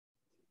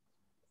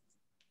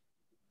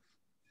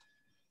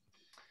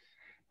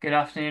Good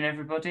afternoon,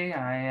 everybody.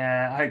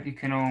 I hope you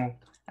can all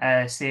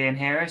see and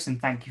hear us, and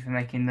thank you for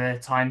making the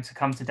time to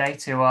come today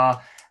to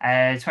our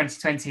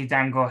 2020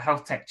 Dangoor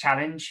Healthtech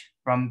Challenge,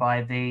 run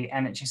by the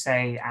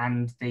NHSA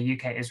and the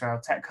UK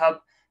Israel Tech Hub,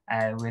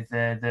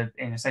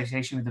 in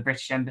association with the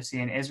British Embassy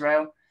in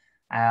Israel.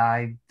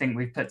 I think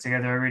we've put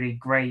together a really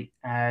great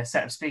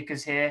set of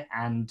speakers here,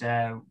 and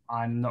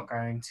I'm not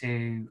going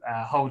to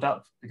hold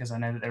up because I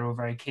know that they're all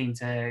very keen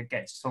to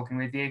get to talking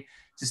with you.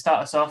 To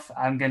start us off,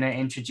 I'm going to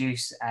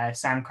introduce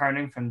Sam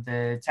Cronin from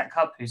the Tech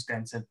Hub, who's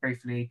going to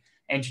briefly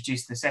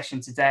introduce the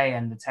session today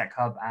and the Tech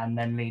Hub, and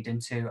then lead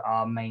into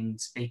our main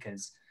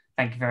speakers.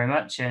 Thank you very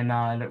much, and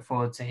I look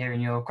forward to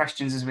hearing your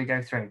questions as we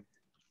go through.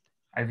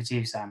 Over to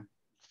you, Sam.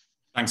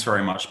 Thanks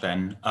very much,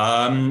 Ben.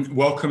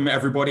 Welcome,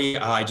 everybody.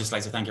 I'd just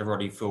like to thank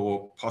everybody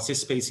for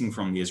participating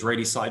from the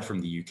Israeli side,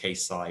 from the UK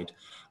side.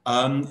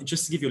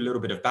 Just to give you a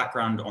little bit of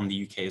background on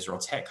the UK Israel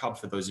Tech Hub,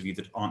 for those of you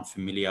that aren't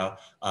familiar,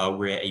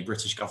 we're a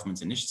British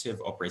government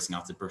initiative operating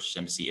out of the British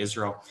Embassy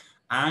Israel.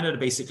 And at a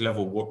basic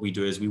level, what we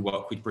do is we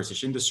work with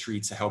British industry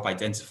to help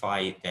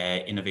identify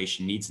their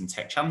innovation needs and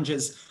tech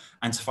challenges,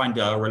 and to find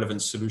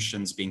relevant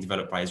solutions being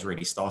developed by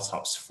Israeli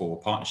startups for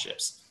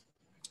partnerships.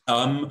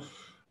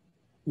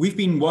 We've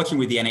been working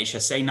with the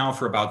NHSA now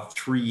for about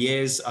 3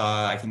 years.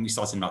 I think we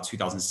started in about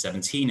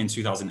 2017. In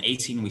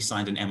 2018, we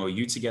signed an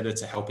MOU together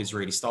to help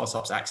Israeli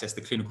startups access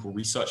the clinical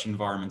research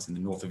environment in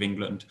the north of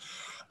England.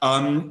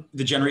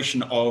 The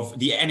generation of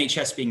the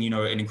NHS being,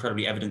 an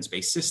incredibly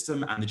evidence-based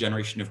system, and the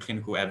generation of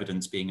clinical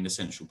evidence being an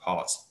essential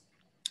part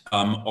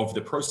of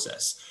the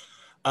process.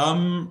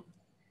 And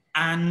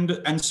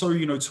so,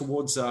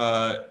 towards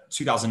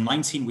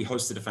 2019, we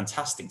hosted a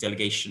fantastic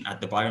delegation at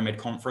the Biomed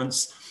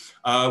conference,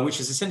 which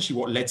is essentially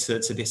what led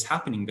to this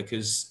happening,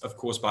 because of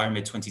course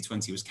Biomed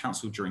 2020 was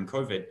cancelled due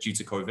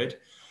to COVID.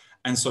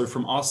 And so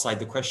from our side,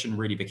 the question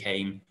really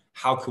became,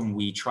 how can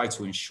we try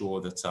to ensure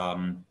that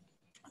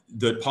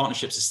the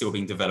partnerships are still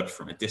being developed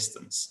from a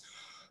distance?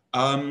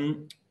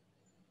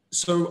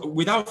 So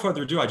without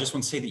further ado, I just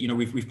want to say that,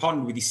 we've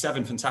partnered with these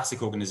 7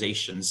 fantastic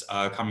organizations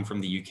coming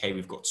from the UK.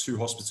 We've got 2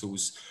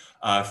 hospitals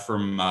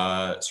from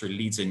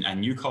Leeds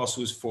and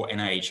Newcastle for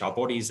NIHR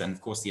bodies, and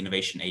of course the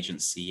innovation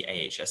agency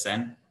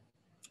AHSN.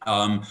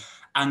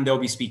 And they'll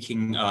be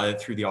speaking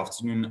through the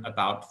afternoon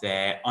about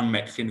their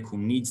unmet clinical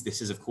needs.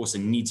 This is, of course, a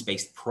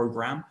needs-based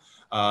program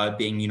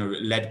being,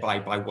 led by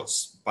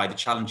the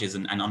challenges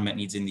and unmet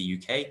needs in the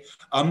UK,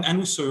 and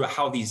also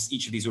how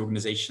each of these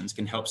organizations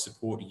can help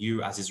support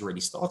you as Israeli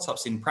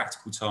startups in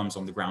practical terms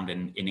on the ground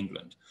in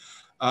England.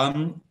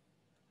 And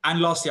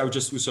lastly, I would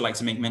just also like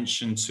to make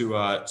mention to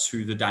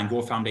the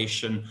Dangoor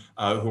Foundation,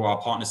 who are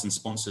our partners and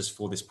sponsors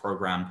for this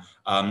program,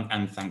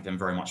 and thank them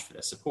very much for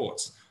their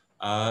support.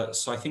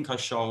 So I think I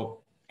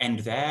shall end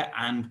there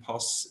and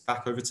pass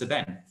back over to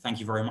Ben. Thank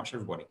you very much,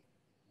 everybody.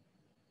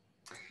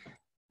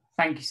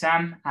 Thank you,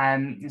 Sam.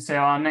 So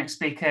our next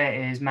speaker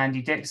is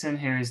Mandy Dixon,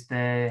 who is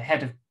the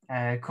head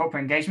of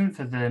corporate engagement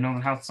for the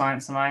Northern Health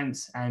Science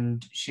Alliance,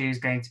 and she's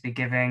going to be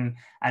giving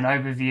an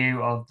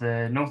overview of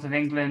the north of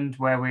England,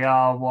 where we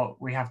are, what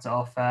we have to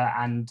offer,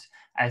 and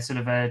a sort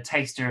of a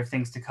taster of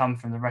things to come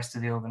from the rest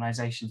of the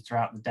organisations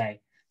throughout the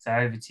day. So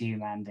over to you,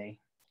 Mandy.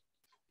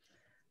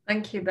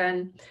 Thank you,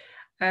 Ben.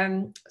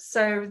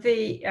 So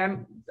the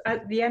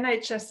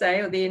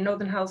NHSA, or the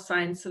Northern Health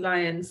Science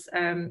Alliance,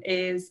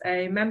 is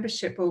a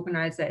membership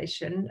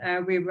organisation.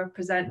 We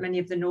represent many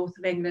of the north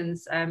of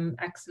England's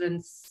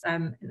excellence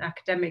in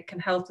academic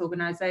and health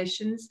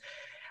organisations.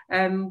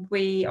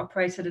 We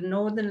operate at a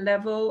northern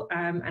level,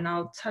 and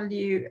I'll tell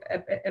you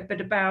a bit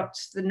about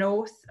the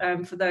north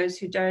for those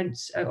who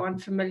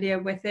aren't familiar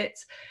with it.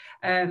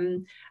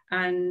 And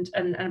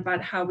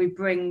about how we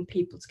bring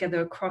people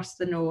together across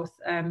the north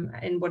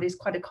in what is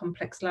quite a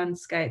complex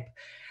landscape.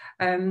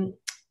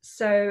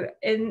 So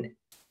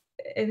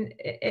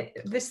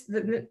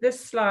this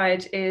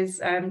slide is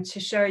to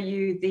show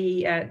you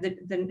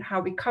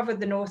how we cover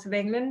the north of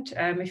England.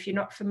 If you're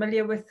not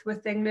familiar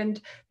with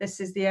England,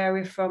 this is the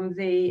area from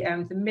the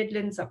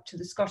Midlands up to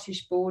the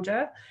Scottish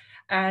border.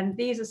 And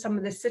these are some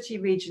of the city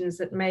regions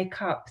that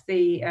make up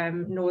the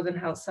Northern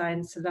Health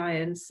Science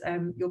Alliance.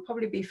 You'll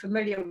probably be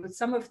familiar with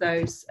some of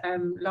those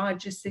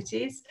larger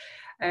cities,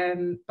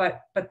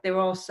 but there are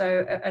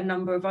also a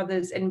number of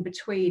others in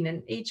between,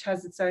 and each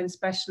has its own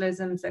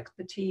specialisms,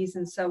 expertise,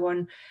 and so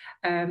on.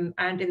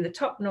 And in the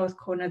top north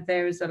corner,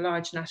 there is a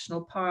large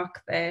national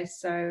park there,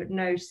 so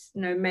no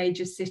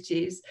major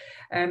cities.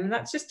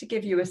 That's just to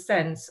give you a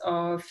sense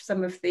of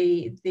some of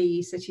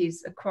the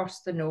cities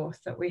across the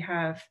north that we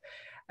have.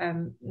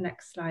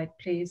 Next slide,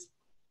 please.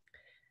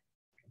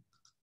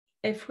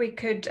 If we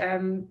could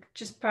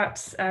just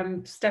perhaps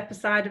step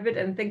aside a bit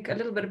and think a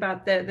little bit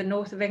about the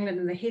north of England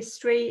and the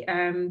history,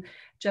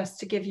 just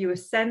to give you a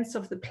sense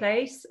of the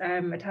place.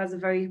 It has a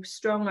very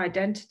strong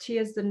identity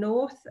as the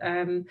north.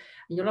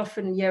 You'll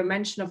often hear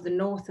mention of the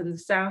north and the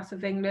south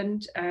of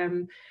England.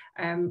 And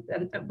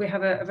we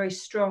have a very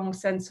strong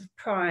sense of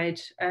pride.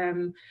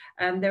 And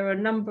there are a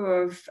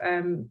number of,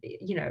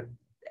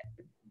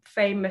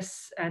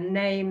 famous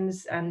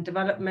names and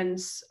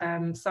developments,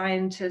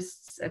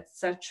 scientists,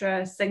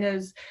 etc.,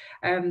 singers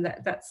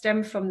that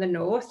stem from the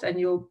north. And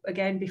you'll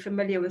again be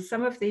familiar with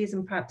some of these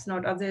and perhaps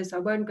not others. I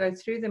won't go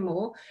through them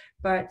all,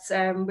 but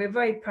we're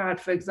very proud,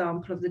 for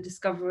example, of the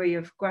discovery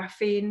of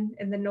graphene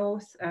in the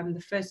north,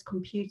 the first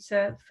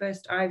computer,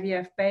 first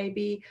IVF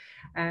baby,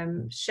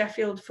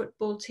 Sheffield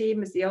football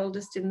team is the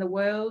oldest in the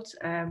world,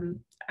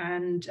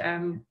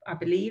 I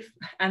believe,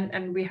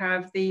 and we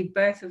have the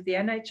birth of the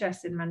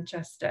NHS in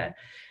Manchester.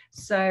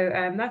 So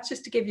that's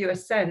just to give you a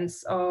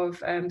sense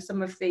of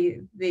some of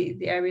the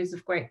areas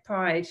of great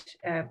pride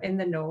in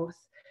the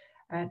north.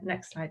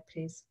 Next slide,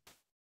 please.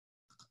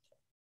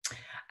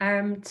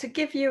 To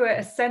give you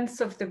a sense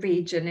of the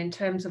region in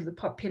terms of the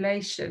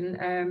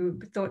population,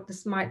 we thought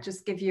this might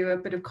just give you a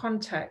bit of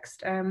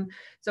context.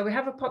 So we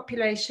have a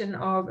population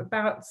of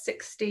about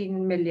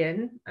 16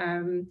 million,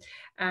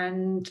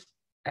 and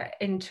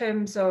in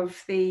terms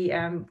of the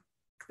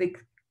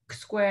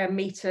square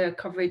meter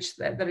coverage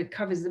that it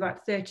covers is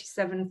about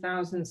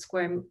 37,000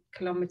 square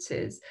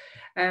kilometers.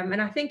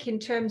 And I think in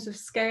terms of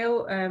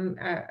scale,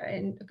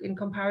 in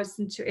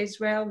comparison to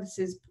Israel, this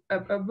is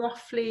a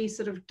roughly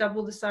sort of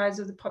double the size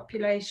of the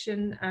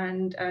population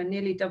and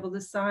nearly double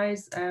the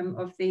size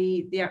of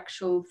the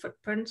actual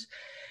footprint.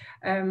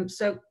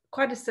 So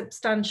quite a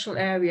substantial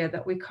area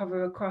that we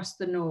cover across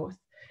the north.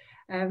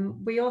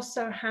 We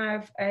also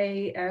have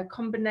a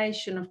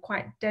combination of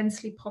quite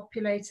densely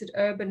populated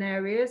urban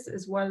areas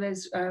as well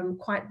as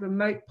quite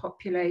remote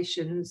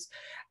populations,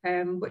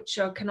 which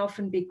can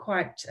often be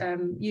quite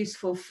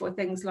useful for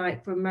things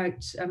like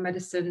remote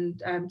medicine,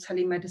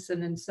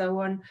 telemedicine and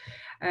so on.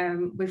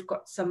 We've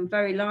got some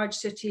very large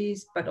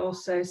cities, but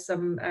also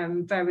some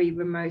very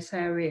remote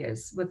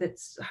areas with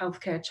its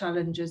healthcare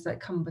challenges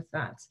that come with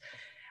that.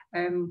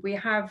 We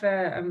have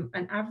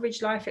an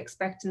average life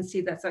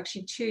expectancy that's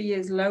actually 2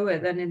 years lower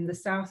than in the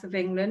south of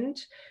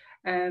England,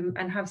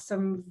 and have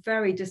some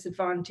very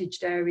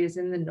disadvantaged areas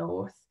in the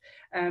north,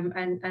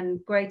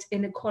 and great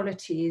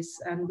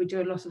inequalities. And we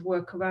do a lot of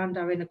work around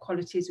our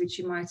inequalities, which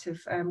you might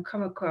have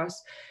come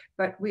across.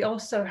 But we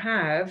also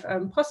have,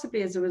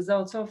 possibly as a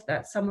result of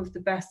that, some of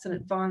the best and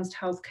advanced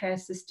healthcare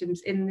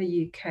systems in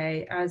the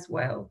UK as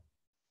well.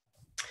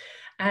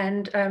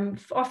 And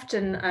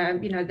often,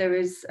 there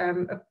is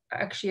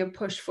actually a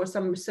push for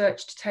some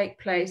research to take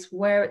place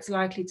where it's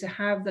likely to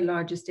have the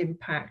largest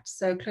impact.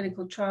 So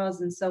clinical trials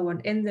and so on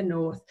in the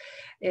north,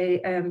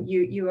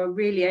 you are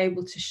really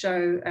able to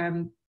show,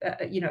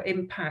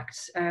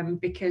 impact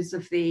because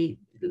of the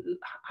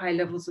high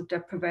levels of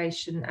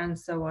deprivation and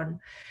so on.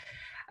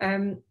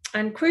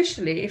 And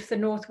crucially, if the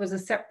north was a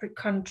separate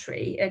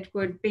country, it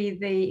would be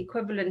the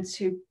equivalent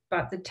to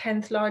about the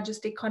 10th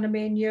largest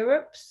economy in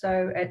Europe.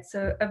 So it's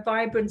a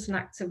vibrant and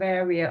active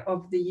area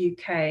of the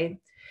UK.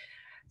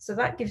 So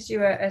that gives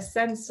you a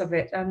sense of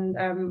it. And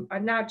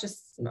I'd now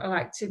just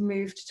like to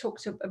move to talk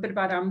a bit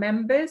about our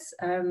members.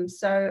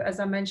 So as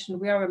I mentioned,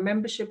 we are a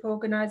membership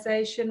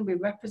organisation. We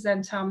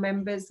represent our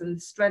members and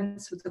the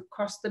strengths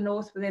across the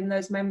north within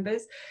those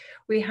members.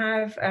 We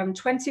have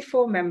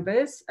 24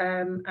 members,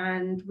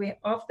 and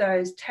of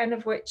those, 10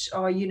 of which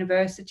are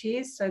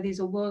universities. So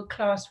these are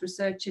world-class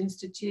research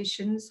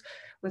institutions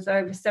with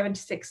over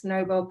 76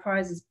 Nobel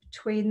Prizes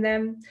between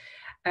them.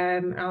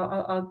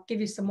 I'll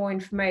give you some more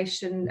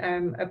information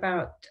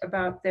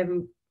about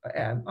them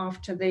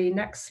after the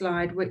next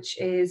slide, which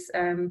is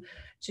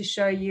to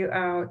show you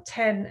our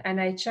 10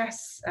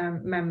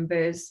 NHS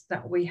members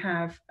that we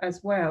have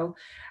as well.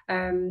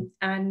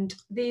 And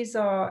these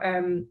are,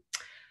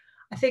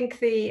 I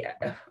think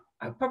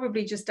I'll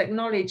probably just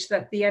acknowledge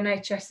that the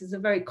NHS is a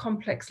very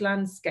complex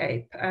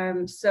landscape.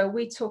 So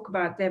we talk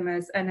about them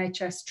as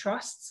NHS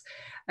trusts.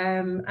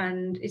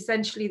 And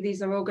essentially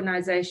these are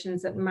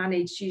organisations that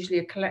manage usually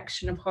a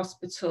collection of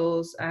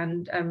hospitals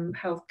and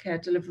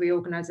healthcare delivery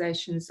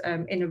organisations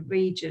in a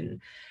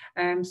region.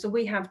 So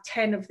we have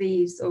 10 of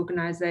these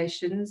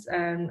organisations,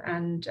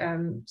 and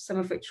some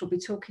of which we'll be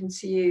talking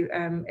to you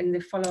in the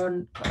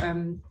follow-on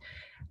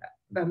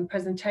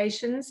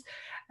presentations.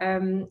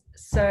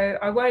 So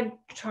I won't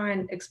try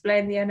and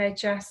explain the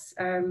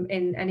NHS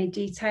in any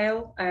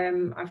detail.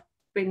 I've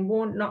been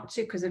warned not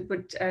to because it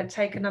would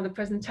take another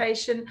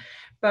presentation,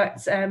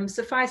 but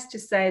suffice to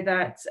say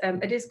that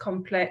it is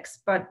complex,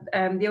 but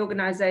the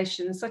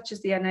organisations such as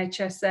the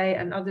NHSA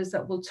and others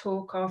that will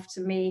talk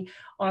after me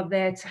are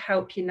there to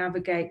help you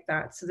navigate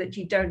that so that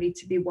you don't need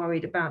to be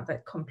worried about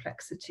that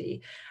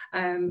complexity.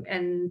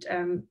 And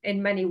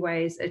in many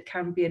ways it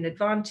can be an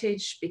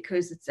advantage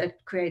because it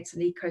creates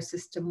an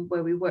ecosystem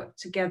where we work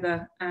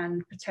together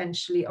and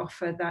potentially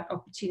offer that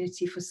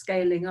opportunity for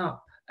scaling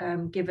up,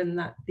 given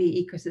that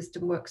the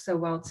ecosystem works so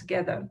well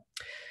together.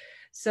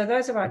 So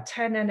those are our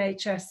 10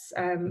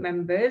 NHS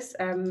members.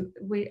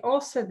 We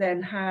also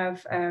then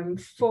have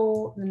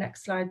 4, the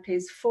next slide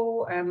please,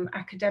 4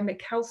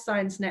 academic health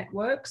science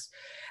networks,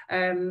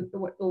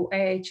 or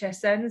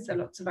AHSNs, there are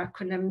lots of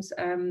acronyms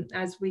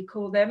as we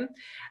call them.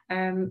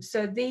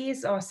 So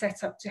these are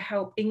set up to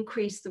help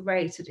increase the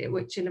rate at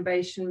which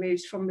innovation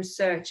moves from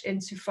research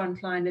into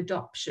frontline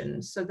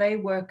adoption. So they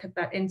work at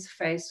that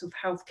interface of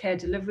healthcare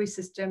delivery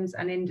systems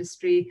and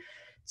industry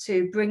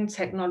to bring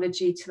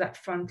technology to that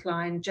front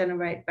line,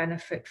 generate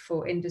benefit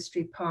for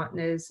industry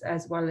partners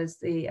as well as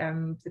the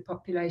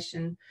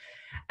population.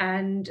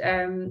 And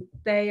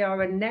they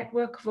are a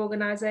network of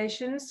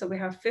organizations. So we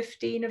have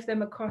 15 of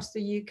them across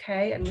the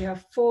UK, and we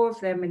have 4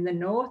 of them in the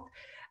north.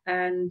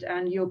 And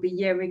you'll be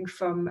hearing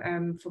from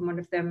one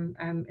of them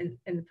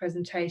in the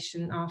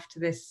presentation after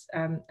this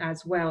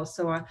as well.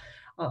 So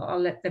I'll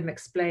let them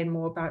explain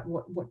more about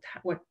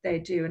what they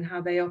do and how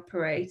they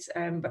operate,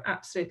 but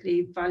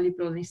absolutely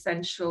valuable and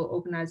essential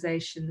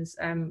organizations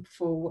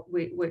for what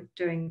we're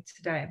doing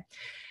today.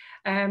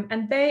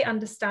 And they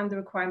understand the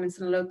requirements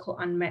and local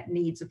unmet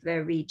needs of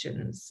their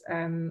regions.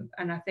 And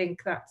I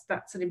think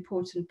that's an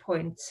important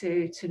point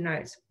to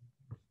note.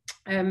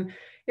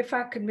 If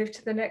I could move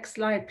to the next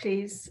slide,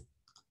 please.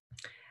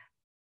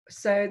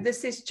 So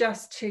this is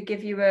just to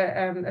give you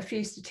a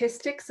few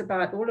statistics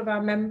about all of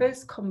our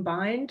members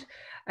combined.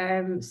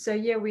 So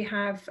yeah, we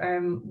have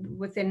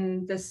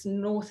within this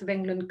North of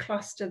England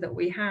cluster that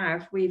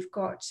we've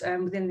got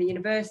within the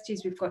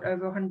universities, we've got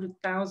over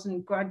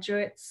 100,000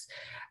 graduates.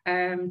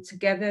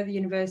 Together, the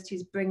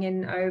universities bring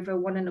in over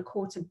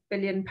 £1.25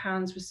 billion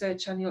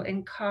research annual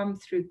income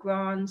through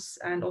grants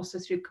and also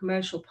through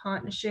commercial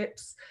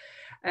partnerships.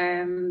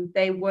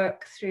 They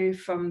work through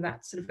from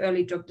that sort of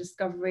early drug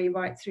discovery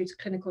right through to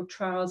clinical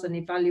trials and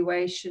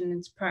evaluation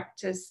into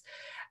practice.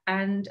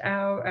 And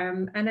our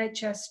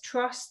NHS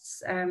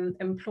trusts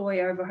employ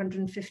over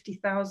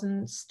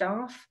 150,000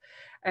 staff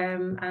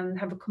and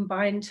have a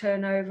combined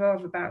turnover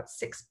of about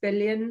 6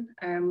 billion.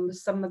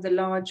 Some of the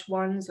large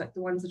ones, like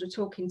the ones that are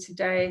talking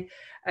today,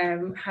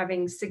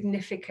 having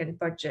significant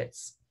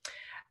budgets.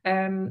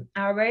 Our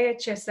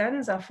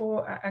AHSNs, our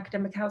 4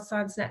 academic health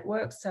science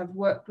networks, have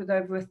worked with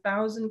over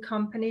 1,000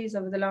 companies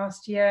over the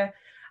last year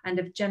and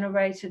have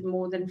generated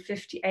more than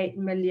 58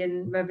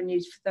 million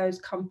revenues for those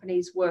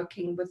companies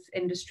working with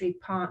industry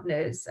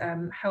partners,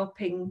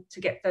 helping to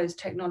get those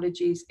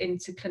technologies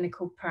into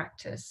clinical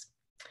practice.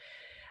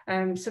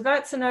 So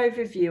that's an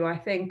overview, I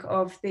think,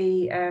 of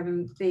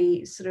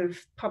the sort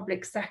of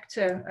public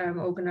sector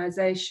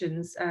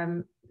organisations.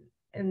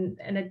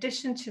 In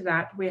addition to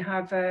that, we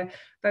have a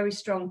very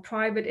strong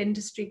private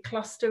industry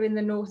cluster in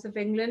the north of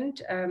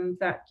England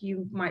that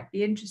you might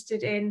be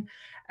interested in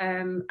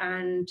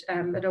and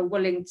that are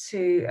willing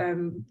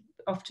to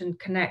often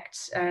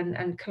connect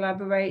and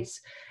collaborate.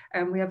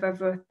 We have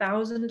over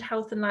 1,000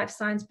 health and life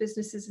science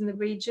businesses in the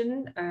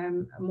region,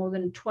 more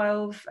than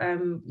 12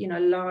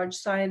 large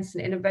science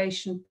and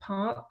innovation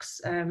parks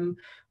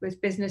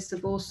with business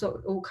of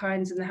all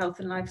kinds in the health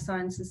and life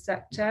sciences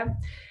sector.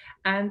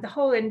 And the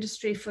whole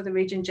industry for the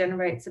region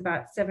generates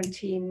about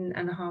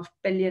 £17.5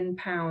 billion.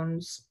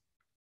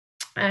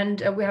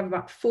 And we have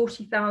about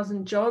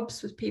 40,000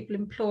 jobs with people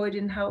employed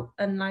in health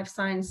and life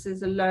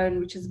sciences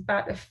alone, which is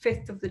about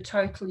 1/5 of the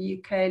total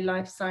UK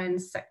life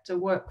science sector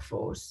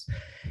workforce.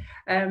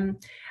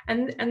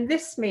 And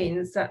this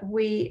means that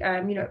we,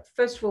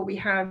 first of all, we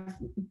have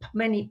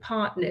many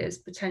partners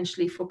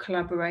potentially for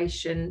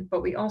collaboration,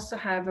 but we also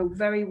have a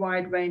very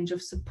wide range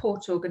of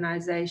support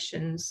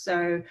organisations.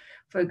 So,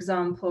 for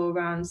example,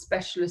 around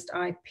specialist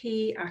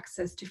IP,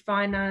 access to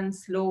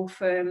finance, law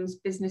firms,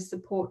 business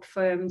support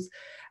firms,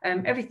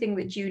 everything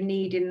that you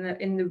need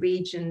in the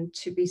region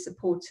to be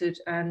supported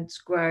and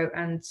grow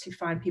and to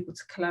find people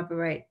to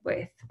collaborate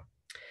with.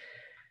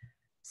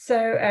 So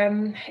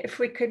if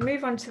we could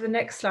move on to the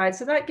next slide.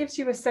 So that gives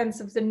you a sense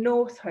of the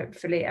north,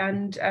 hopefully.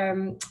 And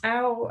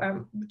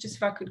just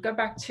if I could go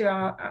back to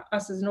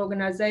us as an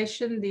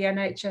organisation, the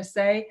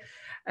NHSA,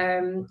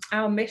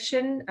 our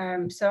mission,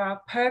 so our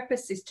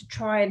purpose is to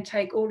try and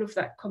take all of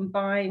that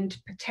combined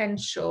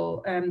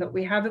potential that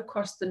we have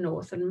across the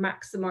north and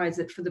maximise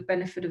it for the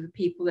benefit of the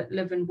people that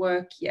live and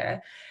work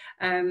here,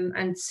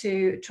 and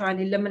to try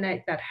and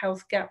eliminate that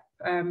health gap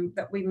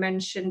that we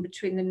mentioned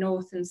between the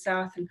north and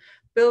south, and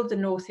build the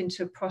north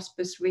into a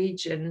prosperous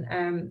region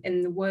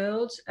in the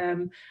world,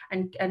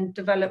 and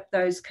develop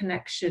those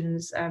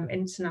connections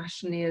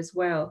internationally as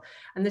well.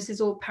 And this is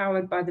all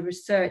powered by the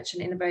research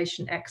and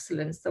innovation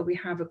excellence that we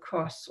have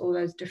across all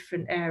those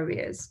different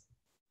areas.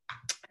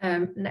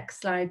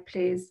 Next slide,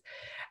 please.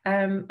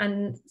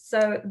 And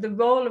so the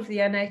role of the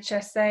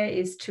NHSA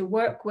is to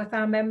work with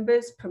our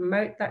members,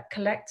 promote that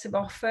collective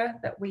offer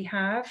that we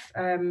have,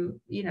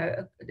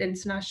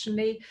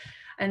 internationally,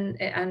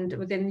 and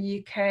within the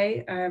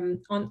UK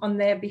on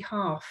their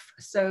behalf.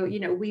 So,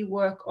 we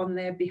work on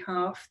their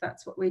behalf.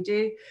 That's what we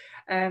do.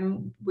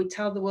 We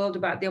tell the world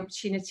about the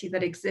opportunity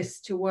that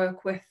exists to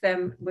work with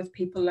them, with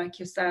people like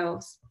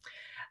yourselves.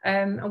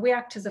 And we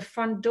act as a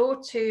front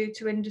door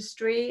to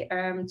industry,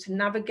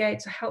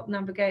 to help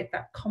navigate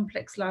that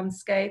complex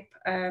landscape.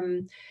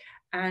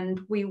 And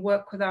we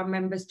work with our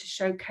members to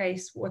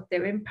showcase what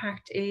their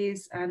impact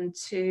is and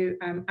to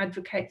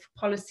advocate for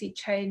policy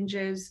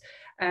changes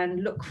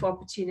and look for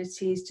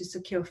opportunities to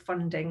secure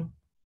funding.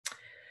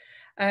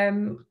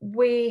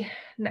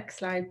 Next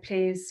slide,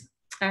 please.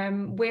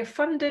 We're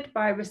funded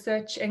by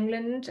Research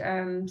England,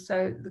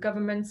 so the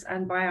governments,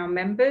 and by our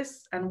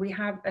members, and we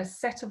have a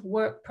set of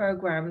work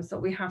programs that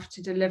we have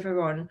to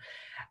deliver on.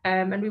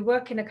 And we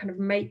work in a kind of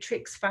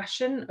matrix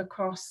fashion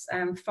across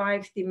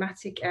 5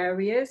 thematic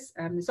areas.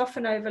 There's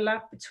often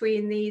overlap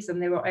between these,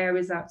 and there are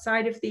areas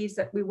outside of these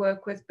that we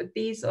work with, but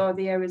these are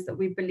the areas that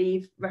we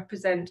believe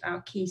represent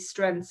our key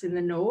strengths in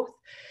the North,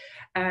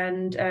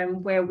 and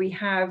where we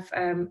have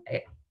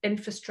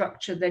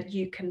infrastructure that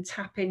you can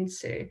tap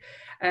into.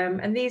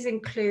 And these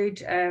include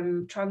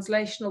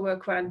translational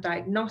work around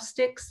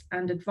diagnostics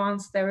and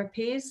advanced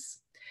therapies,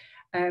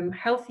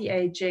 healthy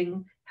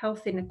aging,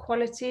 health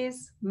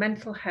inequalities,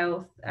 mental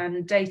health,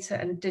 and data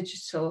and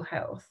digital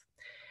health.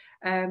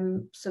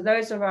 So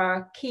those are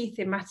our key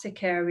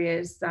thematic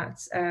areas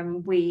that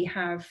we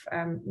have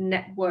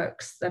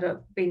networks that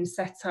have been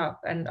set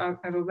up and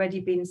have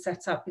already been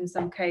set up in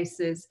some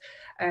cases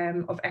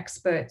of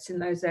experts in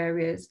those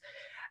areas.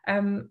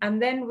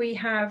 And then we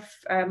have,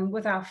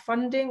 with our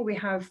funding, we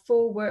have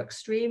 4 work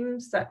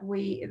streams that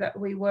we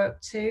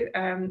work to,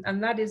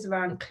 and that is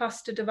around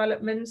cluster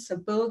development, so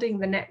building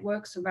the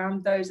networks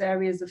around those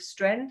areas of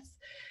strength.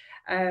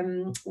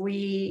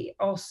 We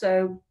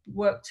also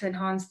work to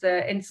enhance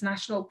the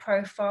international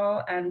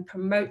profile and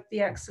promote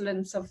the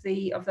excellence of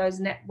those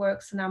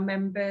networks and our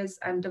members,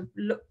 and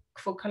look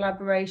for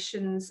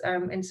collaborations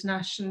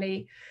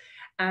internationally.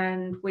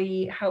 And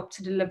we help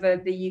to deliver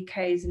the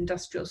UK's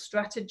industrial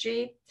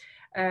strategy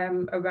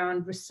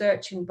around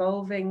research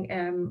involving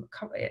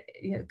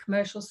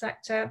commercial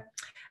sector.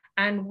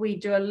 And we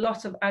do a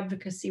lot of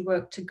advocacy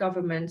work to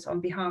government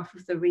on behalf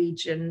of the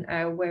region,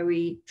 where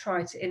we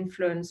try to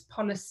influence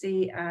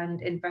policy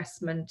and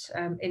investment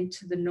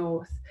into the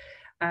North,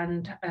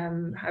 and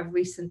have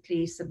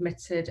recently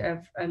submitted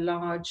a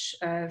large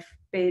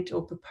bid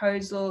or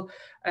proposal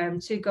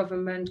to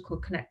government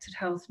called Connected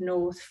Health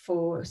North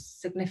for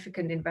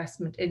significant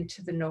investment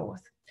into the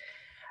North.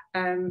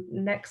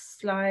 Next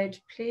slide,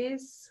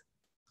 please.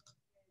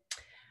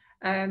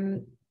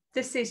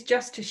 This is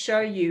just to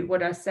show you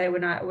what I say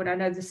when I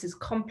know this is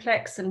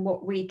complex, and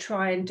what we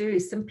try and do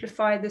is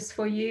simplify this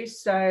for you.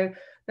 So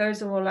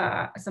those are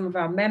all some of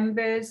our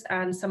members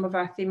and some of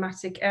our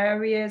thematic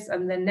areas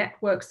and the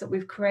networks that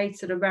we've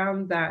created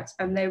around that.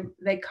 And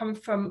they come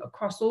from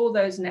across all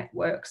those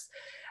networks.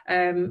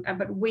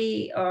 But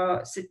we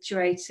are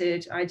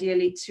situated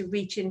ideally to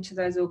reach into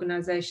those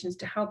organisations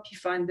to help you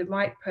find the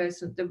right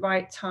person at the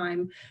right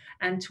time,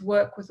 and to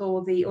work with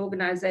all the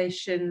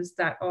organisations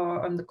that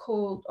are on the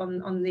call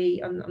on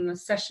the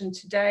session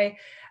today,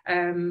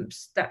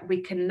 that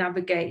we can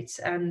navigate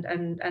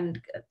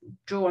and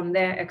draw on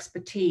their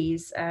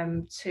expertise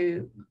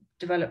to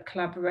develop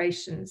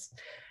collaborations.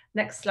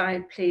 Next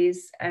slide,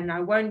 please. And I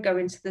won't go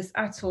into this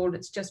at all.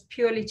 It's just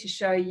purely to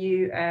show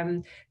you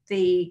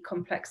the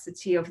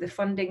complexity of the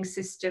funding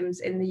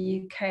systems in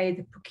the UK,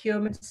 the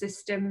procurement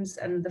systems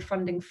and the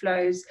funding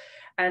flows,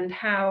 and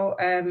how,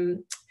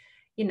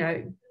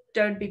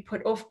 don't be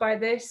put off by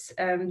this.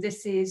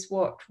 This is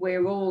what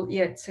we're all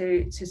here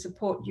to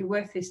support you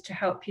with, is to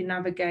help you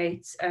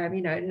navigate,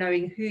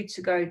 knowing who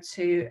to go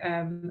to,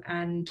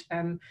 and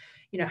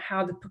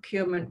how the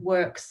procurement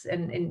works,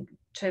 and in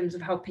terms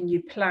of helping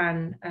you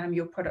plan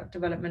your product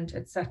development,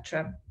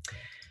 etc.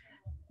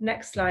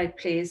 Next slide,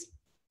 please.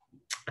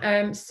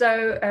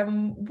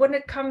 When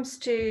it comes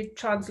to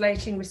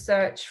translating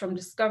research from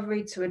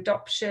discovery to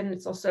adoption,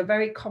 it's also a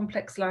very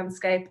complex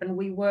landscape, and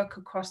we work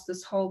across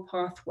this whole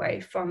pathway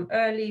from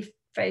early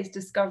phase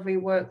discovery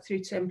work through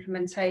to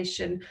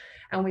implementation,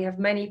 and we have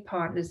many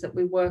partners that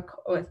we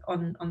work with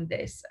on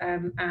this,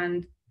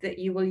 and that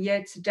you will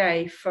hear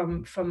today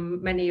from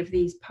many of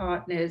these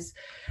partners,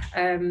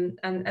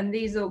 and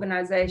these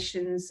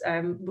organisations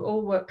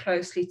all work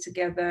closely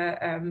together.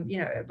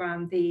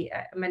 Around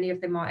many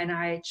of them are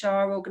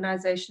NIHR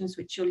organisations,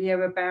 which you'll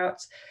hear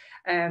about.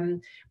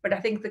 But I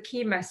think the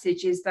key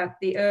message is that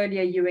the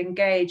earlier you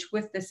engage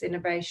with this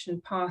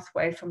innovation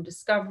pathway from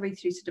discovery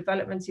through to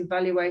development,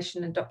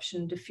 evaluation,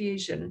 adoption,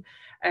 diffusion,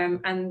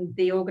 and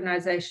the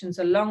organisations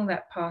along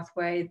that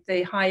pathway,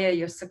 the higher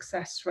your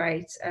success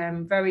rate.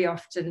 Very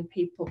often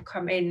people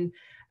come in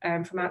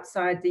from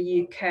outside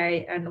the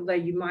UK, and although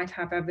you might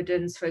have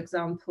evidence, for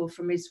example,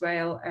 from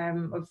Israel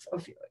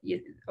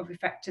of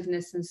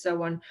effectiveness and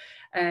so on,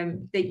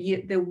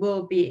 there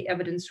will be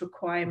evidence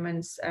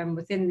requirements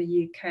within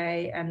the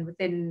UK and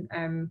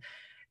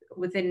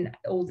within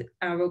all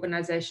our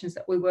organisations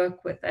that we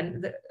work with.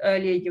 And the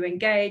earlier you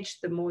engage,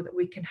 the more that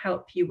we can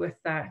help you with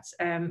that,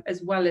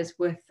 as well as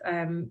with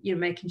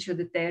making sure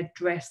that they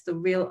address the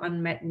real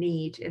unmet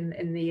need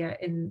in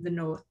the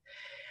North.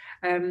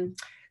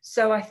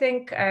 So I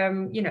think,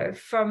 you know,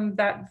 from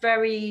that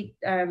very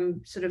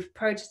sort of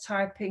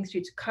prototyping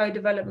through to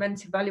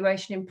co-development,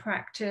 evaluation in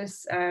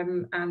practice,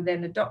 and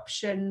then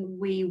adoption,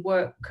 we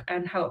work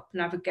and help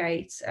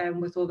navigate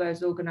with all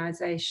those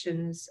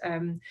organisations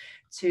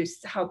to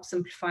help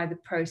simplify the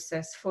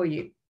process for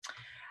you.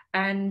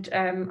 And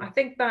I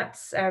think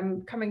that's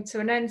coming to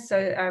an end.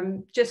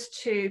 So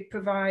just to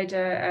provide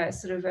a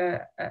sort of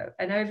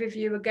an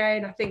overview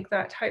again, I think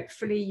that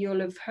hopefully you'll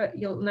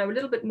know a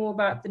little bit more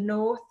about the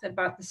North,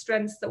 about the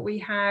strengths that we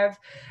have,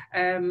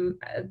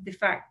 the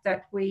fact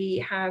that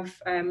we have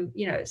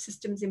you know,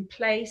 systems in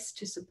place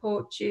to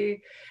support you.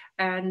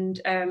 And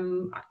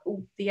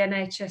the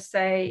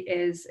NHSA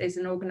is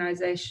an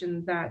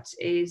organisation that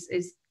is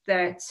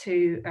there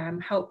to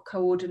help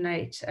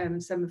coordinate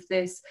some of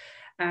this.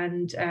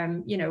 And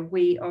you know,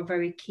 we are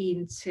very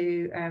keen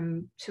to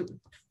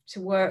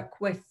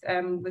work with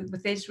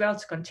Israel,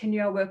 to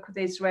continue our work with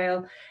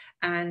Israel,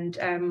 and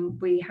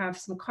we have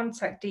some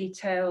contact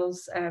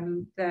details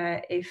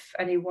there if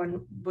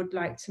anyone would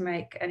like to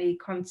make any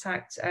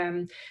contact.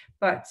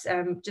 But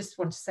just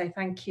want to say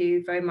thank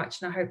you very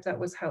much, and I hope that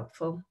was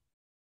helpful.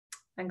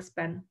 Thanks,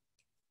 Ben.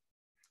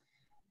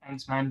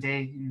 Thanks,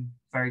 Mandy.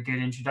 Very good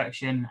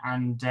introduction.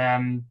 And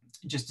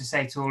just to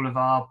say to all of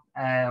our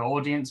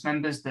audience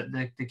members that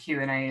the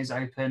Q&A is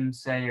open,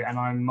 so, and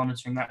I'm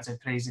monitoring that, so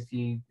please, if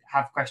you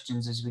have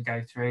questions as we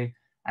go through,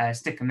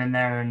 stick them in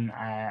there, and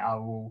I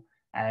will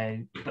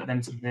put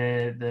them to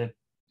the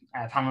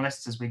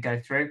panelists as we go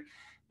through.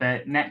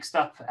 But next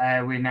up,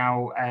 we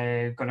now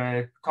got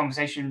a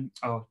conversation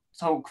or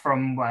talk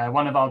from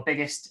one of our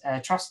biggest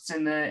trusts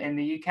in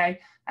the UK,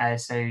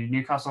 so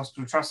Newcastle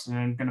Hospital Trust, and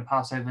I'm going to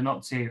pass over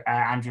not to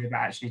Andrew, but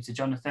actually to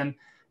Jonathan,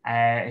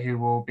 who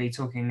will be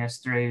talking us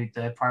through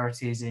the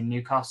priorities in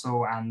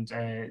Newcastle and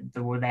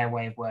their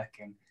way of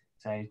working.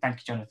 So thank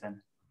you,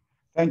 Jonathan.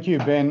 Thank you,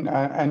 Ben,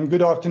 and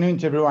good afternoon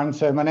to everyone.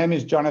 So my name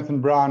is Jonathan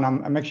Brown.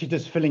 I'm actually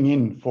just filling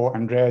in for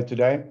Andrea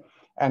today,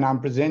 and I'm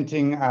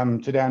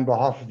presenting today on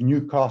behalf of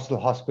Newcastle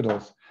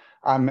Hospitals.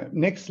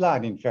 Next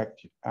slide, in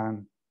fact.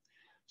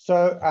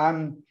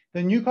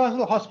 The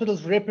Newcastle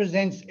Hospitals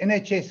represents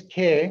NHS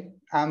care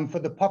for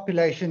the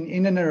population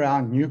in and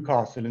around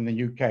Newcastle in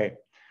the UK.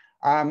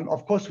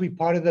 Of course, we're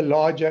part of the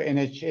larger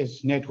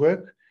NHS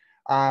network.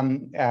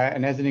 And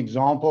as an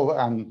example,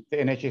 the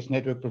NHS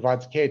network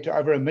provides care to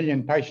over 1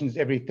 million patients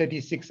every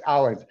 36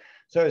 hours.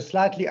 So a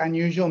slightly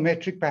unusual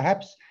metric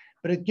perhaps,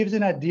 but it gives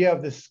an idea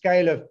of the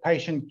scale of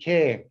patient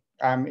care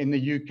in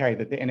the UK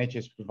that the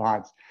NHS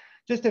provides.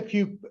 Just a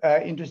few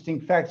interesting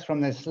facts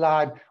from this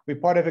slide. We're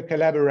part of a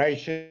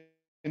collaboration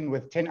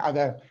with 10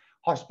 other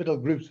hospital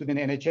groups within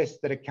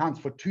NHS that accounts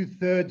for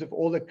 2/3 of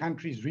all the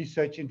country's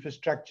research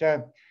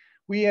infrastructure.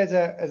 We as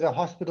a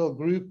hospital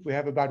group, we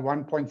have about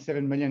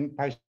 1.7 million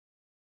patient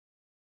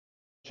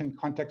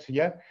contacts a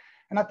year.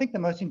 And I think the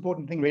most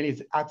important thing really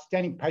is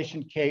outstanding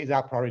patient care is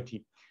our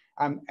priority.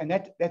 And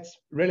that's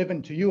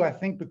relevant to you, I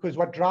think, because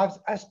what drives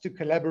us to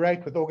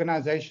collaborate with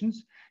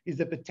organizations is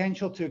the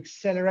potential to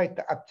accelerate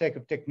the uptake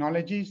of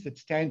technologies that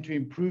stand to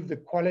improve the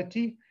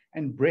quality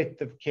and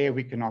breadth of care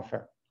we can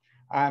offer.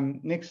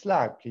 Next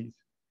slide, please.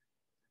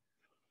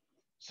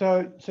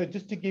 So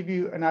just to give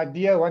you an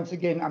idea, once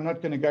again, I'm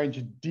not going to go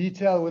into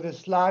detail with this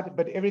slide,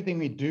 but everything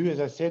we do, as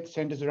I said,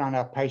 centers around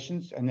our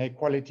patients and their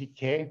quality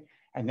care,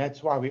 and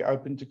that's why we're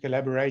open to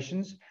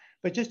collaborations.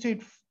 But just to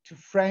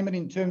frame it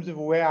in terms of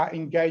where our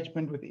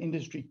engagement with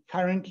industry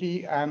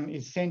currently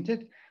is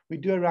centered, we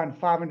do around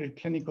 500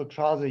 clinical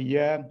trials a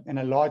year, and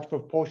a large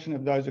proportion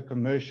of those are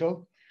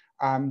commercial.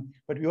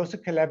 But we also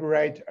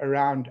collaborate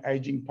around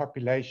aging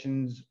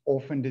populations,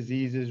 orphan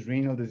diseases,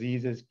 renal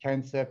diseases,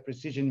 cancer,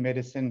 precision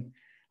medicine,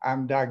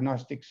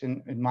 diagnostics,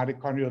 and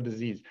mitochondrial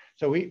disease.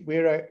 So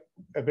we're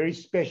a very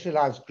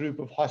specialized group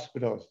of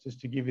hospitals, just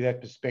to give you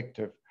that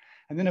perspective.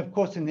 And then, of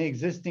course, in the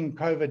existing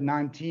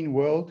COVID-19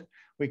 world,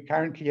 we're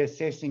currently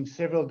assessing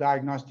several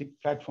diagnostic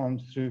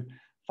platforms through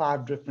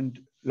 5 different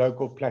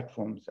local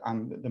platforms.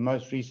 The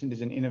most recent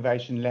is an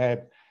innovation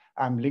lab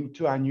linked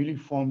to our newly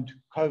formed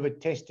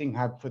COVID testing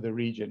hub for the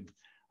region.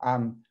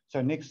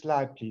 So next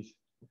slide, please.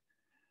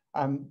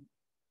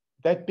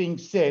 That being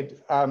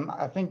said,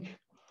 I think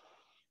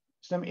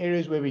some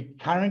areas where we're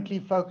currently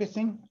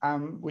focusing,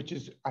 which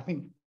is, I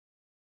think,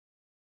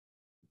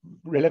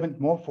 relevant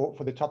more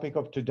for the topic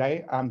of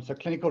today. So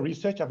clinical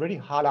research, I've already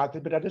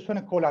highlighted, but I just want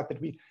to call out that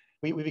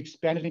we've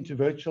expanded into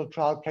virtual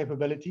trial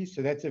capabilities.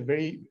 So that's a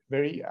very,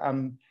 very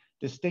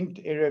distinct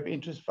area of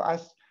interest for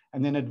us.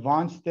 And then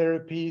advanced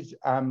therapies,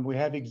 we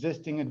have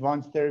existing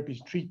advanced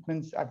therapies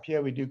treatments up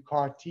here. We do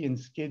CAR-T and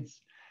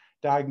SCIDS,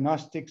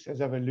 diagnostics, as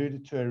I've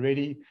alluded to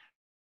already,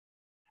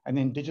 and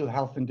then digital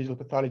health and digital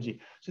pathology.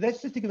 So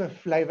that's just to give a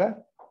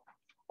flavor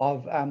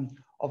of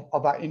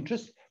our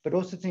interests, but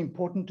also it's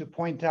important to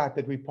point out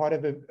that we're part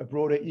of a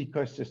broader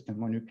ecosystem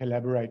when we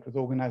collaborate with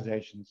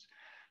organizations.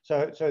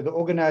 So the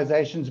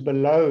organizations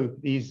below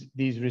these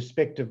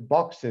respective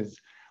boxes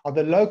are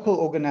the local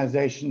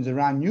organizations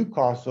around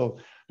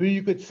Newcastle, who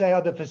you could say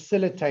are the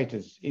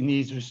facilitators in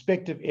these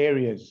respective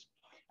areas.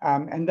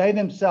 And they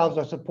themselves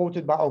are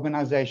supported by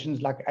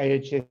organizations like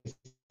NIHR,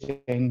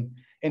 and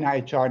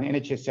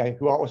NHSA,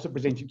 who are also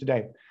presenting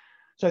today.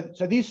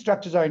 So these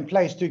structures are in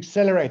place to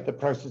accelerate the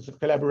process of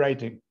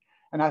collaborating.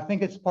 And I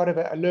think it's part of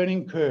a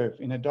learning curve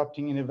in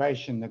adopting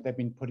innovation that they've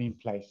been put in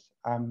place.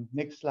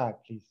 Next slide,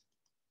 please.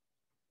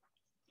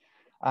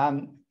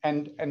 And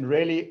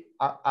really,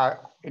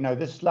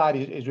 this slide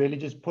is really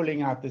just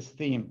pulling out this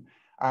theme.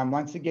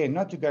 Once again,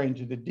 not to go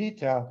into the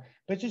detail,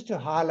 but just to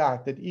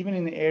highlight that even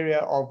in the area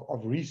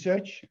of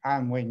research,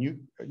 where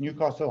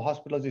Newcastle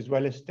Hospitals is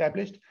well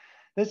established,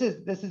 this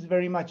is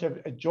very much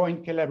a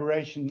joint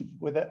collaboration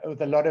with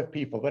a lot of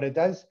people, but it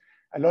does,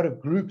 a lot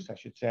of groups, I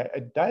should say.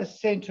 It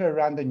does center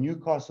around the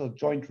Newcastle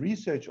Joint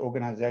Research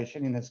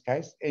Organization, in this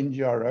case,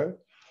 NGRO,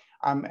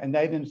 and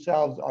they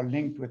themselves are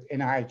linked with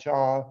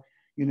NIHR,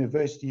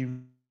 university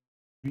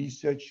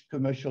research,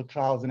 commercial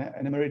trials, and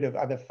a myriad of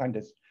other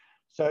funders.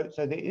 So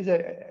there is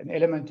an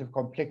element of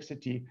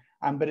complexity,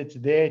 but it's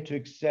there to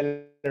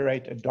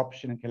accelerate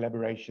adoption and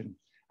collaboration.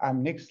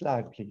 Next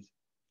slide, please.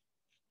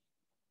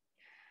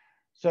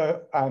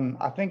 So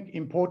I think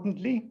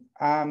importantly,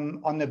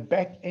 on the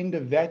back end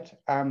of that,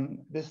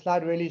 this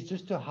slide really is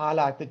just to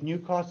highlight that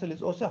Newcastle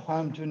is also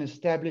home to an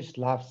established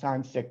life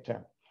science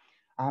sector.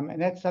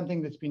 And that's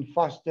something that's been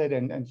fostered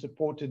and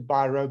supported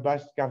by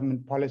robust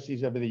government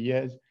policies over the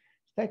years.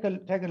 It's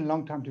taken a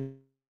long time to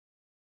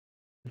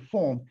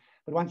form,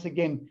 but once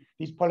again,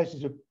 these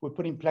policies were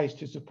put in place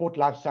to support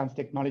life science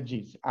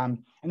technologies. And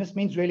this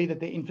means really that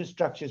the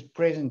infrastructure is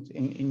present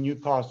in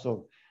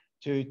Newcastle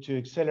to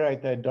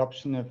accelerate the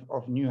adoption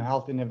of new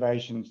health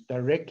innovations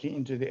directly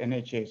into the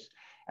NHS.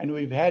 And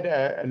we've had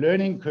a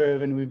learning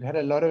curve, and we've had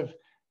a lot of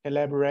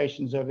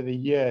collaborations over the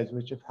years,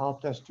 which have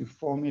helped us to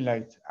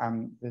formulate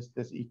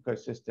this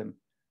ecosystem.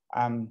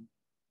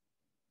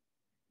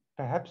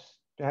 Perhaps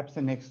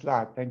the next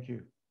slide, thank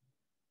you.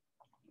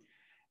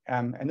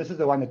 And this is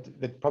the one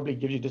that probably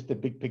gives you just a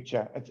big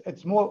picture.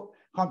 It's more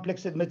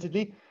complex,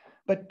 admittedly,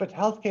 but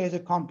healthcare is a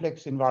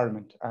complex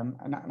environment.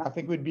 And I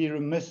think we'd be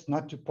remiss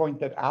not to point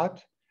that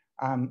out.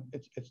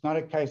 It's not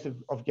a case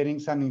of getting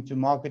something to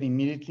market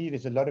immediately.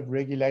 There's a lot of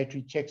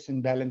regulatory checks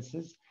and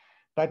balances.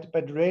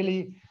 But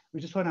really, we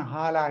just want to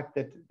highlight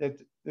that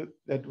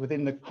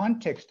within the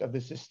context of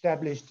this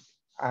established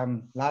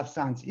life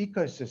science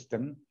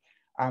ecosystem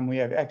we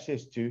have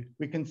access to,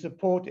 we can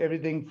support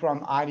everything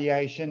from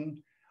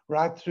ideation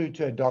right through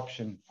to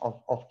adoption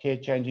of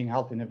care-changing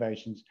health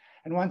innovations.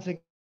 And once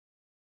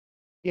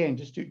again,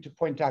 just to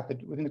point out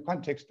that within the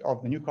context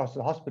of the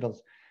Newcastle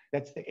hospitals,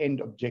 that's the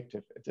end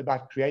objective. It's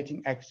about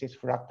creating access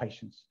for our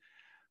patients.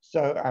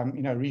 So,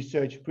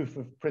 research, proof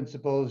of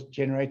principles,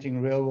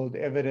 generating real-world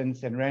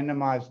evidence, and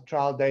randomized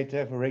trial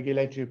data for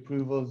regulatory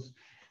approvals,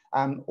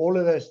 all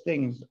of those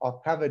things are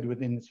covered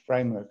within this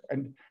framework.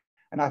 And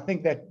I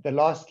think that the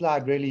last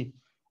slide really,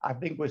 I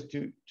think, was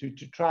to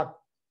try to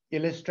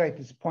illustrate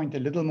this point a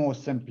little more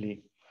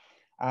simply.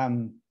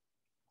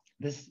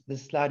 This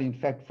slide, in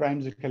fact,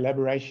 frames a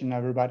collaboration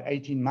over about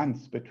 18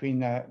 months between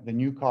the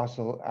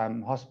Newcastle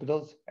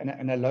hospitals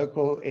and a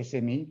local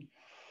SME.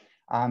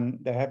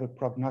 They have a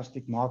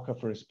prognostic marker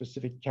for a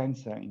specific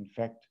cancer, in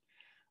fact.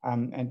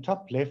 And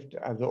top left,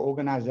 the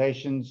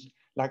organizations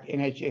like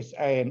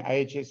NHSA and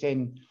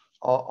AHSN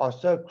are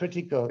so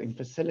critical in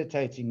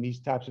facilitating these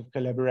types of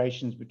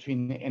collaborations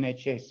between the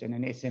NHS and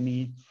an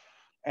SME.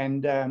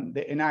 And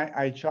the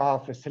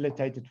NIHR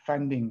facilitated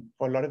funding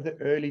for a lot of the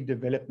early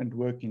development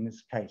work in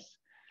this case.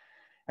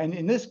 And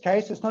in this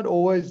case, it's not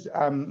always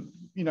going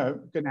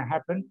to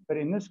happen, but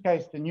in this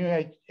case, the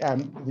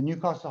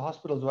Newcastle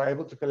hospitals were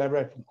able to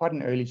collaborate from quite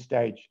an early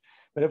stage.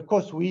 But of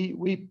course,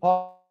 we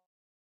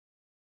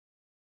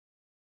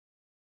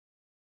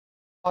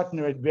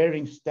partner at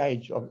varying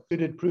stage of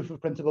included proof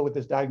of principle with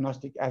this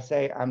diagnostic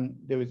assay.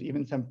 There was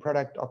even some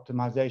product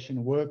optimization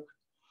work.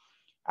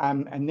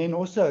 And then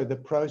also the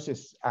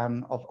process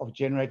of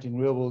generating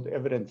real-world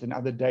evidence and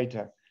other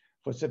data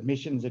for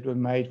submissions that were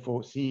made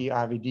for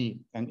CE-IVD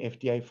and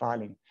FDA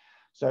filing.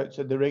 So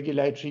the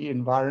regulatory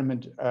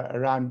environment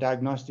around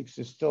diagnostics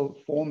is still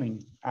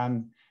forming,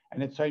 and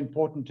it's so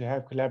important to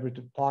have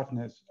collaborative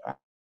partners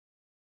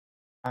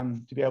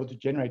to be able to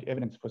generate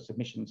evidence for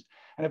submissions.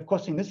 And of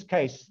course, in this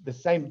case, the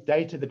same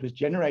data that was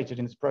generated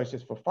in this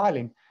process for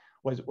filing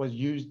was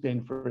used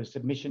then for a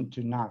submission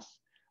to NICE.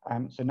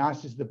 So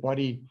NICE is the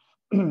body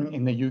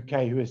in the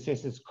UK who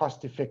assesses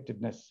cost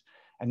effectiveness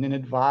and then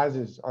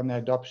advises on the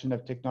adoption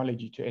of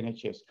technology to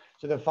NHS.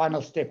 So the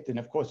final step then,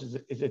 of course,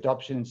 is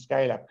adoption and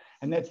scale up.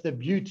 And that's the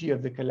beauty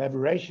of the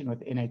collaboration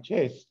with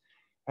NHS.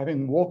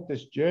 Having walked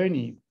this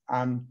journey,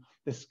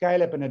 the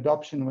scale up and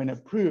adoption, when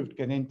approved,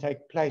 can then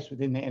take place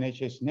within the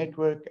NHS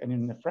network and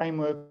in the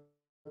framework,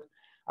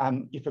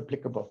 if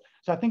applicable.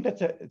 So I think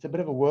it's a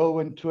bit of a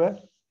whirlwind tour,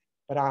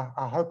 but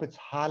I hope it's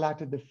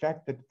highlighted the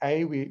fact that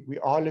we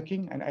are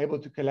looking and able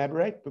to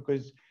collaborate,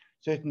 because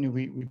certainly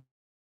we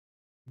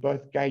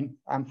both gain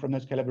from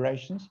those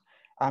collaborations,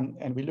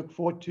 and we look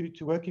forward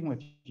to working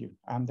with you.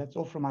 That's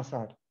all from my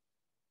side.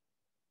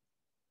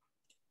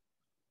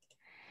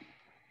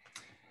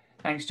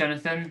 Thanks,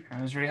 Jonathan.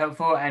 That was really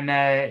helpful.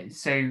 And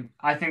so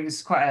I think this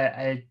is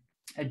quite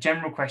a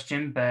general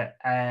question, but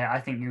I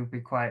think you'll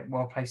be quite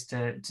well placed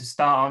to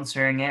start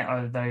answering it,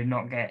 although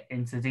not get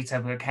into the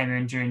detail. But it came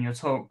in during your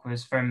talk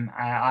was from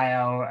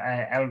IL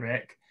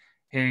Elric,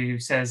 who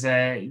says,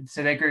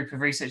 so their group of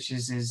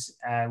researchers is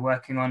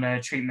working on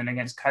a treatment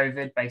against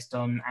COVID based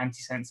on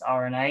antisense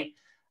RNA,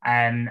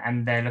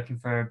 and they're looking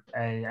for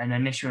an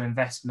initial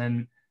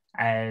investment.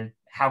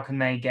 How can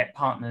they get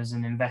partners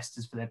and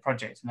investors for their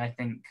project? And I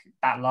think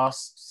that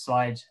last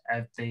slide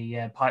of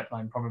the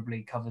pipeline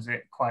probably covers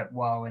it quite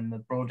well in the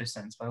broader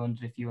sense. But I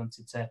wondered if you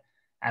wanted to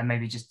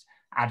maybe just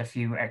add a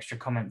few extra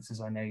comments,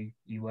 as I know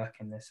you work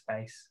in this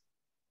space.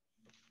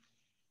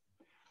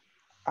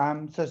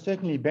 So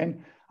certainly,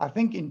 Ben, I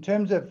think in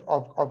terms of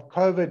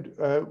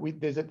COVID,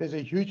 there's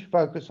a huge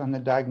focus on the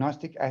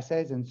diagnostic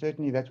assays, and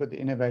certainly that's what the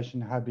Innovation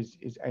Hub is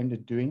aimed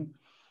at doing.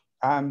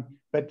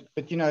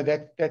 But you know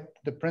that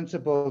the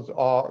principles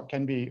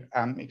can be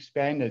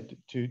expanded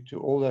to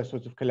all those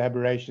sorts of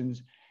collaborations,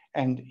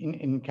 and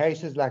in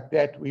cases like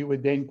that, we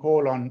would then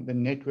call on the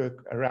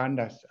network around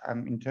us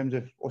in terms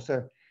of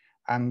also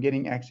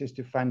getting access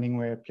to funding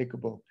where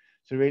applicable.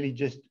 So really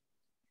just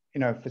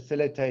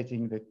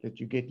facilitating that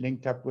you get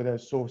linked up with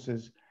those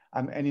sources.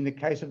 And in the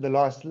case of the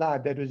last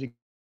slide, that was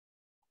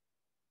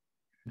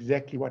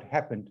exactly what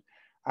happened.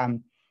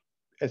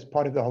 As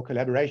part of the whole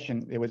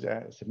collaboration, there was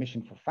a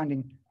submission for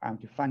funding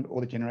to fund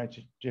all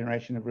the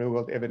generation of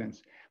real-world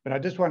evidence. But I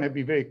just want to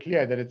be very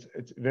clear that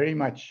it's very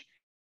much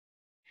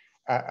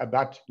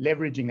about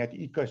leveraging that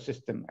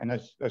ecosystem and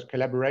those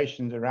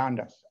collaborations around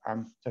us.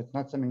 So it's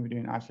not something we do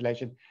in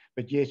isolation,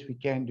 but yes, we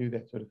can do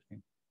that sort of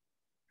thing.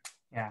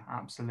 Yeah,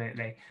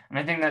 absolutely. And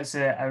I think that's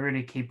a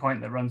really key point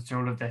that runs through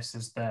all of this,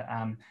 is that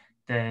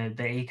the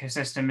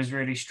ecosystem is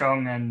really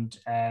strong, and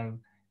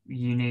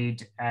you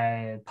need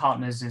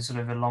partners in sort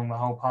of along the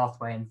whole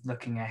pathway and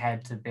looking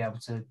ahead to be able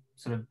to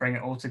sort of bring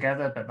it all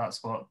together. But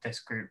that's what this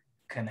group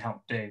can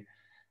help do.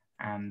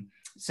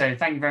 So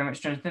thank you very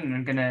much, Jonathan.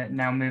 I'm going to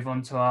now move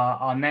on to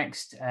our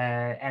next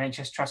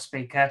NHS Trust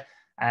speaker,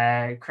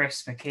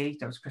 Chris McKee,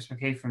 Dr. Chris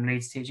McKee from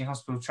Leeds Teaching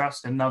Hospital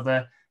Trust,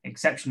 another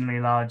exceptionally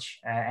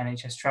large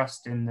NHS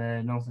Trust in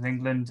the north of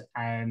England,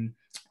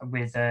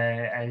 with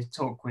a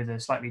talk with a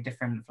slightly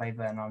different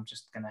flavour. And I'm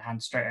just going to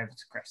hand straight over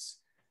to Chris.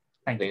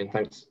 Thank you.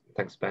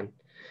 Thanks, Ben.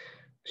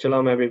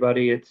 Shalom,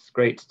 everybody. It's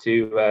great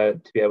to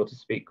be able to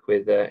speak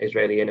with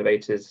Israeli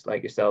innovators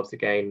like yourselves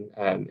again.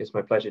 It's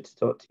my pleasure to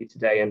talk to you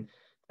today and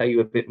tell you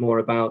a bit more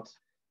about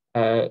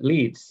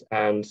Leeds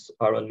and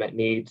our unmet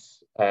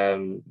needs,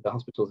 the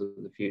hospitals of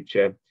the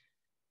future,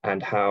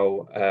 and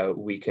how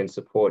we can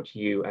support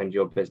you and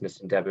your business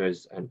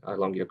endeavours and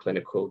along your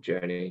clinical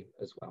journey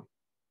as well.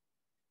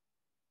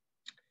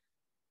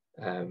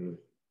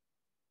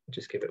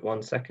 Just give it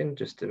 1 second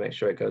just to make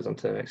sure it goes on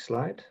to the next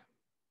slide.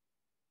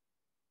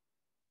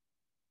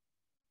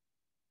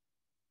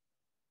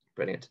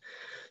 Brilliant.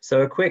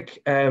 So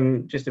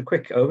just a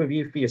quick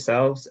overview for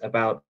yourselves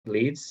about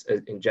Leeds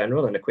in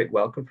general, and a quick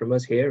welcome from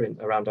us here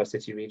around our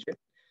city region,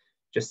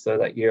 just so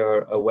that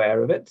you're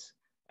aware of it.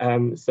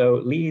 So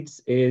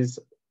Leeds is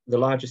the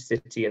largest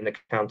city in the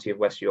county of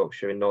West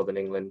Yorkshire in Northern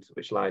England,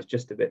 which lies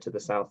just a bit to the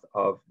south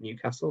of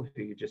Newcastle,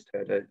 who you just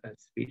heard a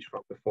speech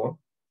from before.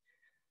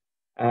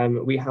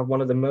 We have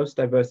one of the most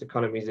diverse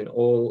economies in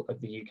all of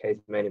the UK's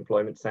main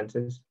employment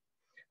centres,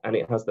 and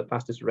it has the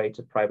fastest rate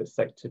of private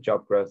sector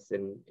job growth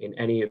in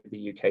any of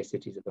the UK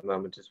cities at the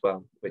moment as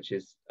well, which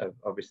is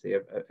obviously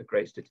a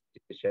great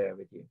statistic to share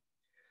with you.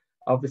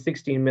 Of the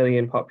 16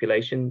 million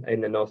population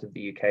in the north of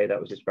the UK that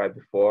was described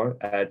before,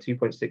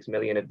 2.6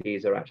 million of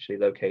these are actually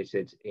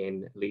located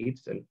in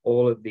Leeds, and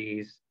all of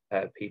these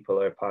people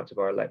are part of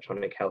our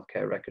electronic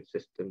healthcare record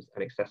systems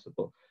and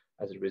accessible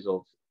as a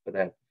result for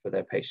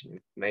their patient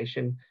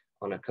information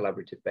on a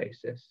collaborative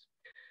basis.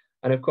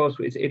 And of course,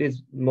 it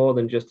is more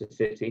than just a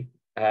city.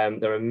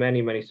 There are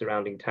many, many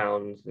surrounding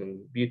towns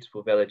and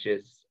beautiful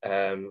villages,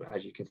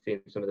 as you can see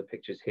in some of the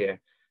pictures here,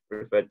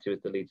 referred to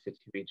as the Leeds City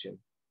region.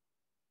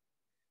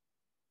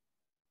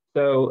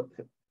 So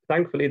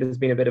thankfully, there's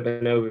been a bit of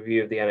an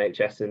overview of the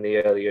NHS in the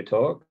earlier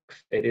talks.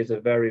 It is a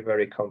very,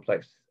 very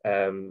complex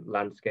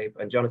landscape,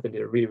 and Jonathan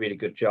did a really, really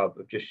good job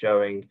of just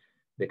showing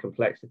the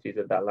complexities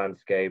of that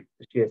landscape,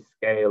 the sheer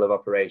scale of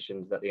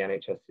operations that the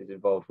NHS is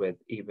involved with,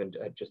 even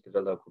just at a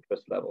local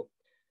trust level.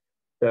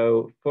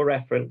 So for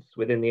reference,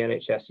 within the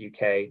NHS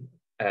UK,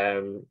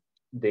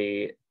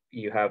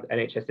 you have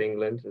NHS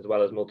England as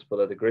well as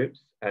multiple other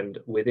groups, and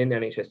within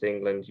NHS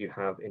England you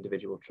have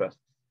individual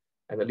trusts,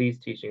 and the Leeds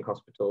Teaching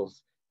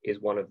Hospitals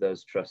is one of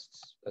those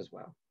trusts as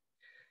well.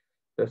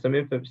 So some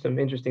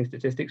interesting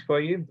statistics for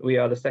you. We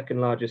are the second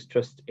largest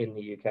trust in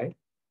the UK.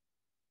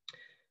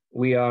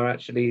 We are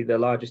actually the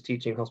largest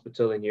teaching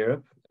hospital in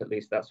Europe, at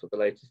least that's what the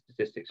latest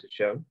statistics have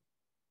shown.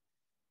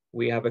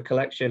 We have a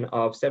collection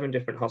of 7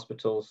 different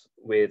hospitals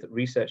with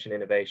research and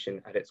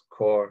innovation at its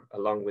core,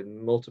 along with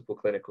multiple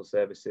clinical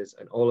services,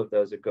 and all of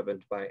those are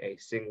governed by a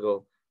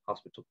single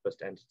hospital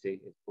trust entity.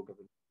 It's all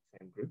governed by the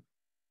same group.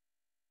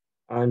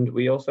 And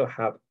we also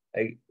have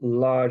a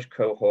large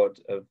cohort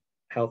of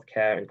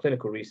healthcare and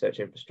clinical research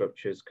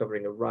infrastructures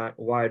covering a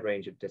wide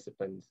range of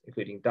disciplines,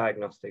 including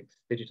diagnostics,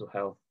 digital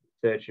health,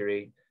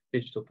 surgery,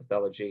 digital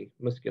pathology,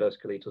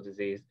 musculoskeletal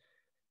disease.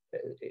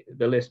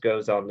 The list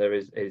goes on. There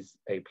is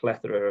a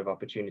plethora of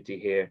opportunity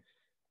here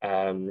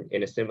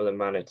in a similar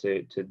manner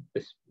to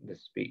the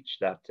speech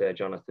that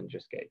Jonathan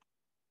just gave.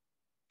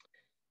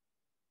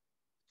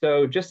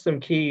 So just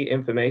some key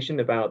information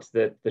about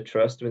the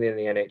trust within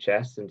the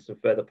NHS and some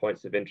further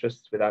points of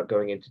interest without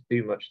going into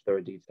too much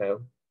thorough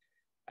detail.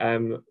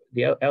 The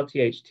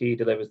LTHT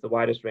delivers the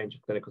widest range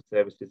of clinical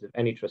services of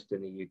any trust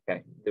in the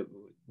UK.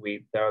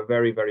 There are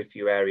very, very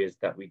few areas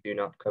that we do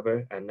not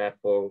cover, and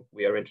therefore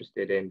we are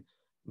interested in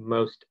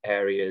most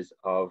areas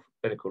of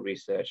clinical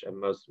research and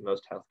most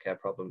healthcare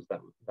problems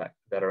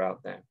that are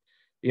out there.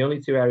 The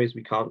only two areas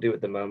we can't do at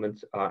the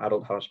moment are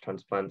adult heart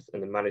transplants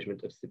and the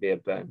management of severe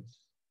burns.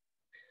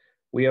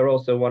 We are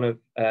also one of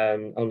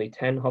only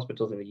 10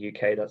 hospitals in the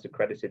UK that's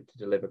accredited to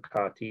deliver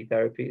CAR-T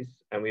therapies,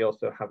 and we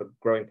also have a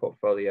growing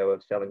portfolio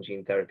of cell and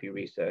gene therapy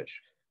research,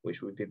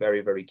 which we'd be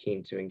very, very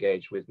keen to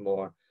engage with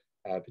more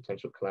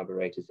potential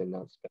collaborators in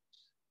that space.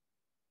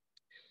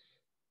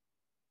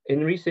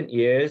 In recent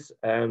years,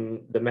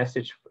 the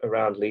message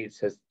around Leeds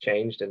has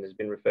changed and has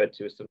been referred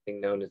to as something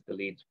known as the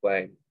Leeds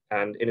Way.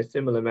 And in a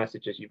similar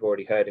message, as you've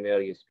already heard in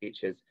earlier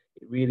speeches,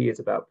 it really is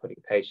about putting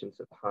patients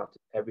at the heart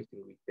of everything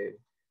we do.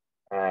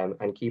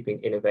 And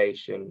keeping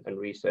innovation and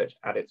research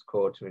at its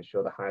core to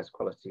ensure the highest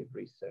quality of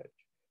research.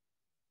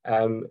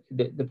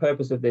 The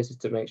purpose of this is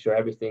to make sure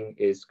everything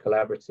is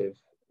collaborative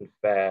and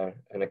fair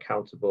and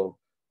accountable,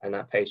 and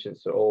that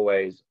patients are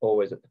always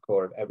at the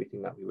core of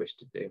everything that we wish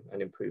to do and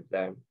improve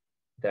their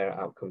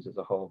outcomes as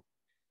a whole.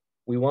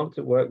 We want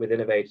to work with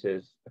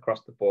innovators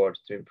across the board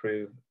to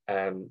improve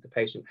the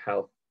patient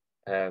health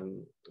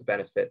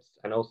benefits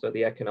and also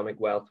the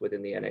economic wealth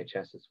within the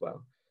NHS as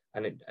well.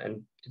 And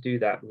to do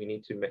that, we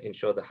need to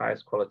ensure the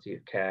highest quality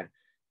of care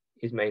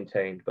is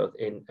maintained both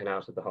in and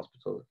out of the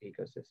hospital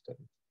ecosystem.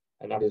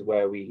 And that is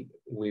where we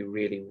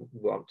really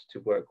want to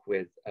work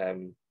with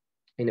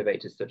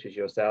innovators such as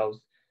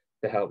yourselves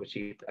to help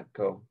achieve that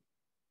goal.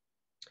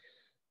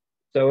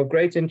 So of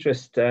great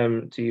interest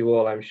to you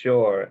all, I'm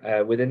sure,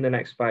 within the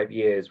next 5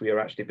 years, we are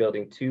actually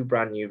building 2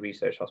 brand new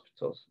research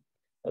hospitals.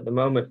 At the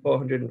moment,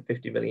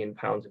 £450 million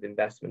of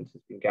investment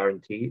has been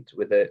guaranteed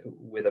with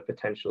a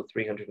potential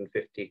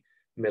 350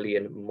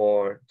 million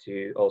more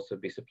to also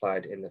be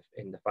supplied in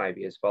the 5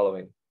 years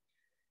following.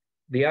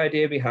 The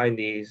idea behind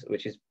these,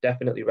 which is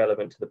definitely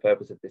relevant to the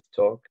purpose of this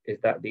talk, is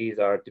that these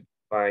are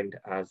defined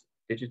as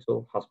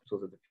digital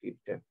hospitals of the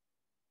future.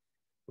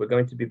 We're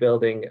going to be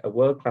building a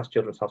world-class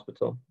children's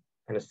hospital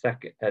and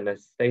a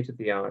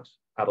state-of-the-art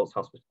adults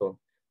hospital,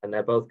 and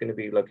they're both going to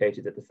be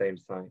located at the same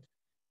site.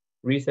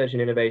 Research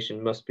and innovation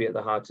must be at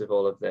the heart of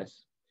all of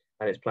this,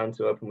 and it's planned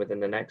to open within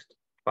the next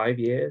 5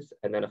 years,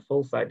 and then a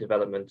full site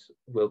development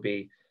will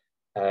be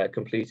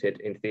completed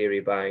in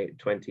theory by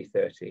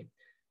 2030.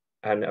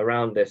 And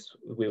around this,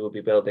 we will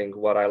be building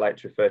what I like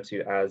to refer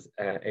to as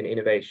an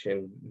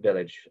innovation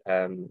village,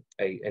 an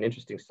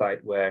interesting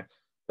site where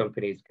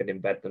companies can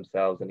embed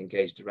themselves and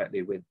engage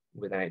directly with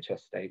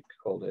NHS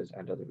stakeholders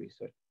and other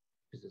researchers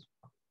as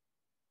well.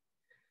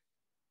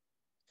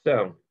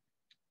 So,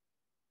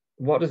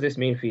 what does this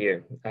mean for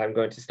you? I'm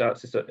going to start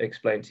to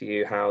explain to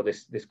you how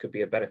this could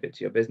be a benefit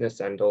to your business,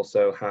 and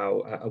also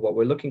how what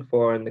we're looking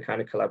for and the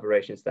kind of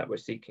collaborations that we're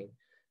seeking.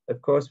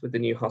 Of course, with the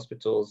new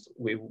hospitals,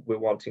 we're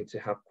wanting to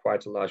have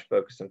quite a large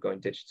focus on going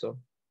digital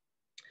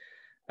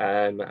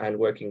and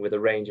working with a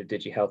range of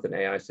DigiHealth and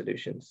AI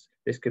solutions.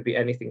 This could be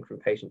anything from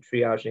patient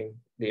triaging,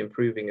 the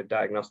improving of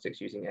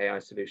diagnostics using AI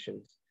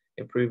solutions,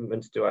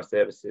 improvements to our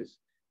services,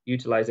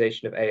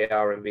 utilization of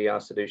AR and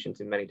VR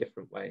solutions in many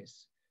different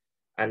ways.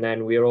 And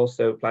then we are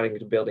also planning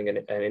to building an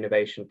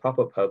innovation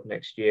pop-up hub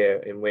next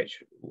year, in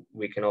which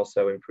we can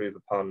also improve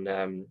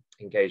upon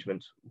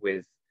engagement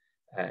with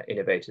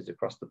innovators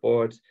across the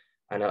board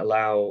and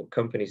allow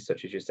companies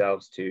such as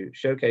yourselves to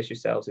showcase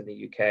yourselves in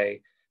the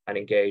UK and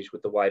engage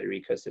with the wider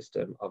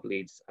ecosystem of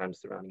Leeds and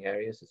surrounding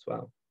areas as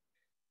well.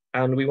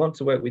 And we want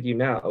to work with you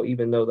now,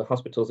 even though the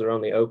hospitals are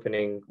only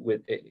opening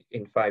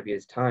in 5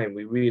 years' time.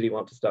 We really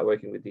want to start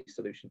working with these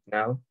solutions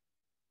now,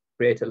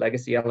 create a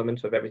legacy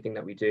element of everything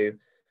that we do,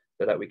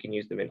 so that we can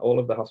use them in all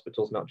of the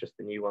hospitals, not just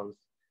the new ones.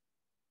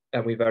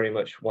 And we very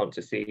much want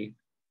to see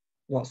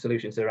what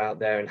solutions are out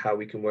there and how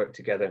we can work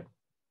together.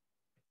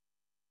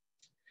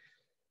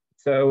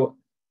 So,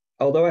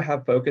 although I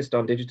have focused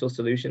on digital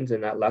solutions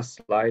in that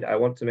last slide, I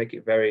want to make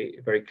it very,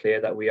 very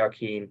clear that we are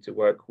keen to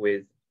work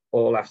with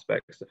all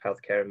aspects of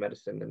healthcare and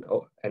medicine,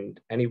 and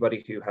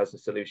anybody who has a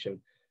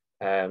solution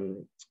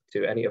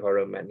to any of our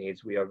own met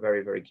needs, we are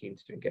very, very keen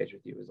to engage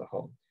with you as a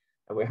whole.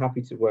 And we're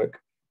happy to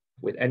work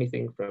with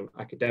anything from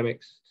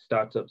academics,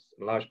 startups,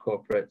 and large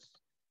corporates.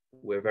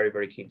 We're very,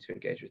 very keen to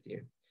engage with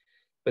you.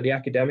 For the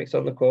academics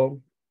on the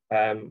call,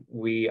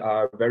 we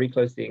are very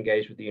closely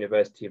engaged with the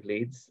University of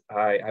Leeds.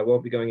 I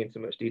won't be going into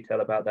much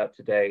detail about that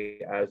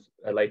today, as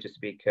a later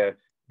speaker,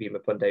 Bhima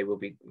Punde, will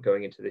be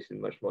going into this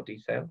in much more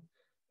detail.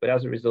 but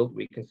as a result,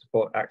 we can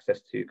support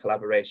access to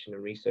collaboration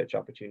and research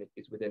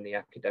opportunities within the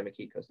academic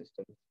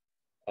ecosystem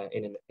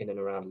in and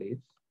around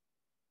Leeds.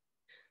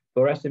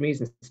 For SMEs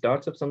and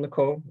startups on the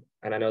call,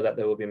 and I know that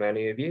there will be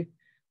many of you,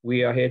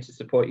 we are here to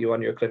support you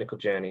on your clinical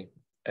journey.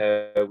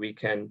 We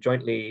can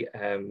jointly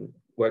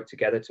work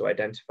together to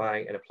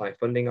identify and apply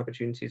funding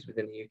opportunities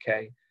within the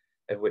UK,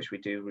 of which we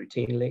do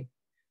routinely.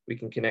 We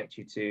can connect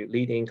you to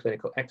leading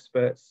clinical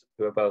experts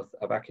who are both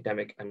of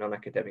academic and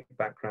non-academic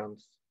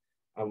backgrounds,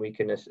 and we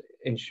can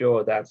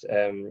ensure that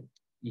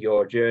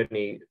your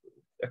journey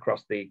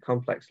across the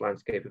complex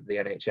landscape of the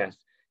NHS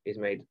is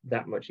made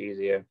that much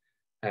easier,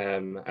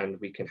 and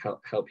we can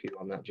help you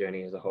on that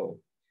journey as a whole.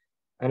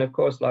 And of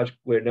course,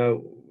 we're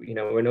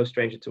no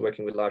stranger to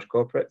working with large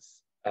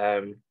corporates.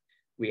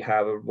 We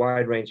have a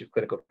wide range of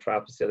clinical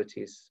trial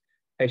facilities,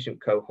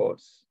 patient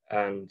cohorts,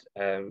 and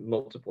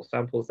multiple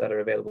samples that are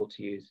available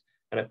to use.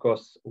 And of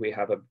course, we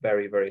have a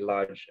very, very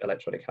large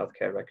electronic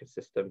healthcare record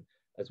system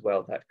as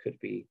well that could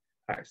be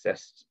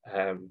accessed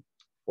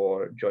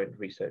for joint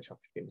research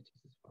opportunities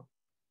as well.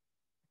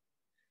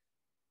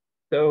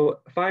 So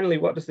finally,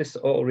 what does this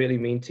all really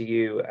mean to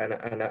you?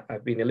 And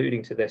I've been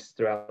alluding to this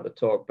throughout the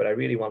talk, but I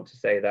really want to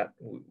say that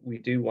we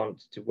do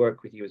want to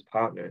work with you as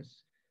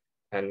partners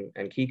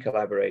and key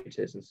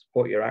collaborators and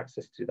support your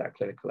access to that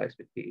clinical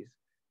expertise,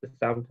 the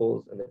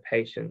samples and the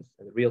patients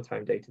and the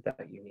real-time data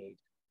that you need.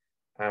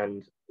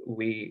 And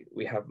we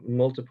have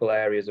multiple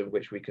areas in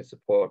which we can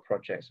support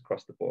projects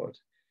across the board.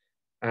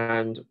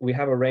 And we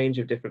have a range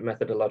of different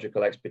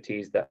methodological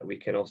expertise that we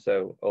can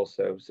also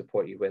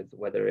support you with,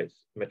 whether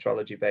it's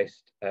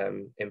metrology-based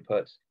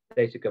input,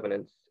 data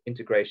governance,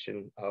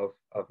 integration of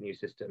new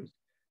systems,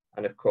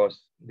 and of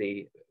course,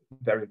 the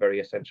very, very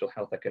essential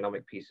health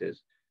economic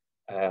pieces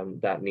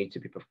that need to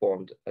be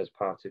performed as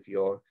part of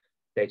your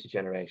data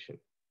generation.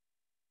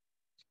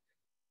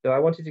 So I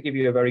wanted to give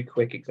you a very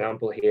quick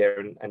example here,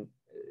 and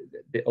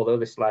although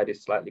this slide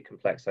is slightly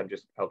complex,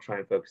 I'll try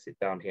and focus it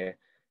down here.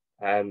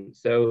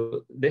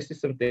 So this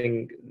is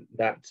something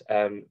that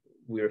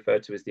we refer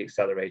to as the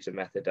accelerator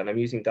method, and I'm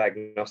using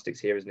diagnostics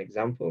here as an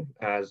example,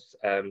 as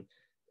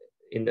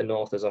in the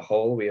North as a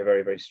whole, we are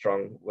very, very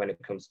strong when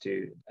it comes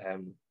to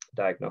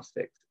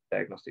diagnostic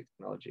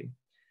technology.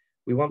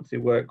 We want to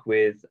work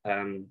with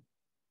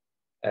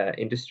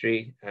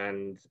industry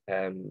and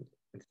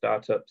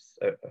startups,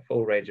 a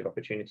full range of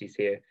opportunities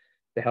here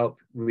to help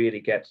really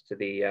get to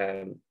the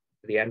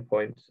end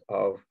point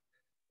of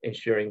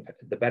ensuring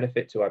the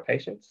benefit to our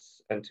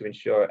patients and to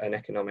ensure an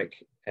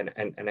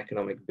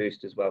economic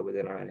boost as well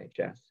within our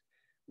NHS.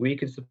 We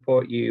can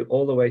support you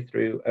all the way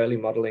through early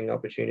modeling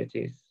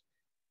opportunities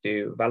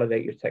to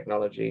validate your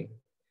technology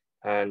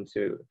and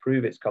to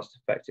prove its cost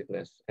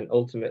effectiveness. And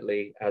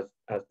ultimately, as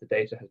the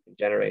data has been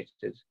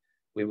generated,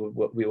 we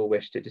will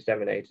wish to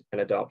disseminate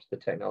and adopt the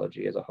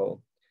technology as a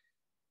whole.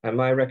 And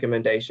my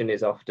recommendation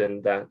is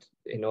often that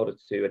in order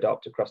to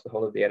adopt across the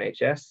whole of the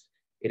NHS,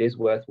 it is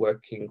worth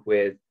working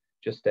with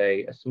just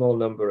a small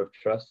number of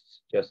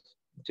trusts, just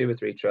 2 or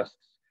 3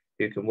 trusts,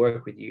 who can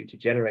work with you to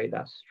generate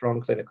that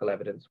strong clinical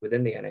evidence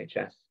within the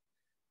NHS,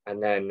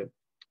 and then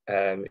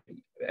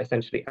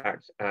essentially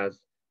act as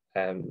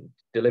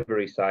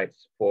delivery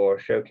sites for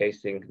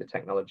showcasing the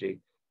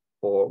technology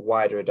for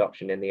wider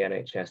adoption in the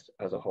NHS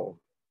as a whole.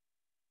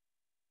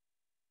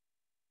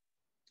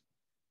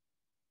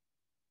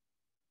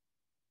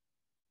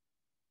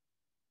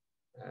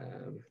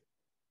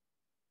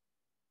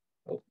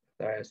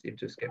 Sorry, I seem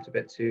to have skipped a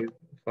bit too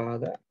far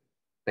there.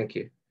 Thank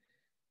you.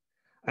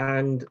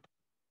 And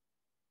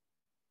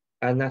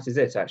that is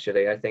it,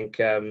 actually. I think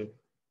I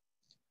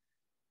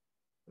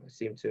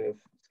seem to have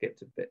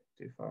skipped a bit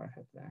too far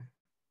ahead there.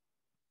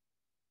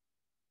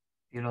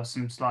 You lost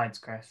some slides,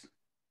 Chris.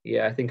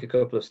 Yeah, I think a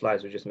couple of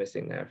slides were just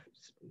missing there,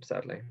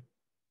 sadly.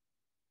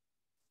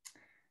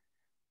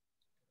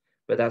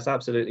 But that's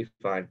absolutely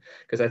fine,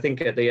 because I think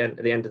at the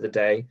end of the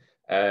day,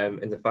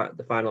 and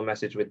the final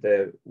message with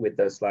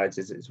those slides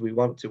is we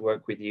want to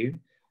work with you.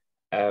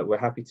 We're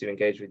happy to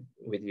engage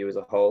with you as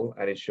a whole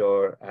and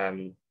ensure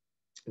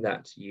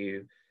that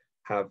you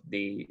have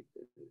the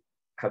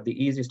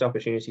easiest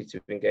opportunity to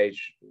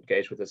engage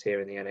with us here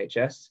in the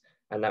NHS,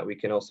 and that we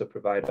can also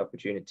provide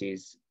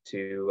opportunities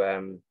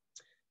to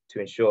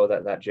ensure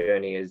that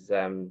journey is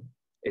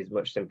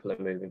much simpler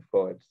moving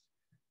forward.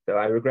 So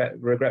I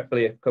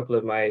regretfully, a couple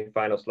of my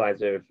final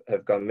slides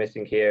have gone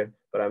missing here,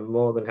 but I'm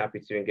more than happy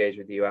to engage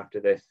with you after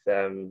this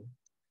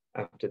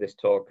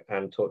talk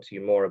and talk to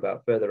you more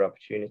about further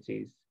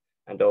opportunities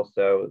and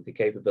also the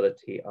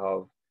capability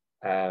of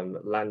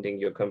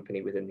landing your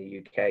company within the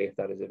UK if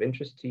that is of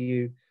interest to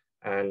you,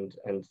 and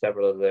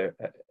several other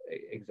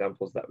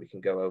examples that we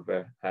can go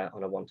over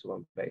on a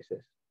one-to-one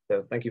basis.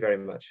 So thank you very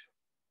much.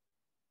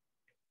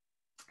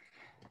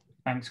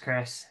 Thanks,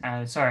 Chris.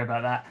 Sorry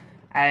about that.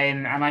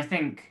 And I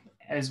think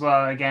as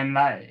well, again,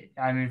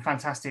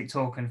 fantastic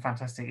talk and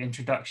fantastic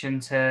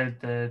introduction to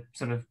the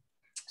sort of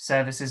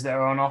services that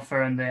are on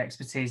offer and the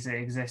expertise that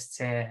exists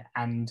here.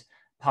 And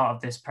part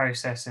of this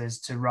process is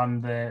to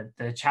run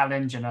the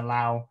challenge and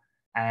allow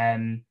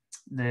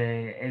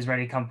the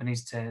Israeli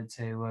companies to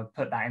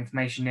put that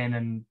information in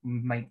and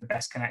make the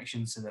best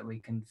connections so that we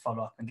can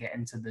follow up and get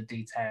into the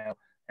detail,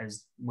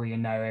 as we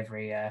know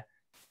every.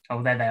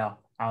 Oh, there they are.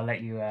 I'll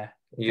let you.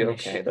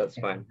 Okay, that's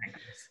fine.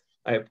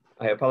 I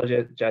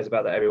apologize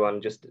about that,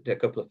 everyone. Just a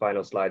couple of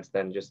final slides,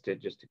 then, just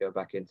to go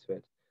back into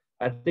it.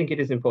 I think it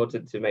is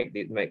important to make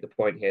the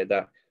point here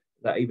that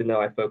even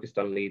though I focused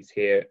on Leeds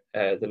here,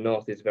 the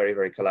North is very,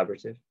 very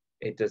collaborative.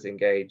 It does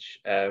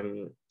engage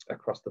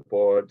across the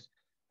board,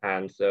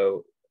 and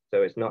so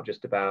it's not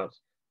just about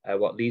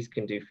what Leeds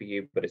can do for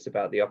you, but it's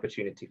about the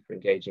opportunity for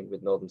engaging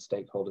with Northern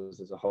stakeholders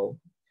as a whole.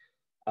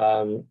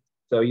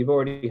 So you've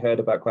already heard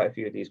about quite a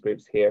few of these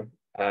groups here,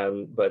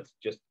 but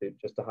just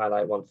to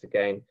highlight once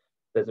again,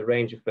 there's a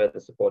range of further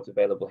support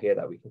available here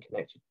that we can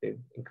connect you to,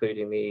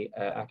 including the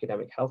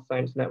academic health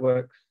science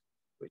networks,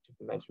 which have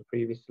been mentioned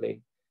previously.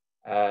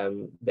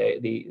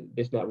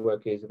 This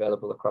network is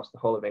available across the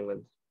whole of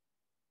England.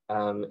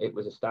 It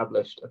was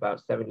established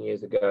about 7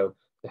 years ago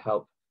to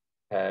help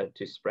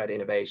to spread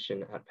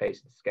innovation at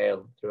pace and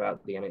scale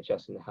throughout the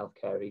NHS and the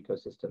healthcare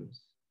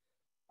ecosystems.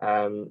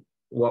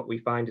 What we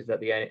find is that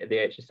the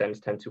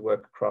HSNs tend to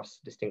work across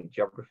distinct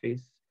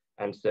geographies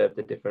and serve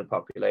the different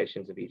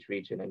populations of each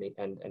region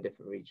and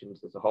different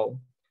regions as a whole.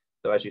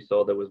 So as you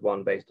saw, there was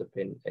one based up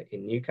in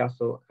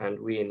Newcastle, and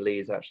we in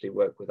Leeds actually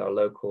work with our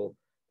local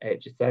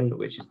HSN,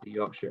 which is the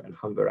Yorkshire and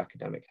Humber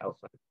Academic Health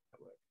Science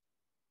Network.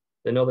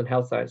 The Northern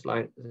Health Science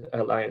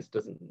Alliance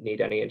doesn't need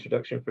any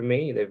introduction from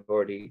me. They've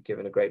already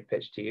given a great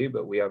pitch to you,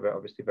 but we are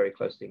obviously very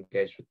closely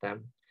engaged with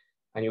them.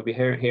 And you'll be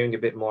hearing a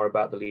bit more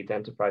about the Leeds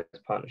Enterprise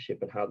Partnership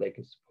and how they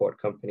can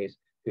support companies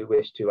who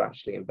wish to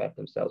actually embed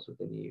themselves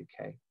within the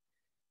UK.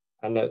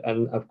 And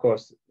of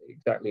course,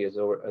 exactly as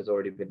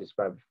already been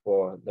described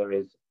before, there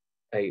is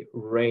a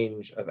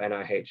range of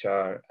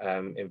NIHR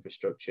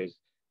infrastructures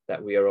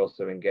that we are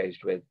also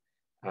engaged with.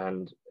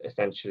 And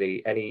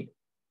essentially any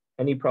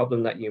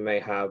problem that you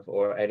may have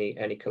or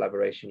any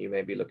collaboration you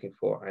may be looking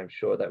for, I'm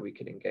sure that we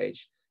can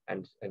engage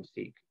and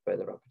seek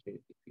further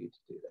opportunity for you to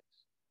do this.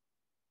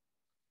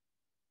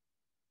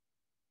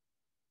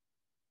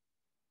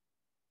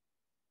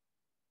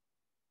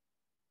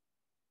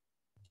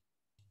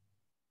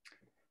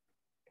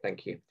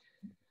 Thank you.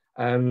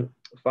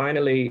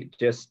 Finally,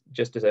 just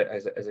as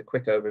a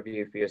quick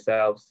overview for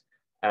yourselves,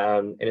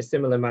 in a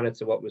similar manner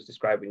to what was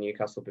described in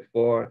Newcastle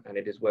before, and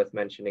it is worth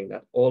mentioning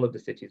that all of the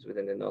cities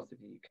within the north of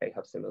the UK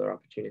have similar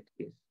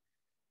opportunities.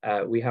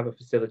 We have a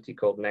facility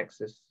called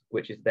Nexus,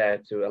 which is there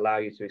to allow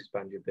you to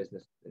expand your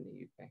business in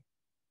the UK.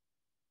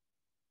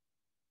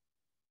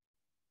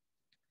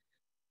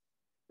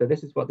 So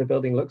this is what the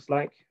building looks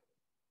like.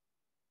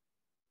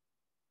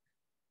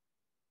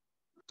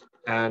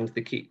 And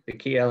the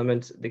key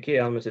element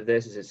of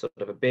this is it's sort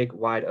of a big,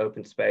 wide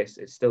open space.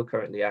 It's still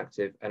currently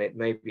active, and it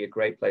may be a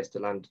great place to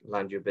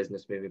land your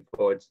business moving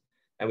forwards.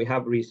 And we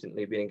have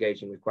recently been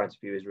engaging with quite a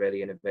few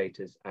Israeli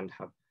innovators and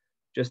have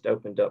just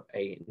opened up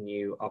a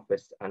new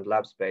office and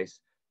lab space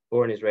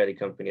for an Israeli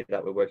company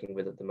that we're working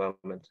with at the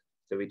moment.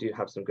 So we do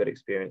have some good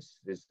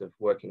experiences of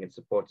working and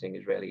supporting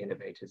Israeli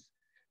innovators,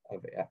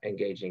 of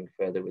engaging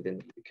further within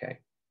the UK.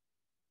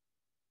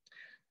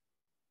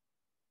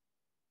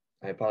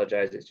 I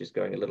apologize, it's just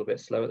going a little bit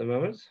slow at the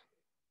moment.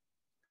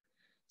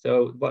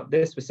 So what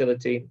this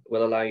facility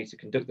will allow you to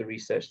conduct the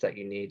research that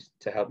you need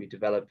to help you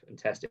develop and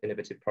test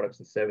innovative products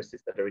and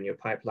services that are in your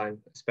pipeline,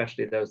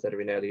 especially those that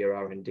are in earlier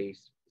R&D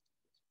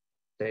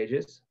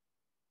stages.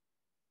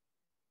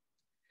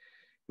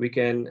 We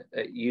can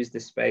use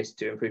this space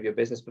to improve your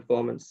business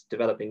performance,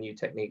 developing new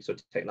techniques or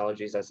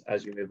technologies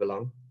as you move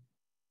along.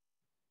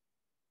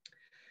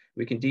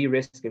 We can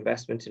de-risk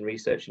investment in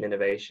research and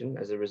innovation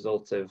as a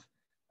result of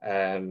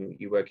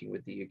you working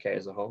with the UK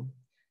as a whole,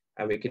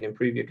 and we can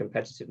improve your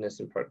competitiveness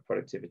and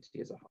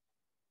productivity as a whole.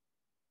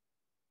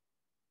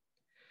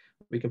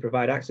 We can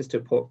provide access to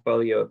a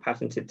portfolio of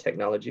patented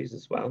technologies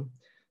as well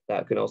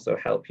that can also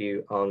help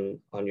you on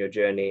your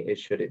journey,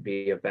 should it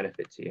be of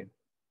benefit to you.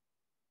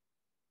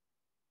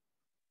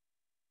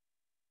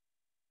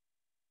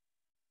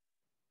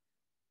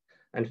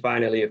 And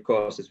finally, of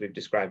course, as we've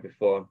described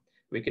before,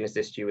 we can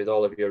assist you with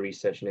all of your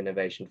research and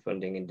innovation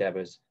funding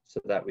endeavors so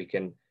that we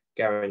can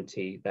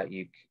guarantee that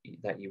you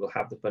will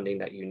have the funding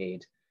that you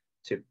need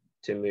to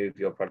move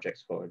your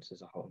projects forwards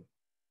as a whole.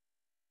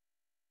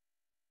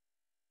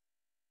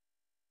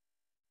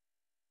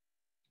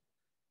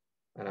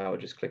 And I will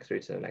just click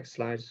through to the next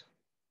slide. It's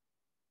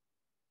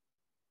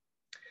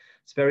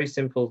very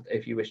simple.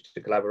 If you wish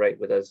to collaborate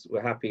with us,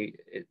 we're happy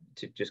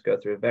to just go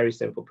through a very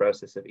simple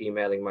process of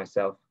emailing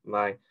myself.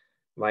 My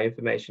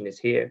information is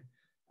here.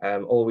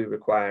 All we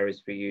require is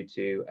for you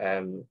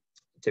to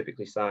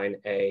typically sign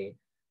a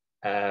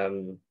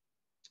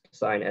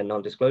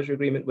non-disclosure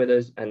agreement with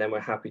us, and then we're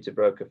happy to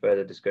broker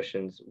further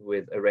discussions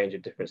with a range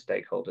of different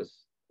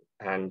stakeholders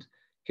and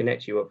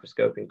connect you up for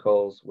scoping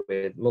calls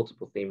with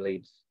multiple theme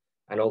leads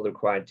and all the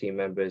required team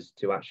members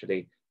to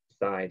actually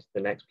decide the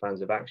next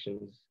plans of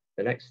actions,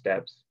 the next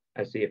steps,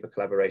 and see if a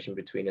collaboration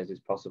between us is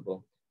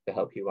possible to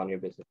help you on your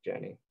business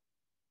journey.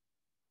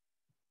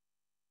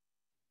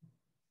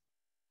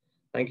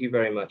 Thank you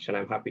very much, and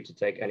I'm happy to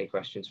take any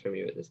questions from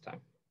you at this time.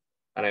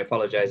 And I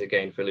apologize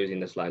again for losing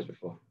the slides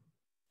before.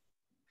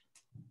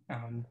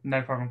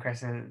 No problem,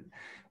 Chris.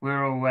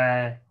 We're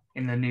all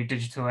in the new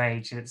digital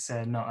age. It's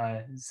not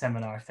a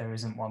seminar if there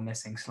isn't one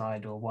missing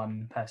slide or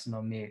one person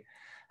on mute.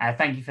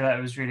 Thank you for that.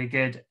 It was really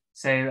good.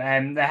 So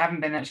there haven't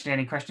been actually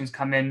any questions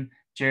come in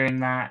during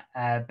that,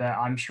 but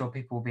I'm sure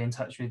people will be in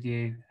touch with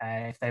you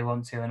if they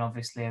want to. And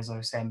obviously, as I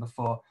was saying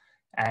before,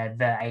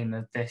 the aim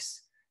of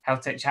this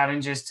Healthtech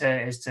Challenge is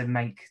to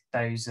make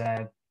those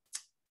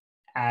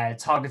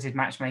targeted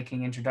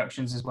matchmaking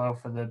introductions as well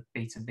for the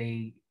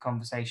B2B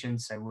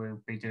conversations. So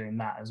we'll be doing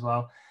that as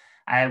well.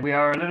 We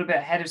are a little bit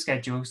ahead of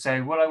schedule.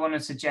 So what I want to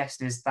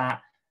suggest is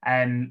that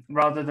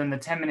rather than the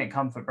 10-minute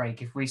comfort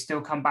break, if we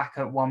still come back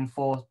at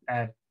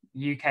 1:40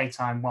 UK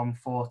time,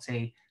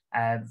 1:40,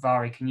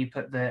 Vari, can you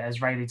put the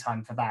Israeli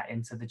time for that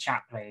into the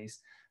chat, please?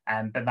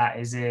 But that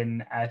is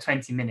in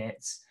 20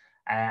 minutes.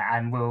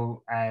 And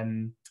we'll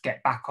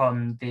get back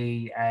on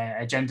the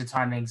agenda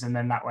timings, and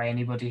then that way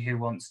anybody who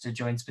wants to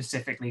join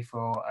specifically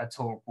for a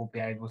talk will be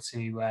able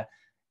to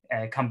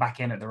come back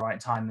in at the right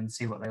time and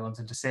see what they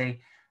wanted to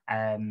see.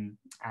 And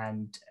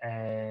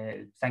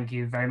thank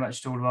you very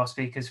much to all of our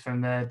speakers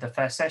from the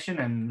first session,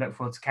 and look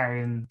forward to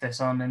carrying this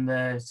on in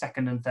the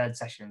second and third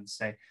sessions.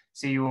 So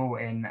see you all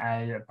in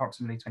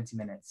approximately 20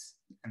 minutes,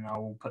 and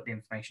I'll put the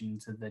information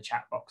into the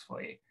chat box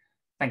for you.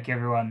 Thank you,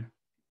 everyone.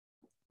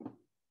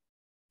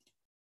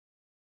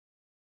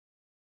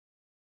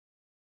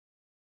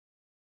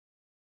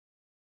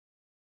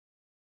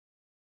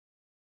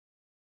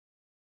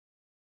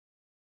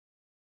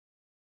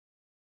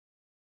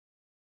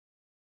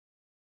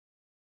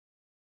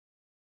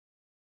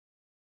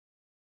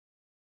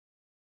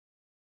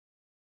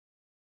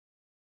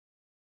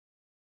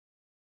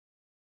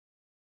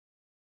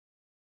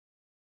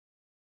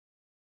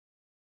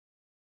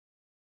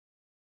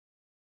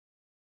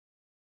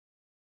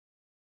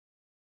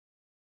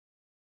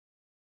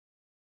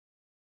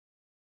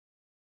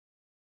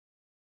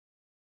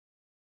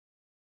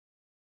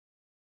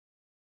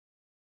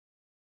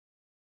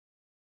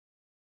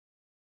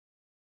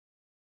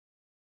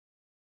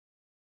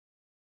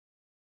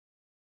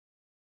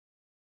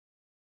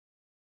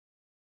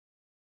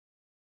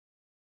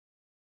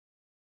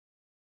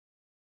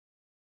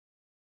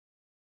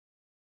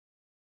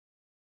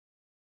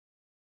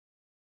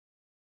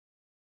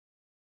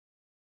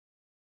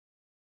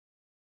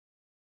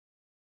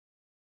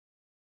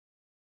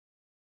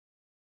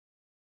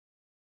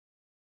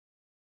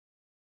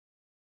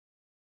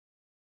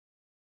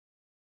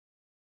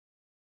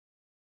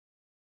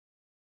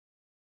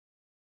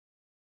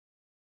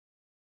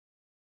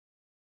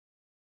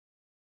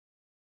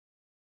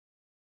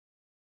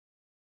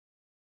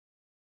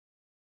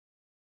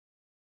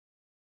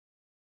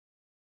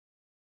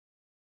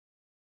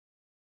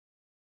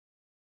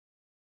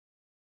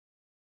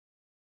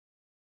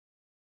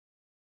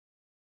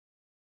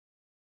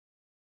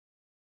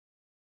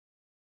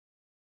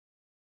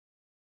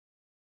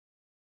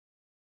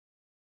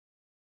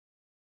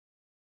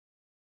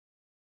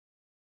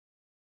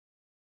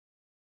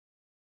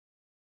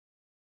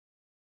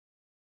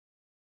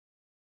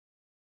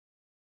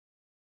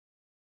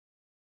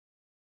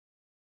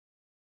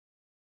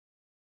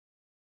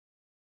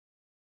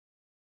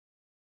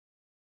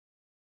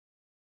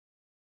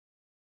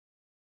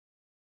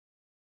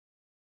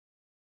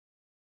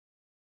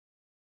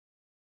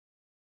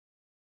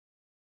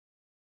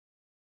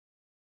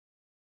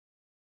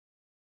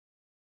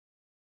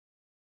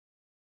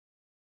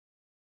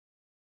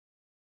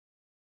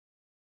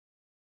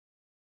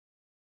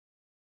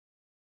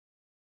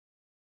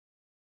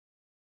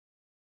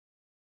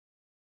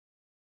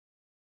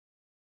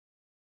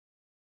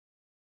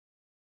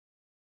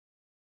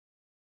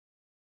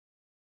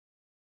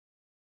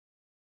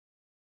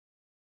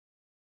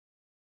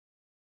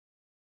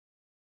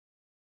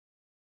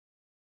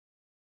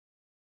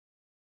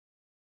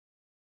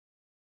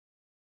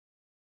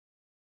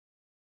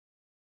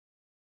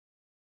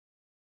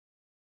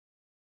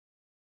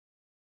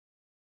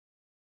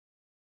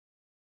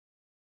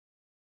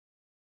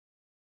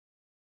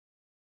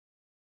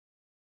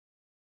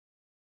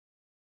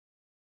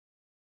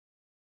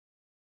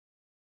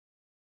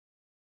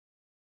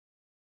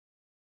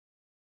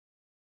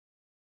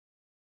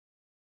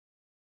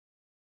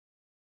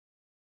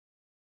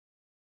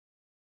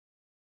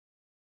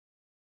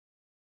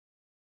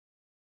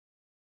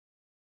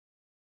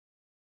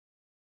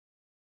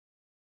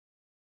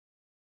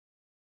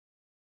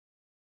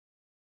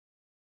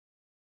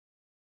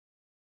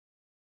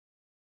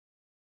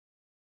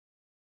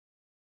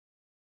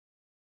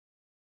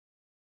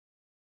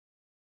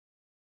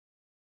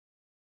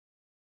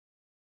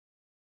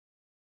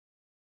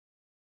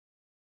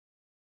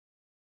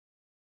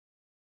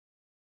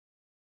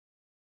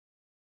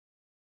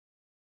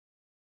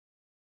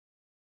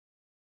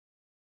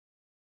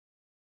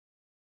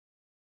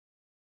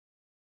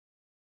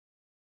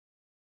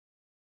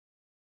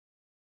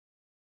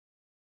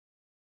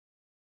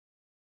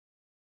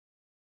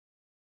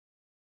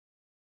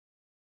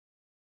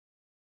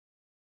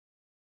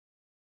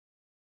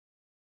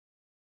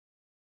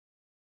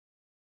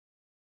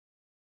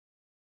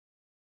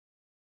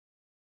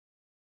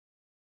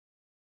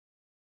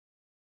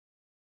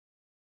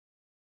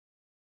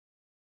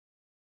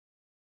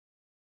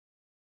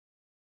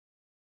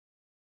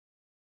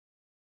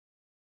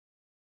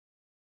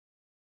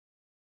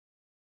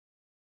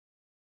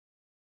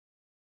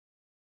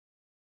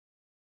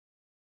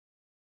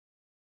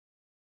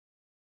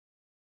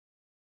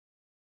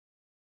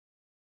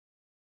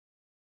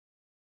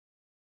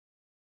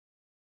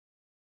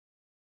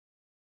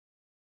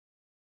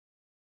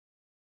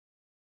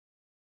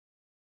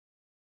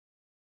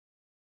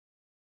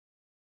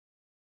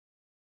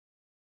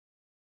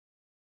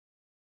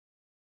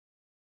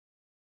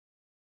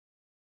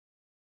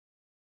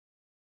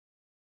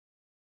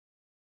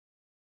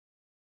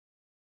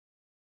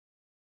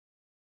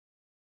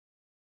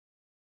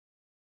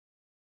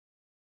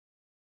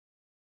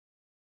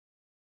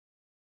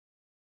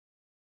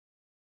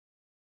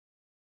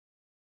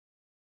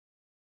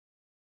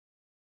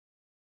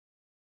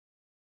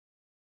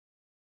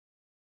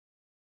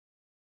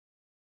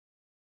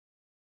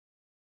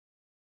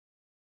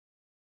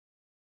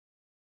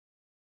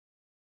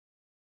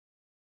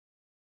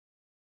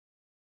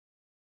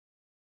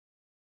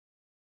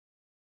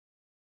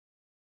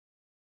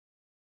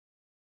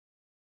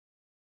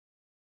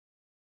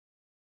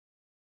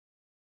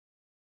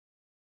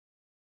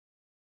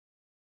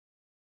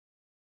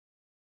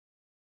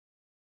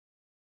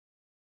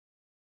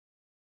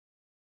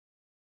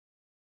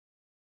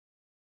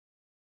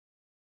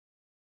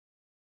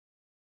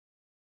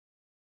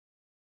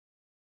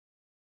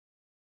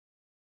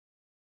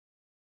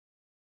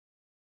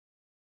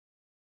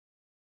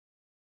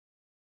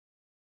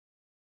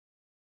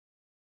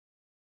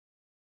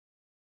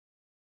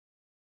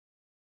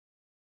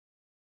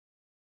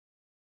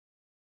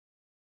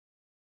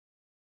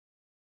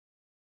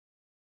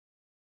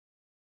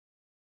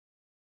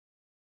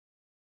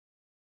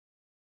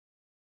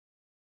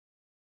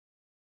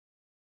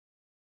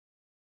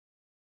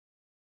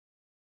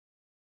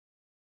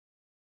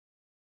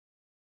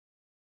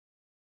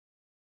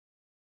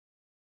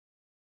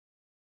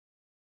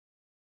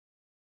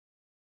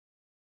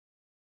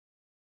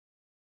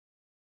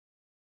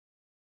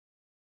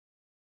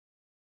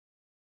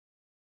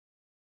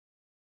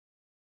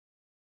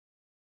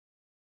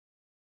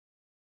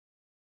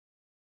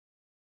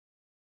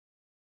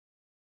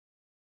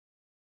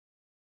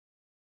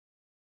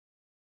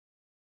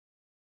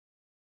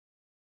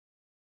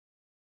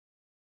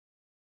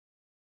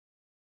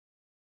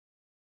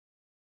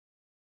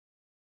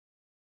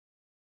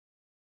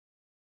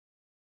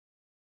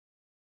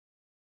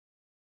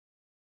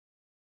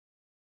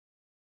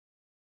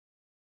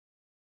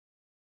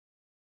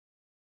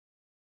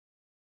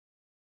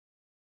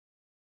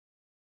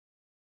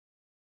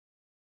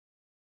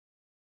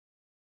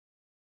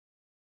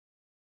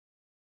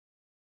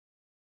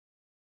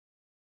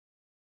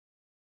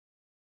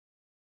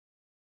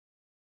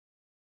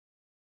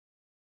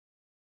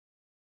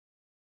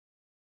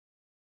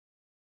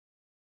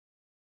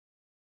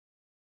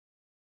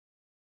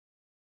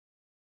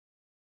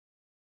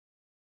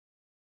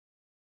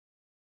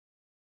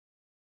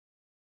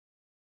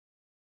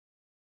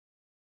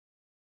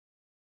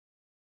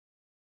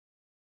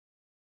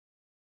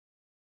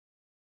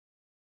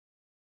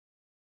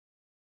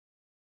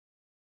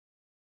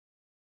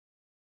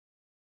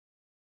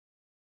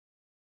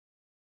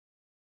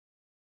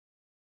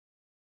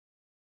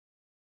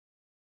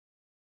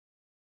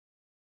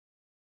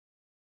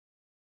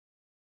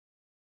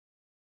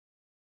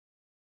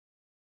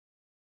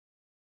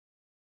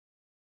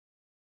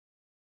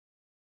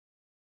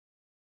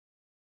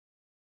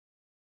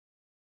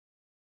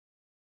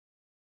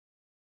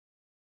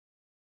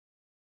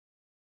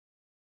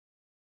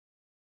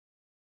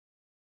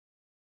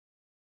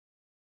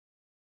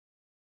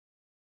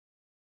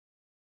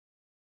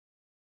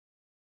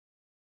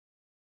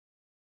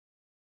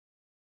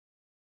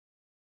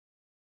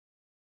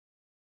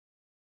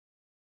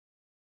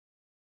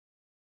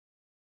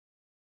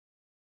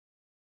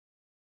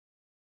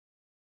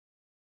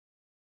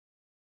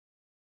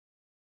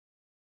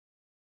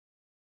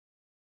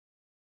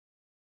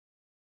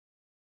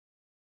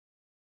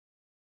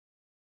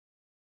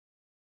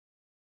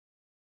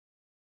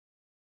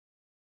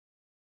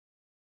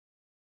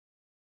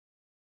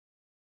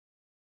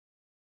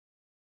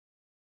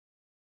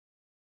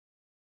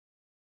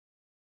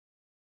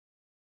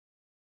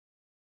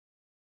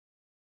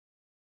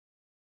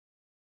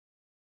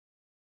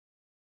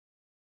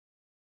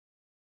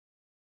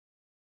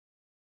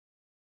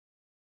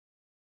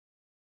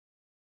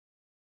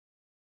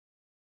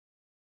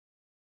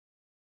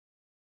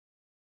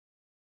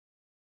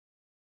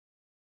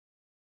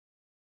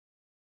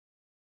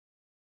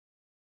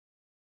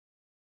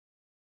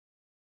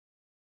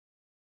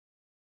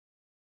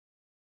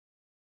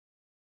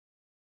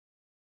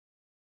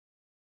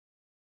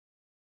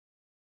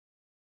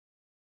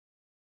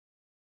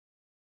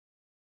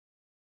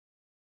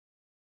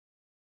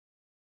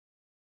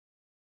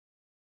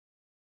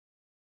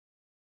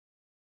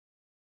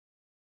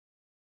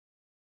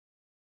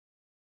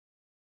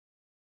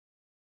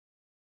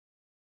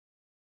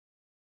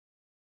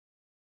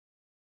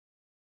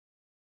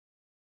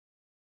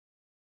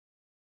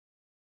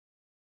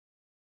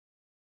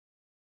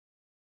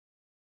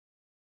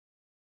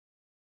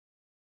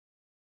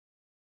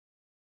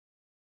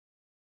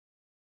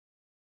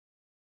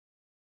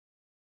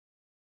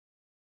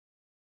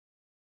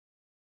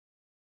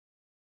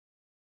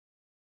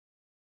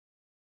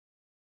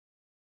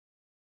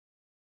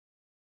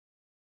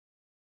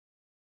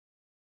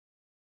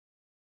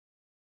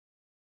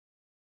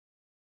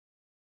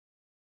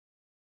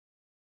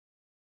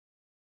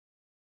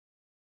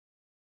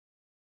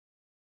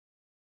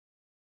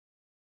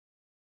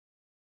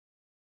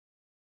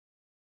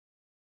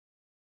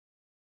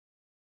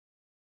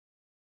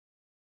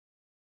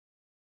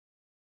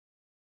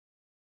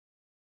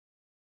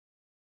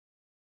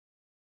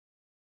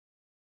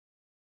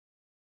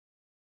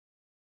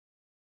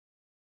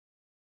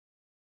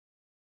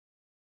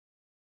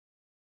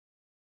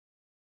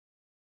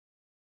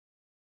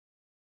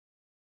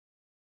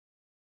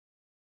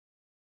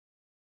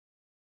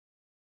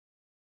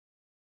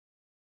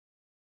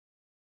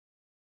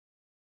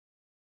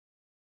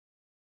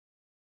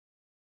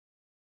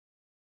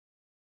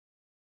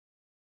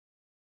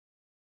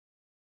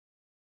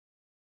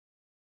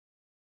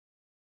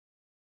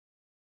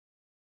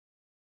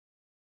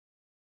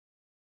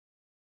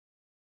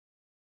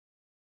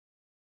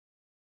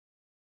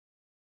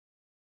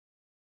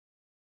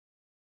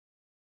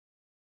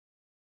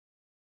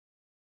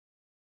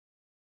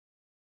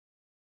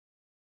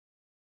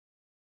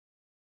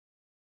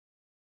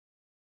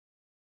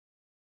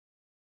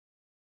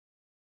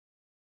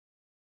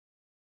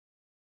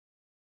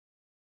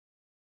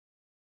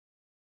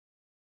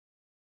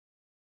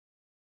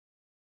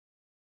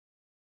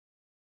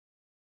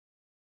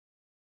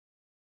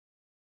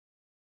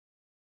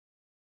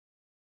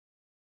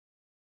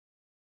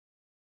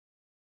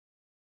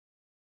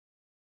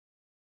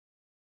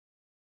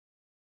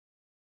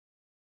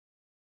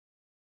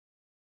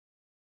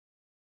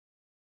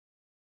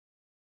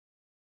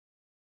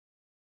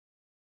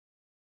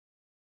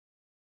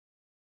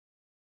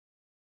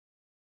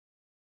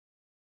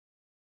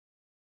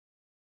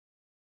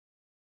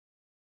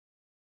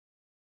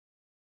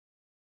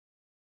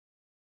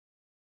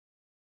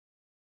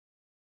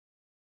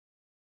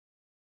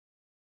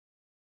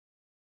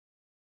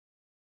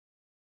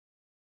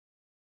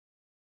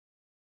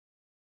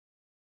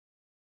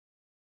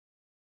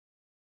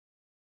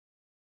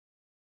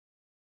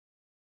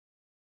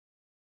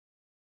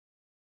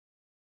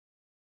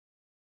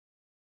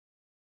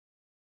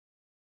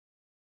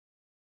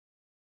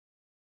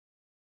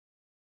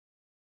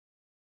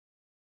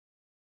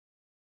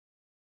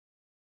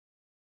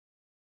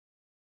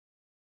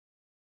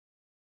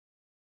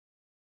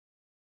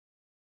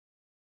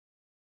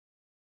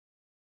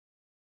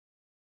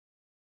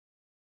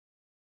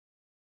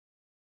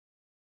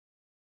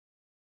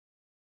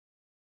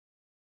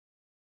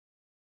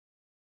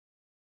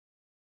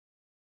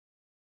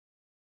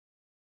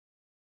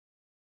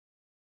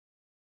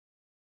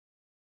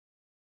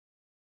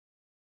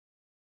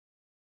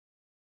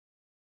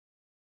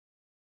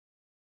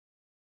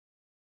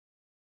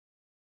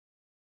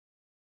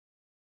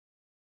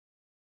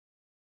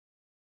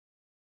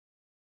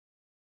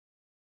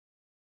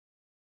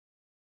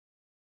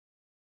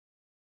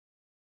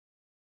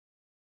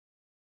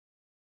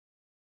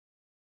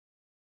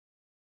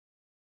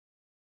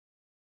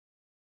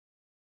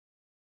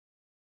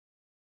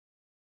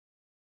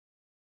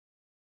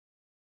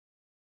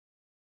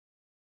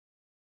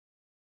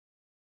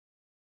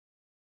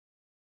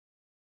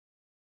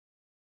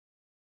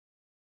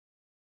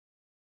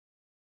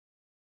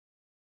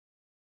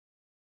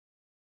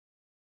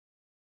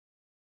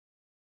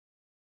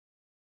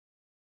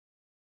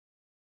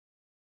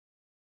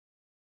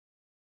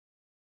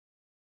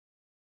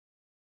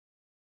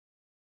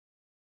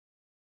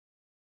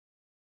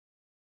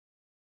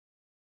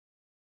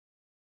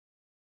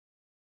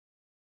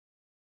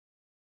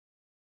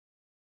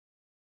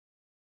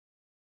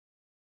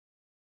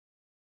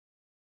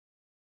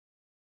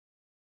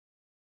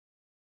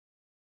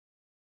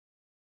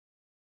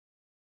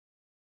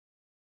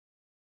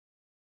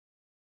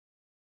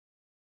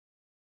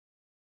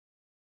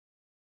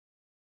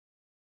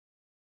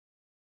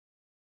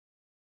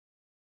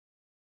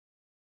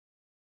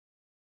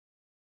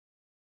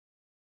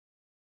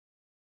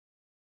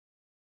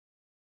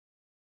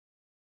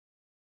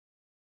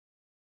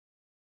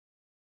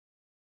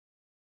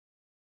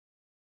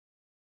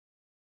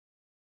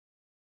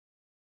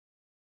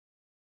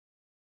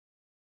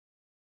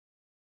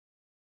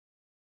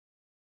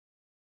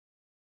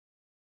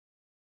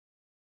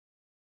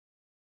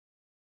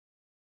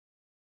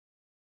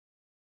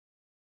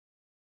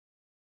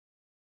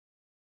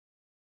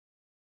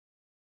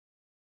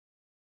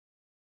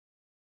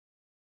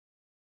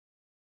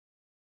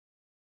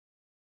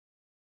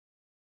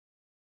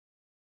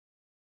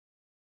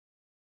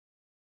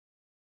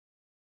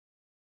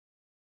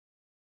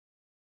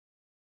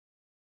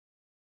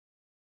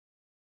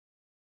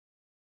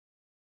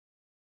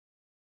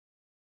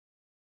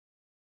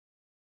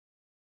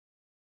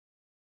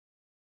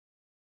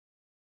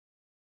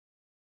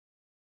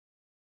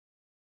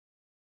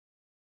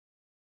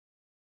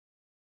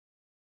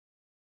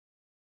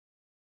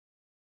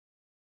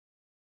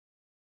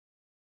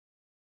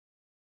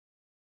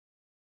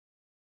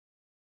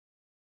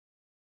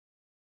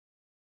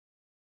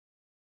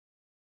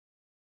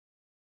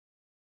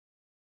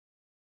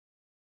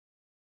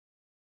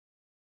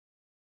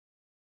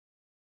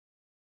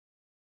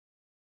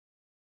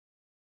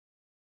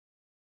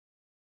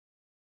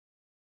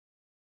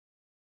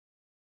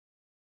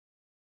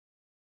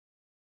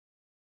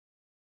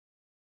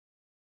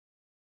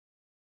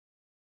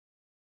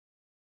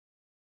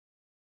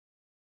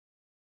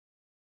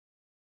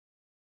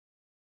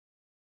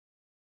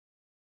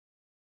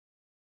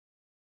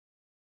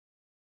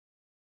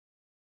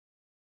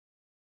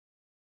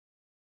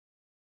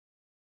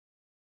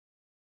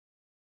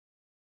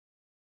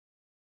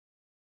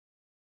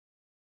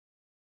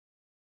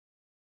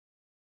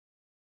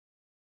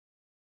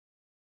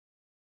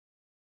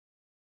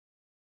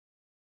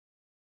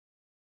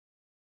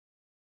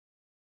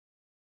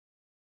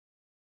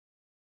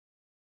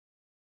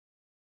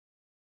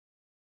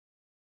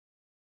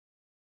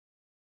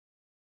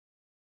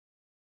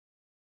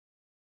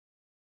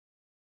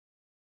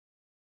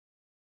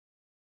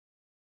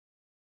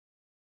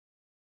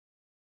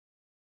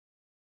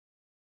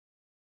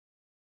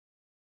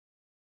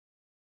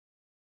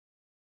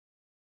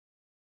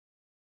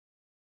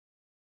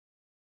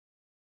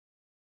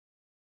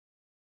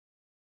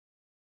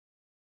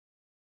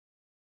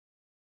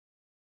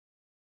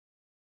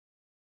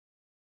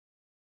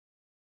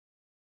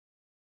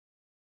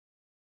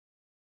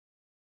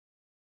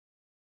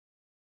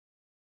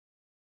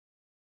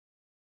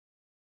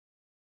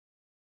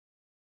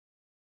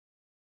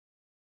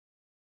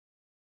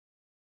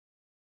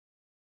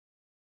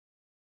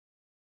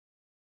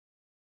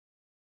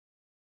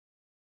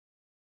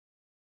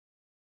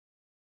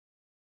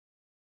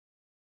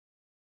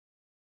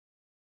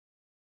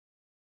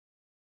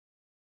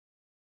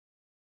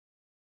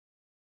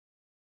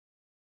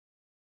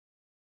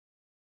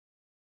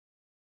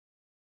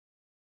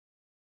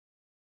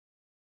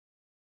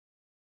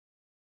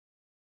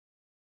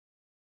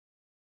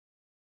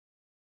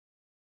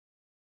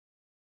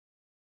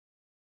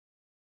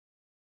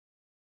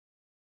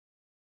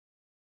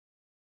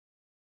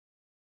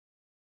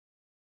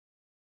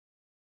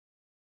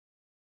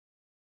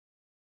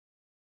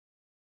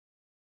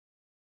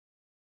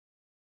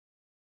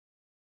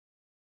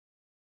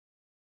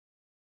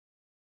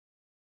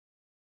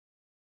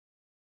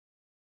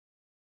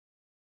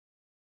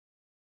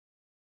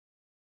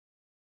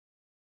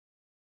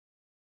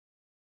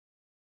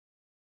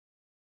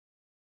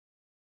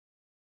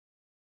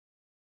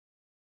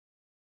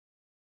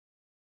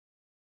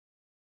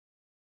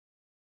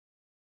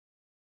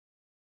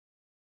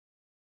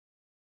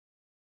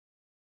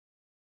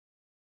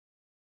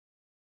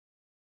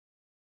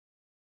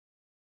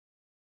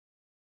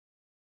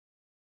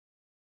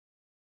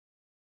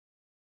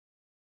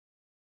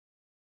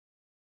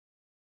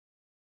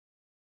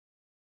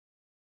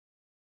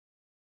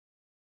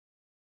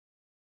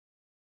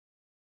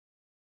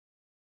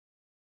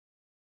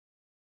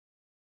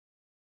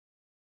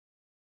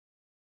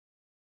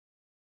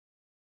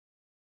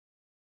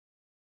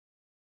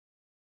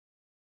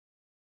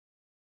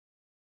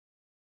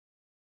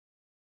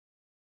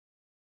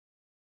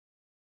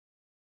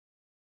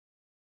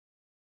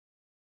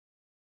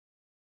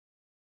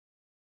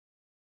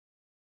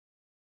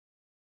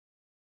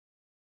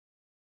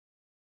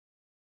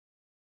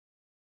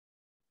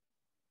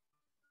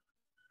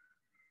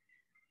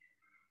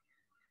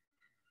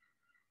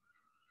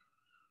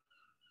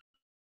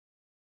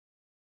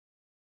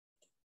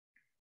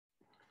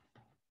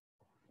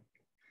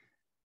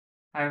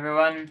 Hi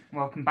everyone,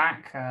 welcome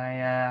back.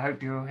 I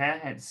hope you're all here.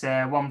 It's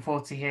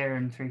 1:40 here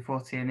and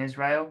 3:40 in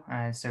Israel.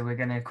 So we're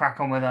going to crack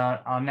on with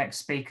our next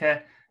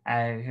speaker,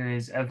 who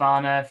is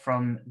Ivana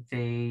from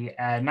the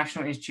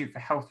National Institute for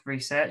Health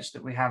Research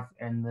that we have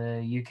in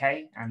the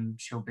UK. And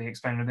she'll be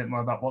explaining a bit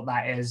more about what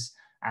that is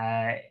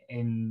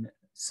in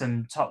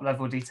some top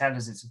level detail,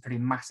 as it's a pretty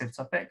massive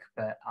topic.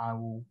 But I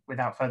will,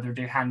 without further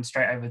ado, hand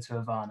straight over to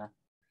Ivana.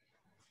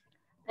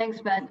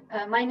 Thanks, Ben.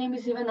 My name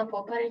is Ivana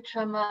Poparic.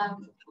 I'm a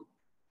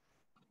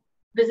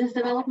Business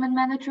Development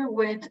Manager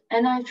with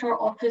NIHR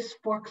Office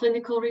for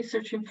Clinical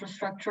Research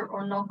Infrastructure,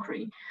 or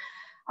NOCRI.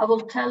 I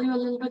will tell you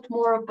a little bit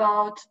more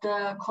about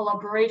the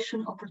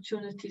collaboration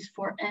opportunities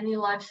for any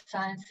life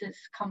sciences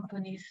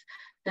companies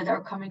that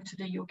are coming to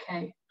the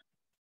UK.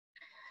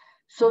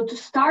 So to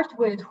start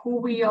with who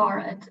we are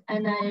at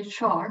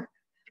NIHR,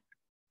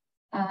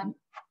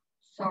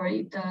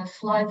 sorry, the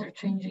slides are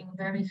changing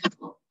very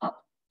slow. Oh,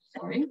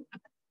 sorry,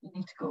 we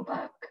need to go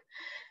back.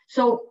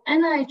 So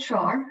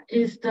NIHR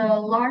is the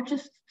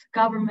largest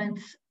government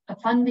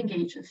funding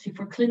agency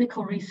for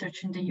clinical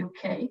research in the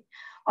UK.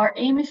 Our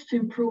aim is to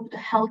improve the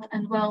health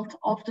and wealth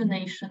of the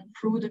nation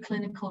through the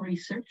clinical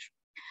research.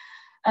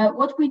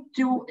 What we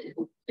do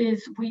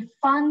is we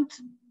fund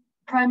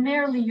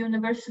primarily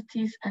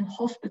universities and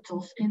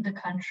hospitals in the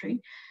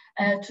country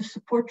to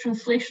support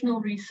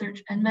translational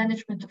research and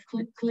management of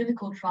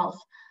clinical trials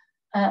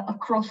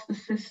across the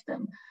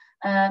system.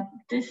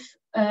 This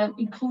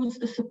includes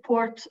the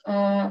support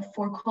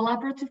for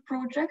collaborative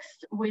projects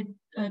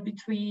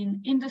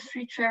between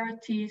industry,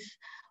 charities,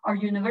 our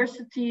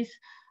universities,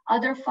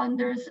 other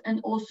funders,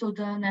 and also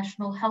the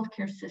national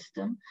healthcare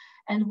system.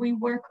 And we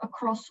work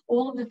across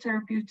all of the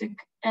therapeutic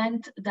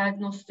and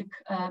diagnostic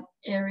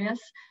areas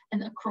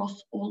and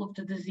across all of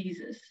the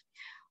diseases.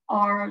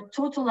 Our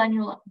total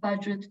annual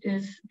budget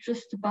is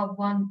just about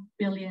 1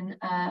 billion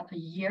a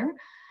year.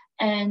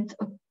 And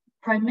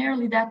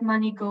primarily that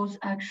money goes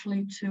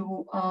actually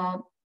to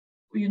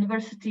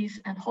universities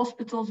and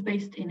hospitals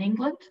based in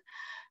England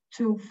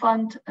to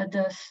fund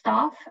the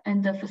staff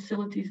and the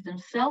facilities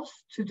themselves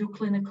to do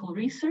clinical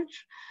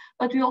research.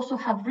 But we also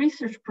have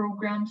research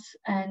programs,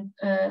 and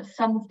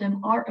some of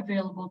them are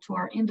available to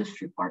our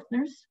industry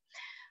partners.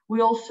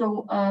 We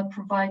also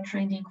provide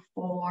training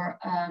for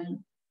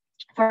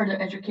further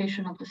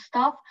education of the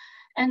staff,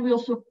 and we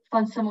also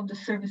fund some of the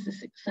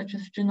services such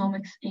as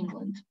Genomics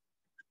England.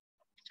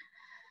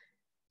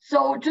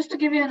 So just to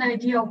give you an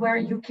idea of where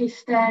UK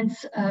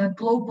stands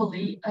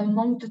globally,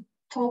 among the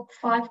top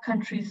 5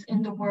 countries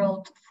in the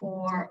world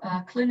for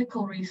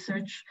clinical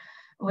research,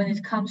 when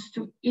it comes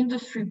to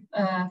industry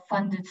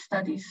funded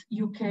studies,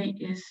 UK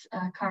is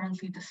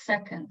currently the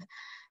second.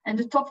 And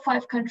the top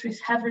 5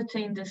 countries have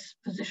retained this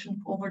position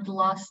over the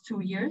last 2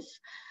 years.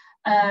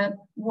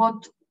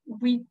 What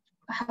we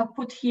have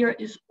put here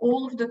is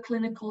all of the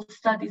clinical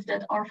studies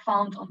that are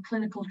found on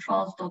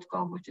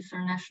clinicaltrials.gov, which is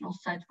our national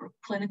site for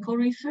clinical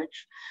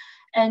research.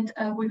 And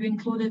we've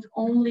included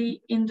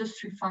only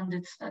industry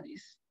funded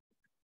studies.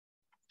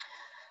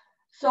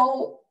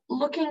 So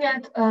looking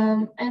at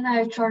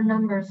NIHR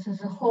numbers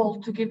as a whole,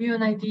 to give you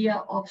an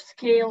idea of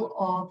scale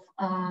of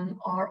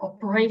our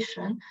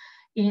operation,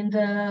 in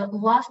the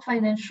last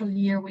financial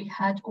year, we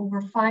had over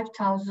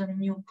 5,000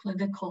 new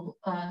clinical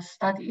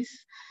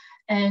studies,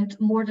 and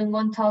more than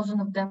 1,000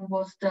 of them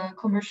was the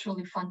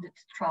commercially funded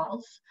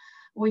trials.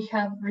 We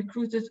have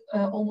recruited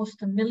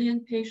almost 1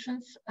 million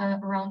patients,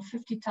 around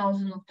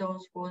 50,000 of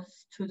those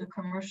was to the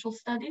commercial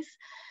studies.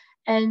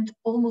 And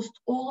almost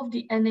all of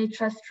the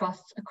NHS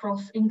trusts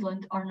across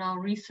England are now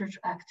research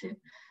active,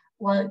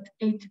 while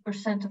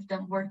 80% of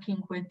them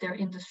working with their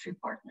industry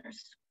partners.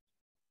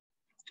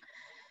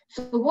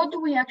 So what do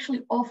we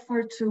actually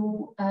offer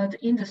to the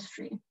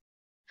industry?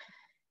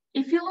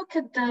 If you look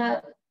at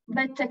the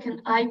MedTech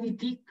and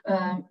IVD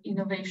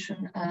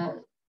innovation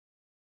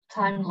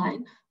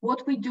timeline,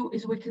 what we do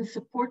is we can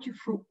support you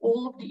through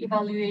all of the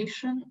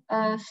evaluation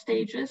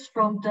stages,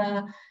 from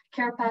the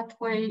care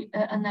pathway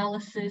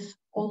analysis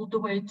all the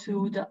way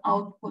to the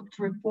output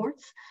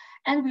reports.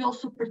 And we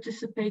also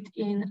participate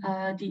in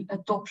the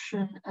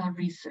adoption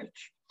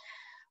research.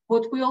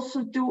 What we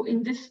also do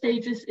in these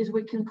stages is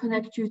we can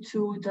connect you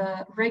to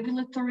the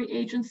regulatory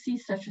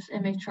agencies such as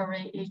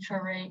MHRA,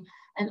 HRA,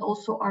 and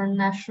also our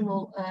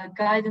national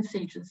guidance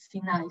agency,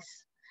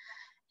 NICE.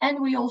 And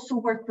we also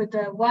work with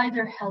the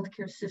wider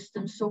healthcare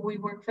system. So we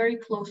work very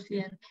closely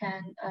and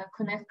can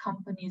connect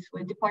companies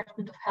with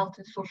Department of Health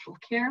and Social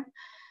Care,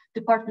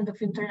 Department of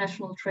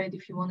International Trade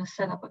if you want to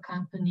set up a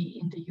company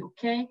in the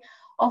UK,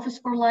 Office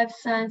for Life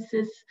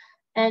Sciences,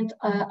 and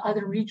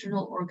other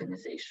regional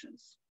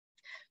organizations.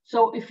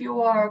 So if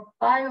you are a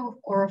bio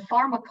or a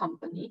pharma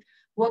company,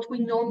 what we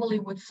normally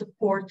would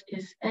support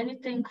is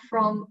anything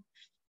from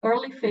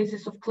early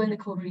phases of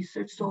clinical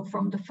research, so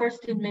from the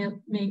first in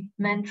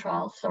men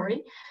trial,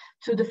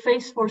 to the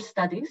phase 4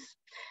 studies.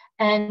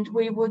 And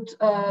we would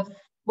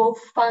both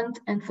fund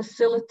and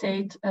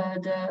facilitate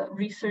the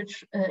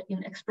research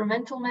in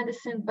experimental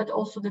medicine, but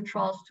also the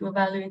trials to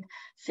evaluate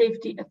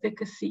safety,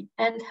 efficacy,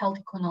 and health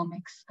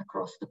economics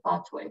across the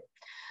pathway.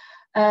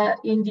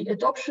 In the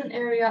adoption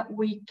area,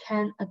 we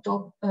can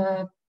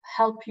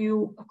help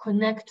you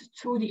connect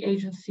to the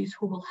agencies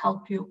who will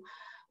help you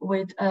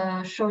with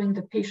showing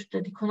the patient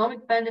the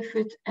economic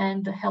benefit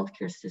and the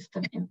healthcare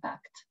system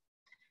impact.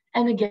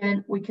 And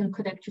again, we can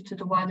connect you to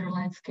the wider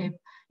landscape,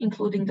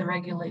 including the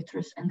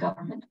regulators and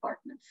government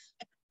departments.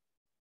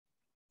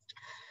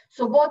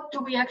 So what do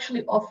we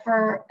actually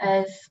offer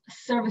as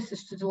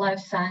services to the life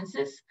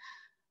sciences?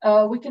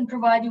 We can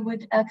provide you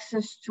with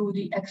access to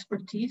the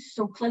expertise,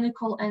 so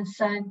clinical and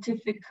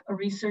scientific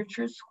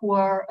researchers who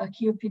are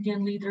key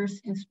opinion leaders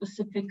in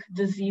specific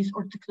disease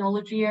or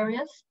technology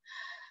areas.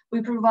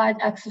 We provide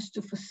access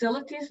to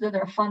facilities that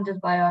are funded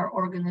by our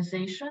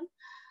organization.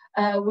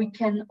 We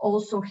can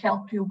also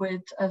help you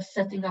with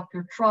setting up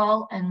your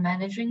trial and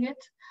managing it.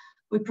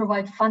 We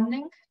provide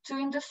funding to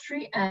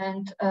industry,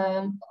 and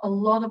a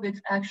lot of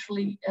it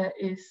actually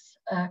is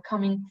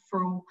coming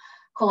through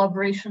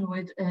collaboration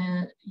with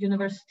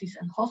universities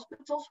and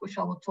hospitals, which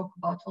I will talk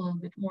about a little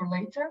bit more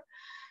later.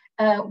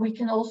 We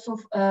can also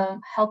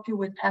help you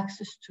with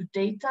access to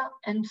data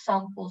and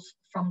samples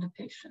from the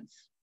patients.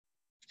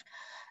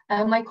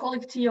 My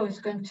colleague Theo is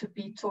going to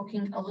be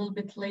talking a little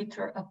bit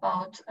later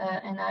about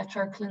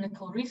NIHR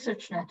Clinical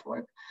Research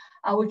Network.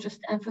 I would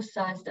just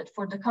emphasize that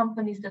for the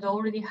companies that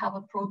already have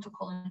a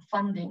protocol and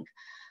funding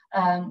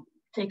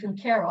taken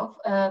care of,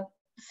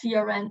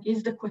 CRN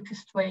is the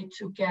quickest way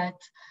to get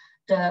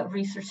the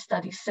research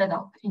study set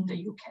up in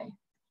the UK.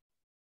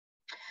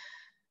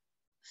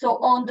 So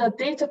on the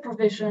data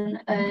provision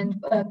and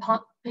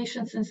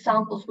patients and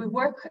samples, we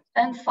work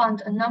and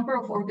fund a number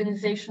of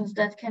organizations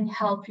that can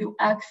help you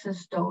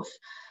access those.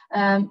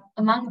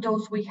 Among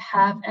those, we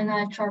have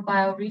NIHR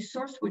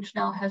BioResource, which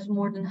now has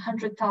more than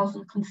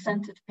 100,000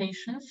 consented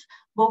patients,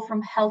 both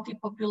from healthy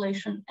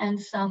population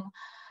and some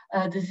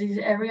disease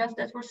areas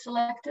that were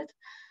selected.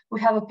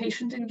 We have a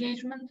patient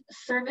engagement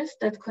service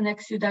that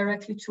connects you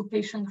directly to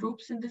patient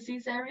groups in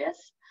disease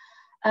areas.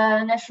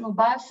 National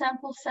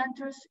Biosample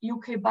Centers,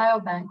 UK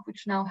Biobank,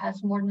 which now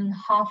has more than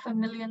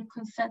 500,000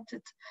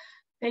 consented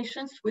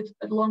patients with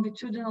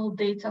longitudinal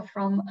data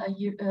from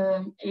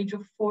age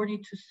of 40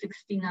 to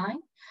 69.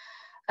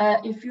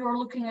 If you are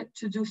looking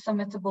to do some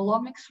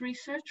metabolomics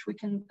research, we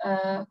can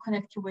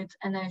connect you with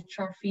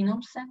NIHR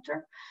Phenome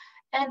Center.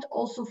 And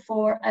also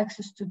for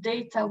access to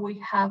data, we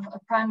have a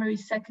primary,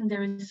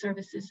 secondary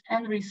services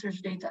and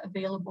research data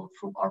available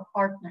through our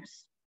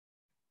partners.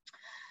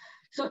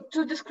 So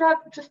to describe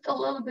just a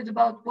little bit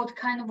about what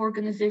kind of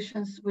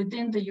organizations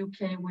within the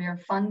UK we are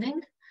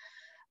funding.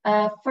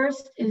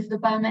 First is the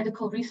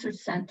biomedical research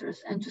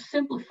centers. And to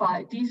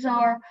simplify, these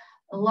are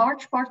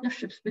large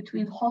partnerships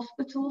between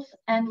hospitals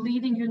and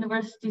leading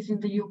universities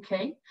in the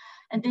UK.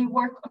 And they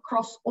work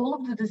across all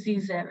of the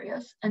disease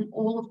areas and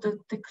all of the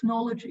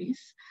technologies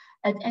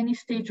at any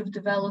stage of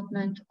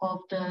development of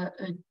the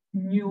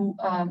new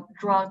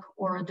drug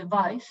or a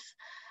device.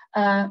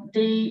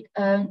 They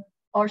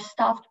are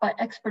staffed by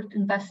expert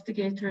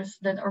investigators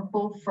that are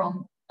both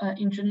from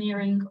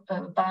engineering,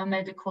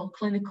 biomedical,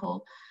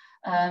 clinical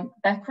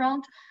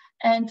background,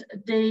 and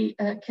they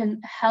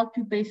can help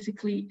you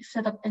basically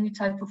set up any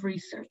type of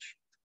research.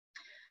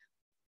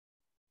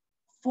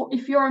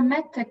 If you're a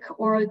MedTech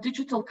or a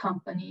digital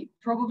company,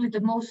 probably the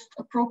most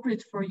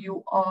appropriate for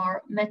you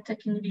are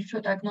MedTech in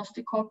vitro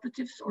diagnostic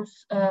cooperatives, or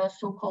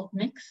so-called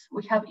MICs.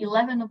 We have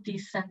 11 of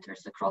these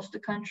centers across the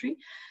country,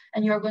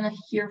 and you're going to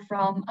hear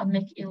from a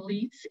MIC in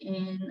Leeds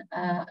in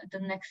the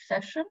next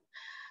session.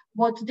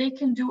 What they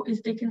can do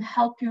is they can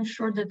help you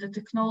ensure that the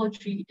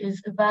technology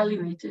is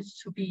evaluated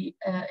to be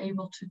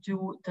able to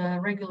do the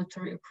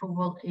regulatory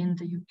approval in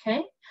the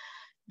UK.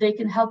 They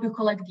can help you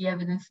collect the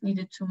evidence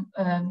needed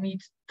to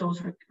meet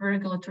those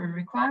regulatory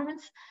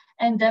requirements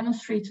and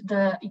demonstrate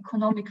the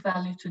economic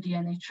value to the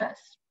NHS.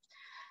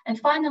 And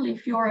finally,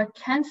 if you're a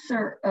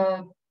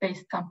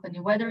cancer-based company,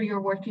 whether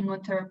you're working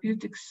on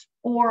therapeutics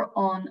or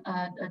on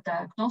a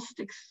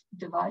diagnostics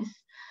device,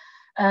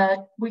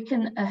 we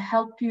can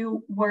help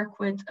you work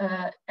with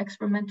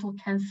experimental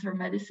cancer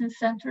medicine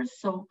centers.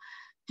 So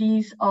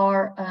these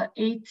are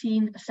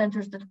 18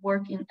 centers that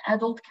work in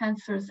adult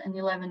cancers and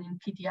 11 in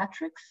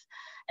pediatrics.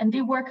 And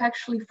they work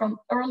actually from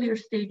earlier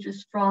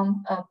stages,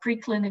 from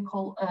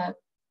preclinical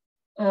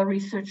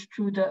research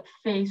to the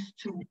phase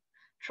 2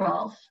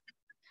 trials.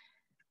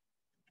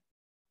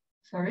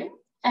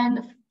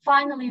 And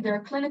finally, there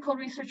are clinical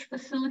research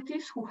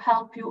facilities who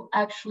help you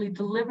actually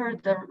deliver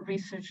the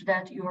research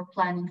that you are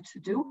planning to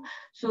do.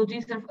 So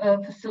these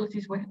are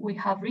facilities where we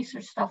have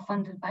research staff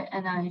funded by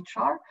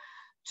NIHR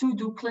to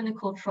do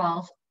clinical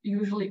trials,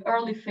 usually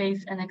early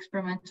phase and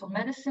experimental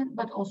medicine,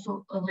 but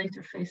also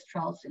later phase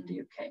trials in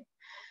the UK.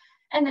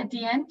 And at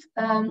the end,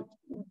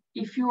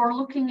 if you are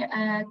looking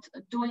at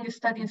doing a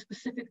study in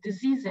specific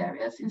disease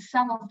areas, in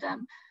some of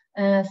them,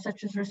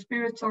 such as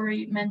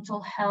respiratory,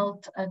 mental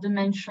health,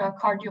 dementia,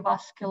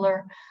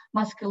 cardiovascular,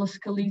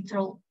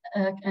 musculoskeletal,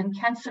 and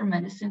cancer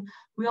medicine,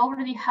 we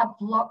already have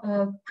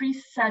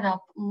pre-set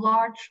up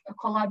large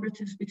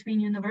collaboratives between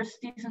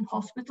universities and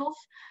hospitals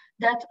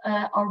that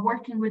are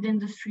working with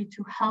industry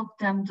to help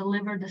them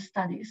deliver the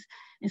studies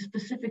in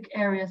specific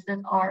areas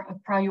that are a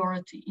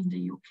priority in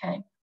the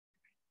UK.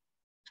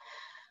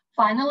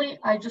 Finally,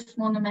 I just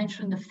want to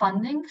mention the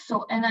funding.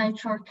 So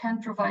NIHR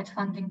can provide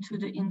funding to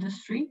the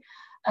industry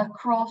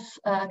across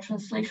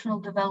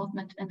translational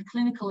development and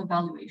clinical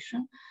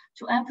evaluation.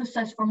 To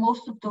emphasize, for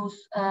most of those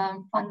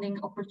funding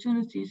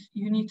opportunities,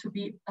 you need to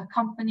be a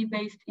company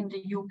based in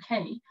the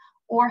UK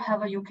or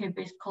have a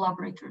UK-based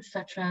collaborator,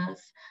 such as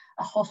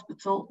a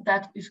hospital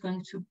that is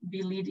going to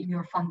be leading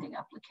your funding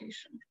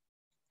application.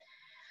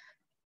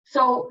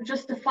 So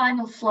just the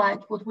final slide,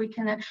 what we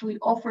can actually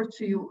offer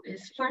to you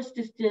is first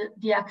is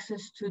the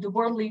access to the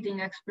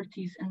world-leading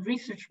expertise in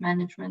research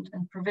management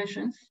and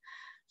provisions.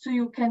 So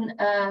you can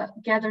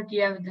gather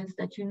the evidence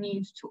that you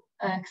need to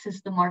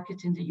access the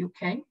market in the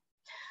UK.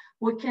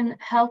 We can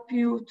help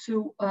you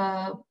to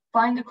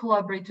find the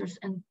collaborators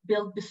and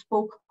build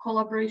bespoke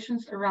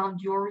collaborations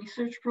around your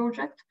research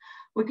project.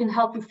 We can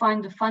help you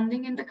find the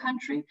funding in the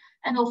country,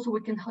 and also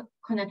we can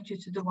connect you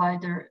to the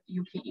wider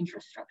UK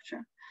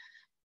infrastructure.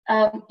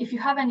 If you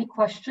have any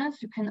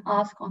questions, you can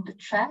ask on the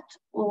chat,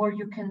 or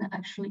you can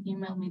actually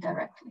email me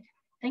directly.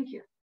 Thank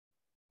you.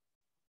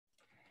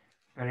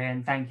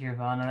 Brilliant. Thank you,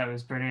 Ivana. That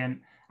was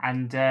brilliant.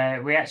 And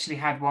we actually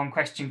had one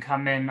question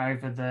come in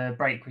over the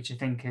break, which I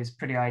think is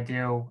pretty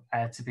ideal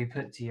to be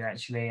put to you,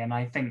 actually. And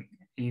I think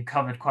you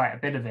covered quite a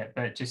bit of it,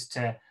 but just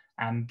to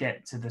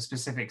get to the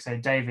specifics. So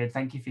David,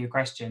 thank you for your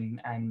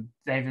question. And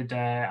David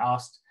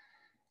asked,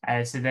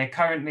 so they're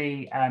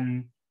currently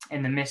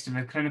in the midst of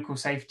a clinical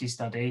safety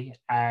study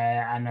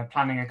and are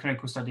planning a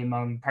clinical study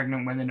among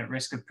pregnant women at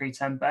risk of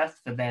preterm birth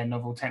for their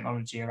novel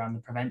technology around the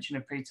prevention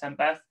of preterm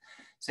birth.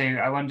 So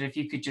I wonder if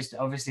you could just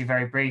obviously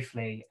very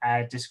briefly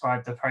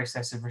describe the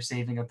process of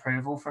receiving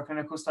approval for a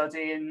clinical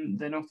study in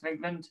the north of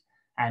England,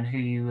 and who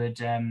you would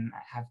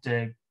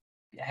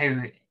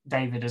who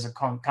David as a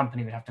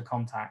company would have to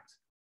contact.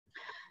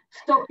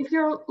 So if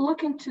you're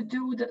looking to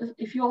do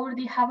if you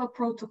already have a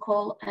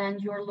protocol and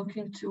you're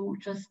looking to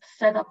just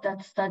set up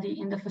that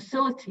study in the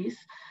facilities,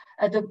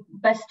 the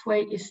best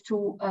way is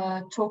to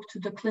talk to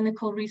the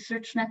Clinical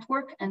Research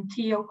Network, and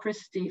Theo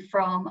Christie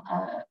from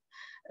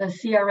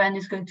CRN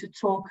is going to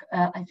talk,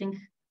 I think,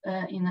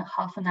 in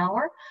half an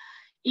hour.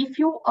 If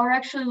you are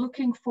actually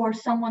looking for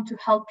someone to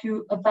help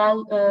you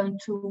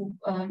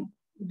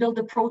build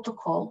a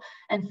protocol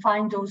and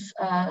find those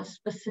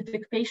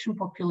specific patient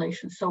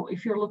populations, so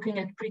if you're looking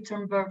at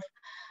preterm birth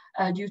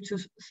due to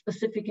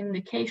specific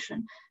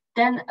indication,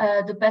 then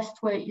the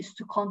best way is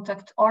to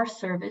contact our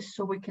service,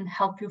 so we can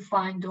help you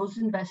find those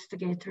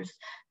investigators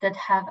that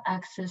have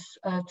access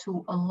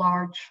to a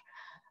large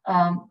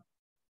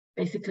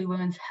basically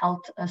women's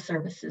health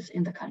services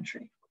in the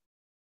country.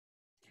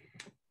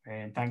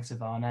 Brilliant. Thanks,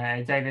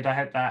 Ivana. David, I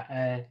hope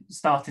that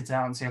started to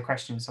answer your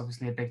question. It's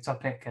obviously a big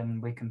topic,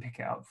 and we can pick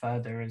it up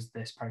further as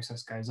this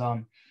process goes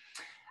on.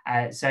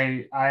 So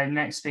our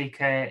next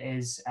speaker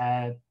is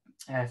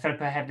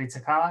Philippa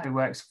Headley-Takar, who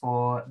works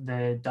for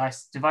the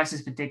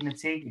Devices for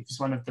Dignity, which is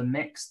one of the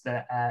MICs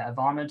that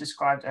Ivana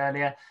described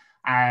earlier.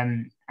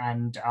 And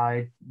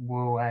I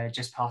will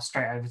just pass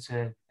straight over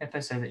to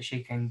Pippa so that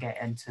she can get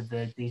into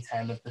the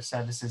detail of the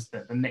services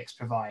that the MICs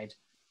provide.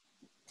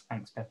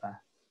 Thanks,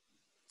 Pippa.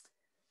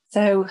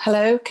 So,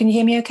 hello, can you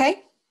hear me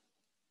okay?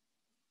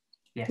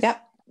 Yes.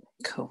 Yep,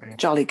 cool, Brilliant.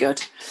 Jolly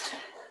good.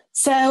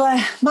 So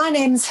my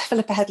name's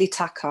Philippa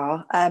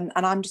Headley-Takar, and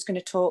I'm just going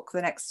to talk for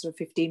the next sort of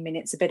 15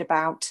 minutes a bit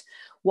about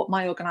what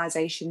my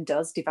organisation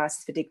does,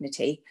 Devices for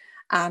Dignity,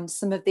 and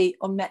some of the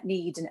unmet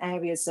needs and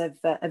areas of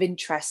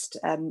interest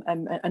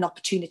and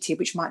opportunity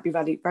which might be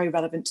very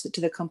relevant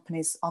to the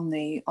companies on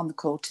the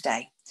call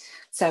today.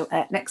 So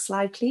next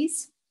slide,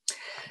 please.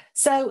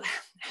 So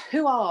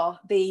who are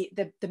the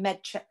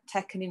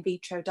MedTech and in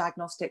vitro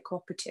diagnostic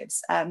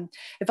cooperatives?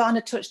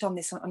 Ivana touched on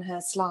this on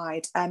her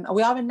slide.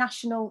 We are a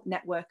national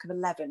network of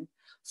 11,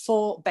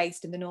 4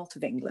 based in the north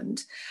of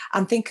England,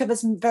 and think of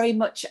us very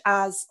much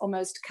as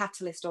almost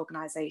catalyst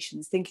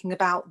organisations, thinking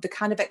about the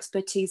kind of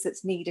expertise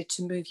that's needed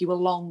to move you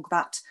along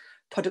that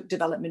product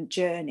development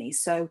journey.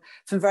 So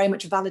from very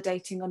much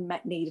validating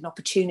unmet need and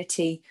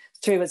opportunity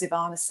through, as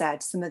Ivana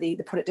said, some of the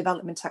product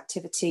development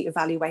activity,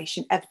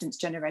 evaluation, evidence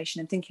generation,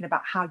 and thinking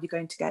about how you're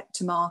going to get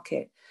to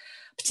market.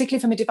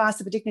 Particularly from a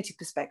Devices for Dignity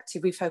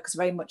perspective, we focus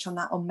very much on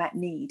that unmet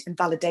need and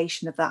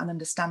validation of that and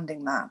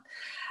understanding that.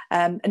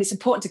 And it's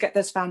important to get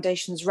those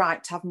foundations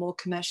right to have more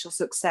commercial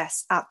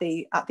success at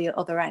the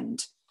other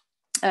end.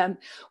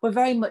 We're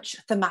very much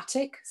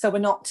thematic, so we're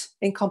not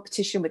in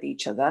competition with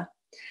each other.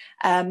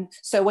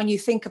 So when you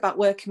think about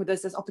working with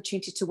us, there's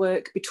opportunity to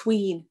work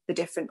between the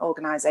different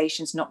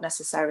organisations, not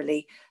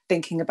necessarily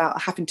thinking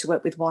about having to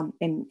work with one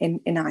in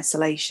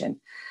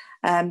isolation.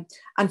 And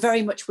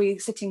very much we're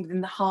sitting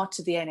in the heart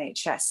of the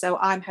NHS. So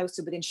I'm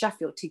hosted within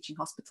Sheffield Teaching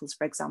Hospitals,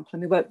 for example,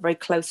 and we work very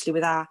closely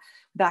with our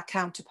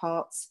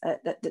counterparts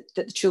at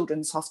the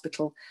Children's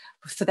Hospital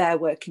for their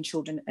work in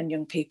children and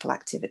young people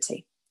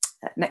activity.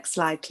 Next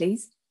slide,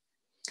 please.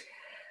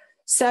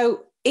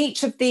 So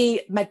Each of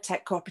the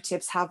MedTech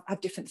cooperatives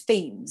have different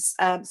themes.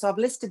 So I've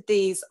listed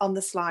these on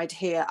the slide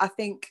here. I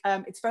think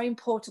it's very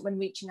important when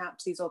reaching out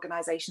to these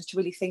organisations to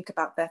really think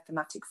about their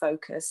thematic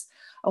focus,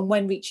 and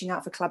when reaching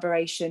out for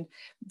collaboration,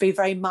 be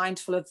very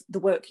mindful of the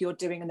work you're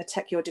doing and the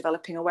tech you're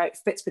developing and where it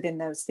fits within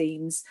those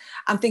themes,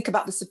 and think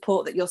about the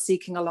support that you're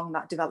seeking along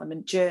that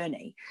development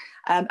journey.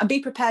 And be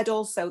prepared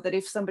also that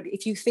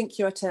if you think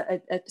you're at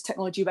a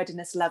technology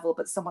readiness level,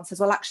 but someone says,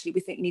 well, actually,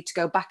 we think you need to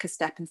go back a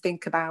step and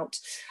think about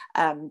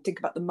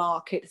the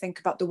market, think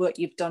about the work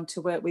you've done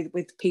to work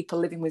with people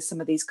living with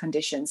some of these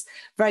conditions.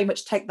 Very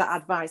much take that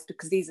advice,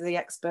 because these are the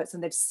experts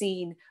and they've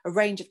seen a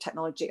range of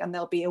technology and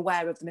they'll be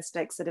aware of the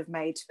mistakes that have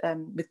made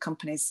with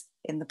companies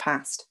in the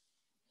past.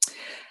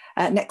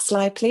 Next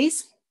slide,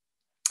 please.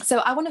 So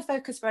I want to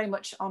focus very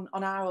much on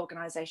our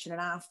organisation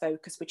and our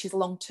focus, which is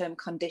long-term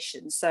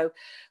conditions. So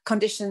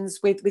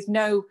conditions with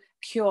no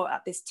cure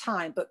at this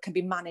time, but can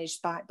be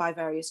managed by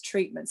various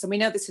treatments. And we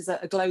know this is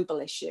a global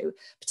issue,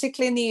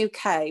 particularly in the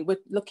UK. We're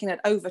looking at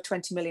over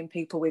 20 million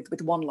people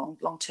with one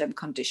long-term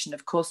condition.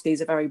 Of course,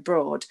 these are very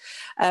broad,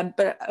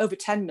 but over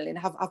 10 million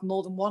have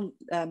more than one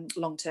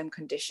long-term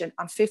condition,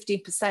 and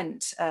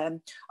 15%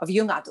 of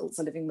young adults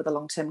are living with a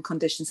long-term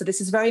condition. So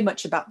this is very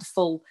much about the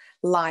full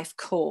life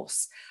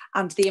course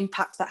and the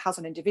impact that has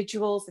on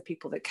individuals, the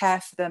people that care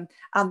for them,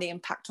 and the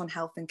impact on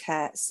health and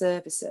care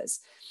services.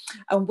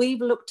 And we've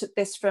looked at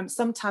this from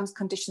sometimes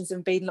conditions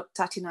have been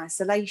looked at in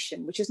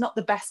isolation, which is not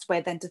the best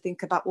way then to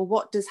think about, well,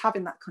 what does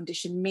having that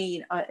condition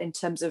mean in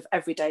terms of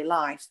everyday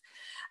life?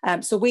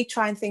 So we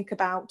try and think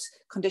about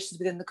conditions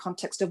within the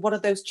context of what are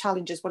those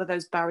challenges, what are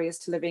those barriers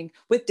to living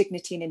with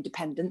dignity and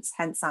independence,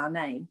 hence our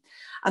name,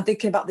 and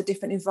thinking about the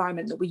different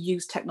environment that we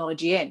use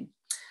technology in.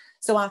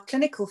 So our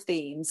clinical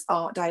themes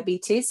are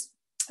diabetes,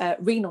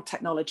 renal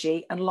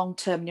technology, and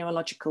long-term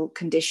neurological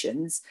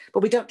conditions.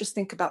 But we don't just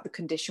think about the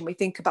condition, we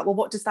think about, well,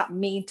 what does that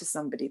mean to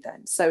somebody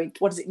then? So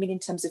what does it mean in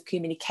terms of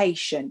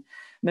communication,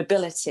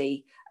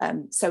 mobility,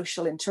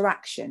 social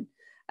interaction,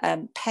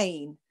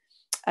 pain,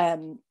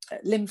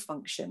 limb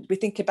function? We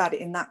think about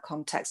it in that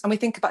context, and we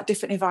think about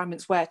different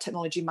environments where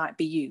technology might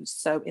be used.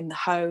 So in the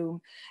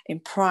home, in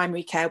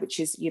primary care,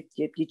 which is your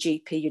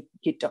GP,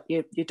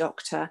 your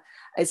doctor.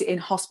 Is it in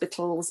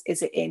hospitals?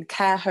 Is it in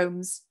care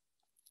homes?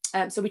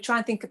 So we try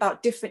and think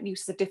about different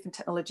uses of different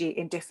technology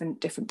in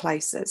different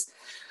places.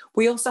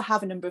 We also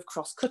have a number of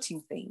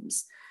cross-cutting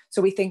themes.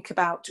 So we think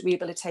about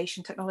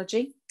rehabilitation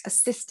technology,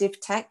 assistive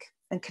tech,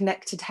 and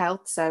connected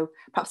health. So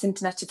perhaps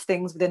Internet of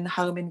Things within the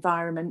home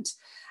environment.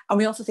 And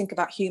we also think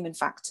about human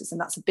factors, and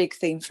that's a big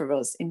theme for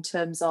us in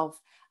terms of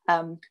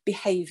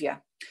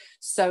behaviour.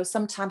 So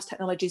sometimes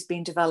technology is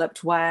being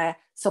developed where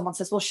someone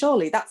says, well,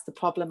 surely that's the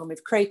problem and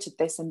we've created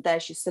this and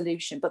there's your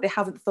solution, but they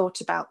haven't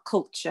thought about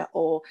culture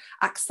or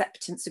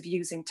acceptance of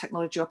using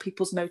technology or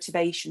people's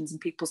motivations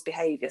and people's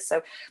behaviour.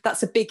 So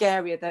that's a big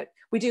area that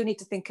we do need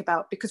to think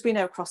about, because we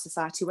know across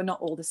society we're not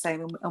all the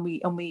same,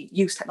 and we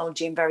use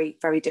technology in very,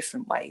 very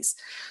different ways.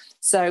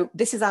 So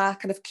this is our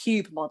kind of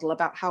cube model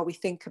about how we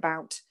think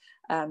about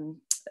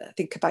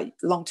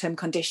long-term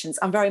conditions,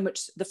 and very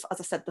much, as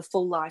I said, the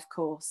full life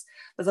course.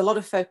 There's a lot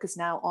of focus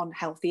now on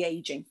healthy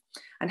aging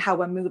and how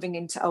we're moving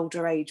into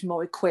older age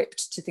more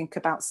equipped to think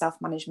about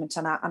self-management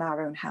and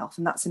our own health,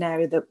 and that's an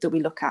area that we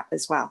look at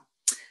as well.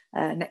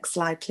 Next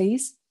slide,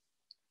 please.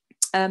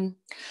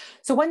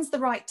 So when's the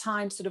right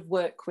time to sort of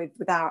work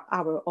with our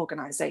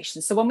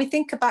organisation? So when we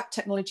think about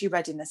technology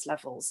readiness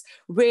levels,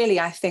 really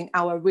I think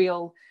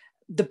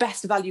the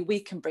best value we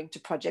can bring to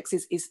projects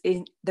is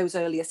in those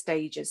earlier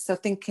stages. So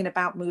thinking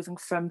about moving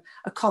from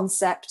a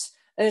concept,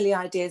 early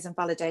ideas and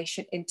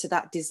validation into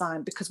that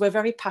design, because we're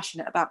very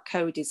passionate about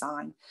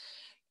co-design.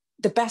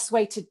 The best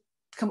way to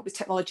come up with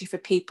technology for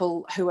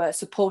people who are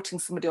supporting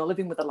somebody or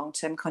living with a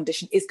long-term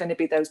condition is going to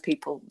be those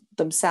people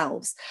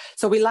themselves.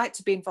 So we like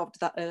to be involved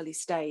at that early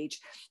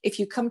stage. If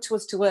you come to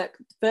us to work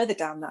further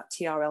down that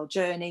TRL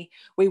journey,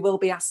 we will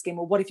be asking,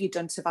 well, what have you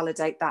done to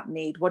validate that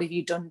need? What have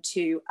you done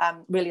to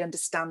really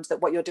understand that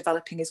what you're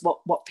developing is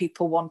what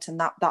people want, and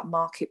that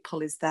market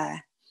pull is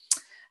there?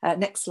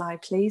 Next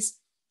slide, please.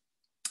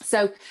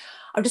 So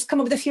I've just come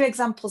up with a few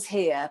examples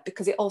here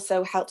because it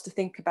also helps to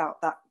think about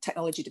that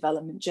technology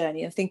development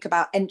journey and think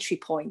about entry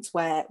points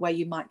where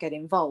you might get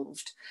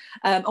involved.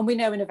 And we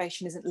know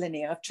innovation isn't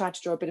linear. I've tried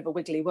to draw a bit of a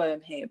wiggly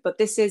worm here, but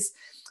this is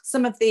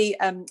some of the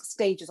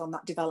stages on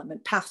that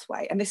development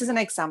pathway. And this is an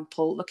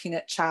example looking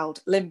at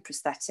child limb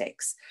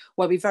prosthetics,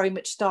 where we very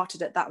much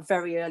started at that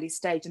very early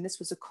stage. And this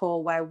was a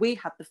call where we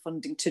had the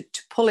funding to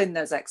pull in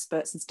those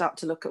experts and start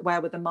to look at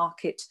where were the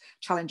market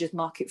challenges,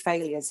 market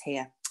failures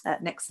here.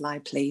 Next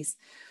slide, please.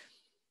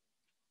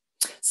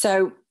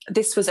 So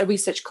this was a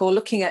research call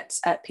looking at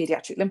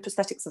paediatric limb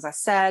prosthetics, as I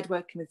said,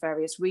 working with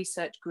various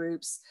research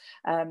groups,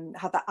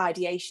 had that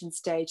ideation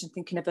stage and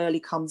thinking of early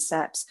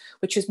concepts,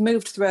 which has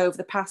moved through over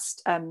the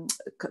past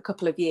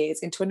couple of years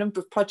into a number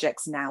of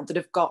projects now that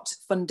have got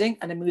funding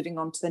and are moving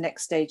on to the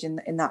next stage in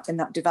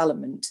that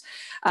development.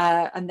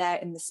 And they're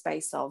in the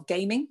space of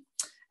gaming,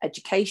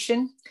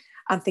 education,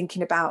 and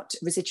thinking about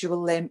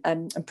residual limb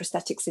and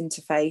prosthetics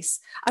interface,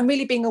 and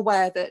really being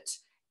aware that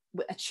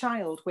a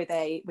child with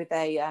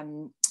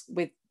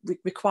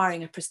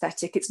requiring a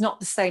prosthetic, it's not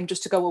the same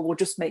just to go, well, we'll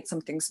just make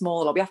something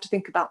smaller. We have to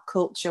think about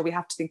culture. We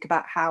have to think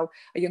about how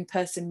a young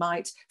person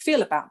might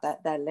feel about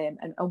their limb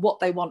and what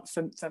they want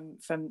from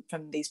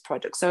these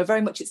products. So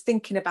very much it's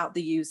thinking about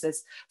the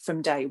users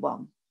from day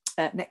one.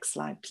 Next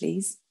slide,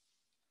 please.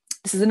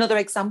 This is another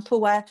example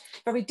where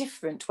very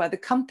different, where the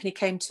company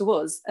came to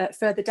us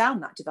further down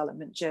that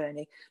development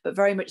journey, but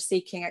very much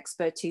seeking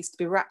expertise to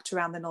be wrapped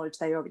around the knowledge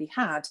they already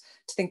had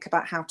to think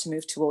about how to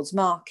move towards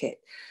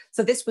market.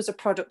 So this was a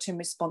product in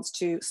response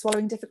to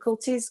swallowing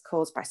difficulties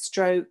caused by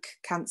stroke,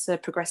 cancer,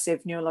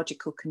 progressive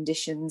neurological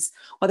conditions,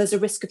 or there's a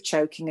risk of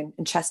choking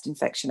and chest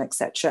infection,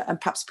 etc.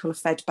 And perhaps people are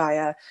fed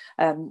by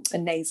a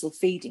nasal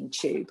feeding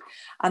tube.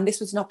 And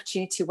this was an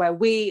opportunity where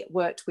we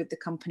worked with the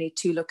company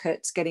to look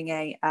at getting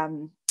a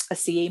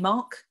CE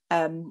mark,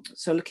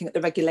 so looking at the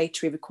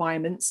regulatory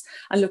requirements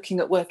and looking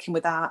at working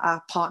with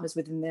our partners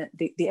within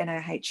the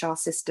NIHR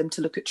system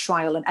to look at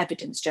trial and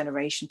evidence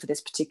generation for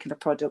this particular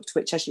product,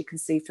 which, as you can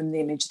see from the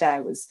image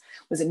there, was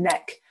a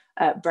neck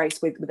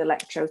brace with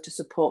electrode to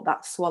support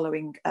that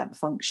swallowing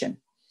function.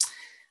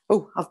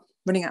 Oh, I'm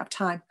running out of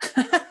time.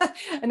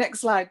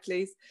 Next slide,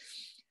 please.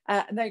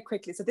 And very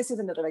quickly, so this is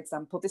another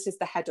example. This is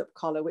the head-up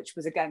collar, which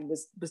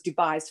was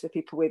devised for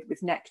people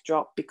with neck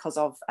drop because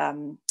of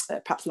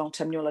perhaps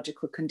long-term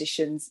neurological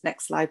conditions.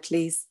 Next slide,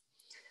 please.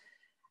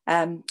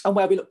 And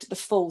where we looked at the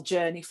full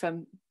journey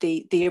from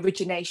the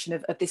origination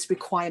of this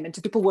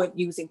requirement. People weren't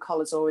using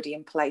collars already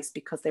in place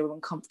because they were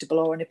uncomfortable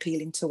or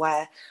unappealing to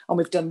wear. And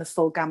we've done the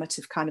full gamut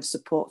of kind of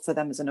support for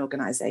them as an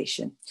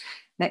organisation.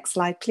 Next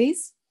slide,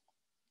 please.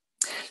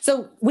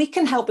 So we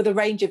can help with a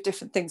range of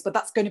different things, but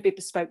that's going to be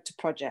bespoke to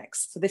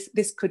projects. So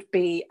this could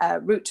be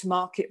route to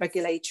market,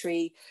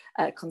 regulatory,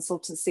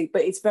 consultancy,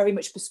 but it's very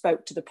much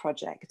bespoke to the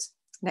project.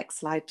 Next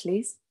slide,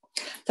 please.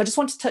 So I just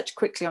want to touch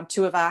quickly on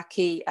two of our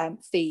key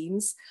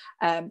themes.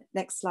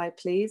 Next slide,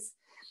 please.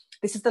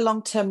 This is the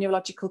long-term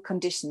neurological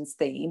conditions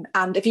theme.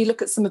 And if you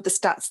look at some of the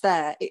stats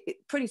there,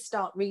 it's pretty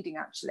stark reading,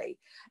 actually,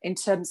 in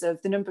terms of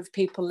the number of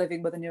people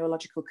living with a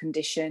neurological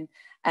condition,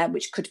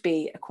 which could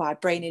be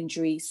acquired brain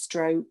injury,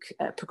 stroke,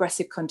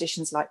 progressive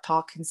conditions like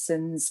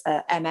Parkinson's,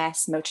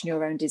 MS, motor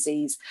neurone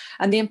disease,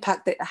 and the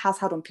impact that it has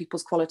had on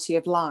people's quality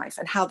of life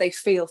and how they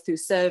feel through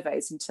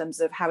surveys in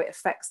terms of how it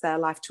affects their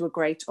life to a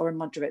great or a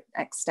moderate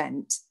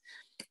extent.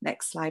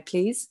 Next slide,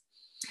 please.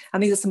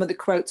 And these are some of the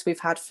quotes we've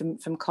had from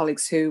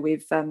colleagues who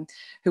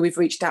we've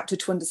reached out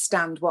to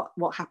understand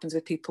what happens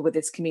with people with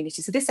this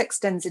community. So this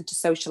extends into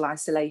social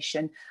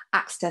isolation,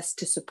 access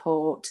to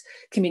support,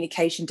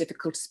 communication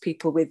difficulties,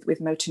 people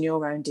with motor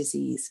neurone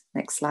disease.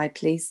 Next slide,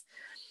 please.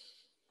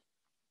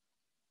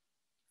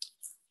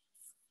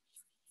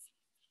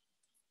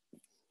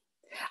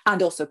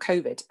 And also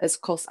COVID has,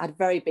 of course, had a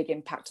very big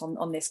impact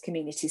on this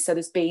community. So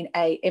there's been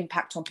an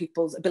impact on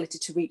people's ability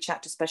to reach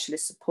out to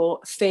specialist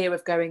support, fear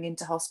of going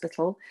into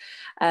hospital.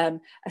 A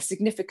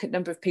significant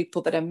number of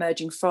people that are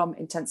emerging from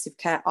intensive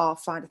care are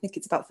found, I think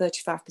it's about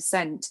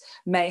 35%,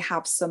 may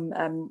have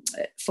some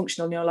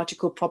functional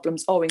neurological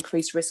problems or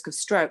increased risk of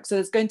stroke. So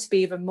there's going to be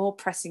even more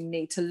pressing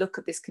need to look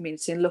at this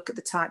community and look at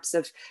the types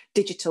of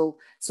digital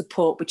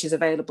support which is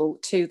available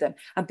to them.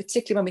 And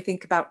particularly when we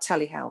think about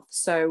telehealth.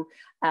 So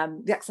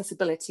the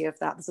accessibility of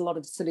that, there's a lot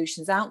of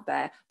solutions out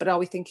there, but are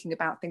we thinking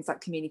about things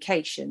like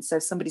communication? So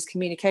if somebody's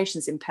communication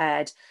is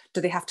impaired, do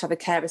they have to have a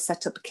carer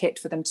set up a kit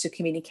for them to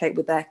communicate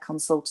with their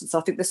consultant? So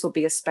I think this will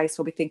be a space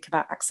where we think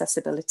about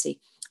accessibility.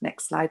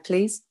 Next slide,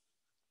 please.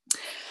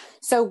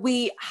 So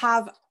we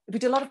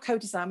do a lot of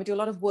co-design, we do a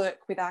lot of work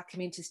with our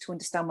communities to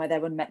understand where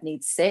their unmet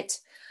needs sit.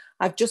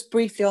 I've just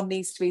briefly on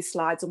these 3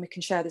 slides, and we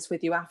can share this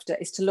with you after,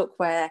 is to look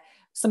where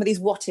some of these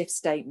what if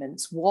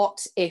statements,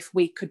 what if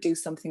we could do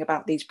something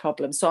about these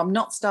problems? So I'm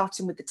not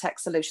starting with the tech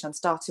solution, I'm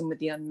starting with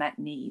the unmet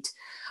need.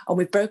 And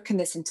we've broken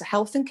this into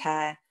health and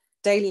care,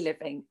 daily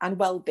living and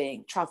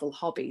well-being, travel,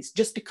 hobbies.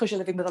 Just because you're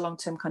living with a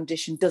long-term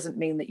condition doesn't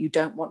mean that you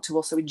don't want to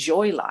also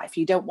enjoy life.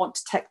 You don't want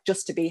tech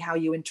just to be how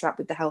you interact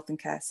with the health and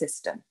care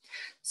system.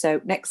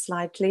 So next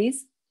slide,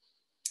 please.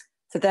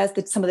 So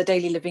there's some of the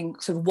daily living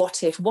sort of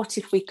what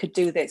if we could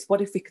do this? What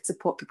if we could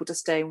support people to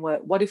stay and work?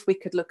 What if we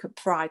could look at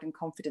pride and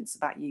confidence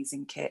about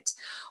using kit?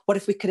 What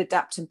if we could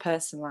adapt and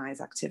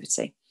personalise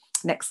activity?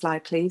 Next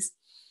slide, please.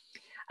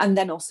 And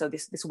then also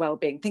this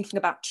well-being, thinking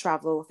about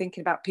travel,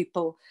 thinking about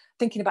people,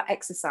 thinking about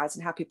exercise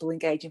and how people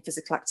engage in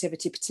physical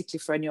activity,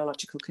 particularly for a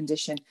neurological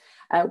condition.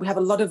 We have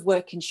a lot of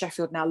work in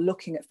Sheffield now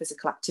looking at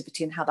physical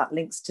activity and how that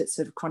links to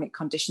sort of chronic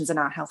conditions and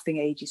our healthy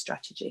aging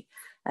strategy.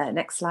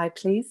 Next slide,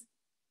 please.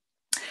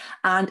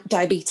 And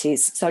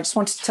diabetes. So I just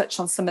wanted to touch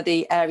on some of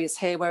the areas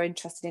here we're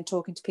interested in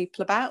talking to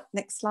people about.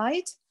 Next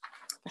slide.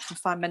 I can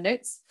find my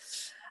notes.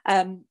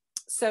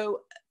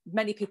 So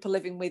many people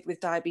living with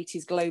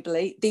diabetes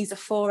globally. These are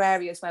 4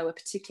 areas where we're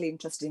particularly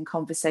interested in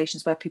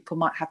conversations where people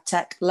might have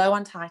tech, low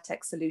and high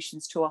tech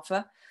solutions to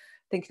offer.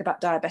 Thinking about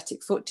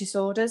diabetic foot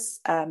disorders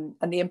and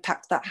the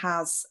impact that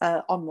has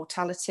on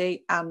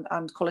mortality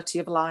and quality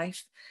of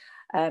life.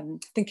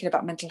 thinking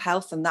about mental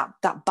health and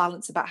that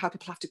balance about how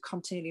people have to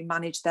continually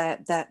manage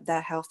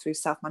their health through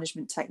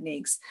self-management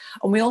techniques.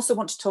 And we also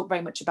want to talk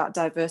very much about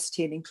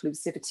diversity and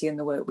inclusivity in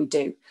the work we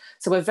do.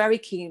 So we're very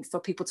keen for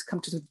people to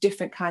come to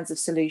different kinds of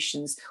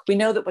solutions. We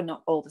know that we're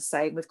not all the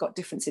same. We've got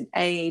difference in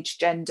age,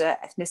 gender,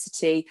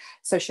 ethnicity,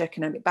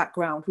 socioeconomic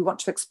background. We want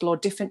to explore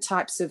different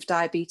types of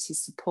diabetes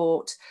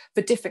support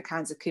for different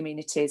kinds of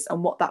communities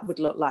and what that would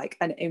look like,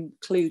 and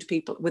include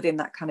people within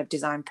that kind of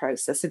design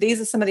process. So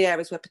these are some of the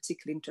areas we're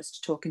particularly interested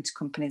in talking to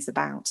companies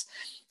about.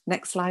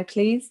 Next slide,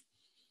 please.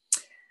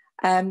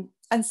 And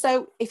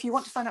so if you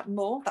want to find out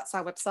more, that's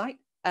our website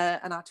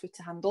and our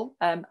Twitter handle.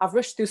 I've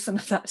rushed through some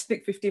of that. I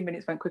think 15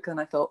 minutes went quicker than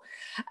I thought.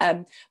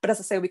 But as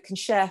I say, we can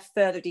share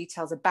further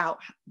details about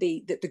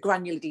the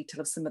granular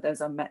detail of some of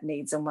those unmet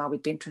needs and why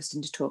we'd be interested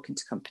in talking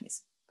to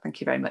companies.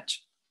 Thank you very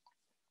much.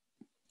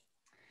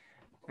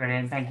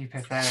 Brilliant, thank you,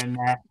 Pippa. And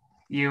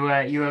you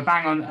were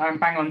bang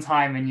on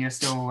time, and you're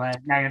still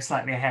now you're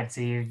slightly ahead,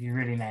 so you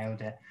really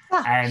nailed it.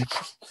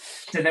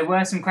 So there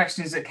were some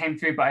questions that came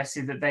through, but I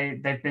see that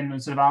they've been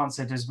sort of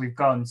answered as we've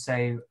gone.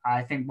 So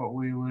I think what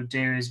we will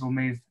do is we'll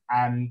move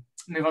on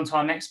to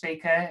our next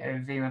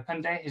speaker, Vima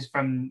Punde, who's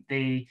from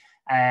the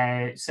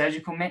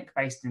surgical MIC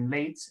based in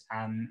Leeds.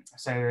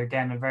 So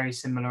again, a very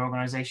similar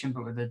organisation,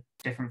 but with a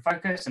different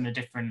focus and a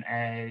different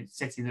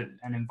city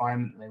and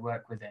environment that they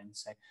work within.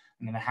 So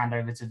I'm going to hand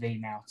over to V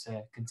now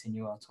to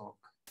continue our talk.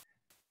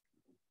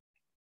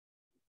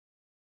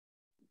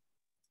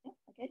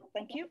 Okay,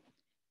 thank you.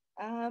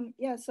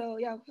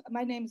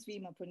 My name is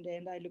Vima Punde,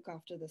 and I look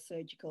after the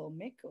surgical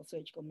MIC, or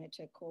surgical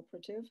MedTech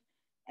Cooperative.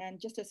 And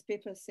just as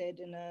Pippa said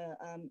in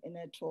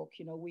a talk,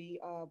 we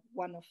are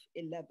one of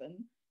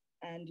 11,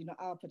 and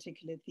our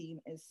particular theme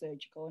is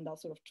surgical, and I'll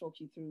sort of talk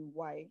you through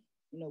why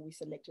we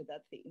selected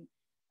that theme.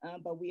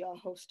 But we are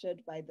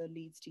hosted by the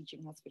Leeds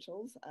Teaching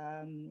Hospitals,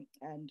 and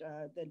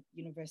the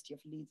University of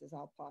Leeds is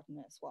our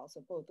partner as well.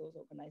 So both those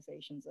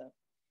organizations are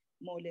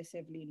more or less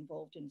heavily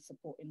involved in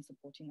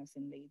supporting us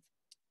in Leeds.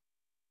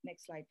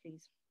 Next slide,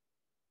 please.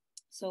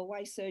 So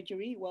why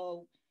surgery?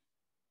 Well,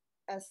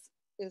 as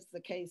is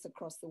the case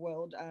across the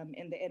world,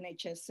 in the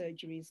NHS,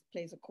 surgeries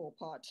plays a core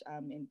part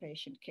in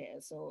patient care.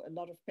 So a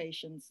lot of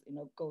patients,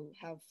 go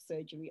have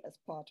surgery as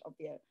part of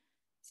their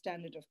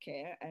standard of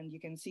care, and you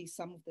can see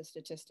some of the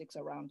statistics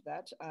around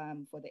that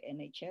for the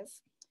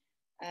NHS.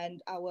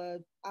 And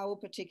our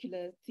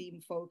particular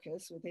theme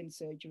focus within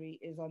surgery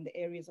is on the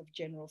areas of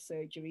general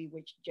surgery,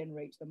 which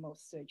generates the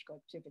most surgical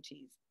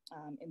activities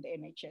in the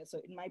NHS. So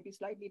it might be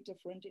slightly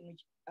different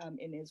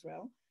in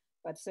Israel,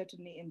 but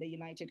certainly in the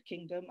United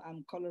Kingdom,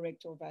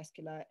 colorectal,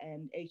 vascular,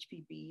 and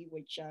HPB,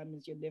 which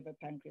is your liver,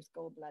 pancreas,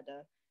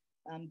 gallbladder,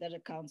 that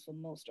accounts for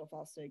most of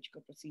our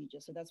surgical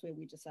procedures. So that's where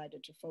we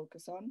decided to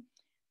focus on.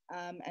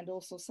 And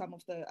also some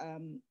of the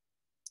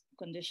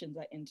conditions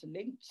are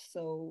interlinked.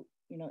 So,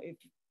 if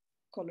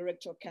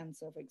colorectal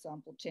cancer, for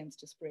example, tends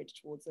to spread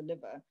towards the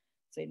liver,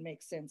 so it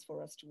makes sense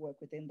for us to work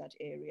within that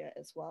area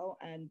as well.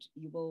 And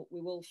we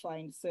will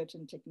find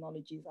certain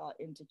technologies are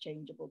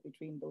interchangeable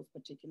between those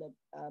particular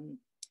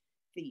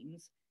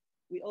themes.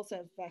 We also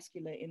have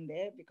vascular in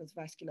there because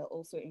vascular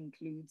also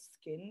includes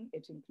skin,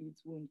 it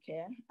includes wound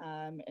care,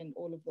 and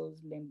all of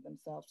those lend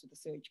themselves to the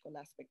surgical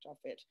aspect of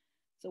it.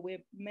 So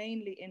we're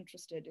mainly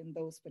interested in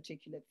those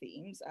particular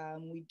themes.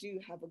 We do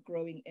have a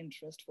growing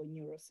interest for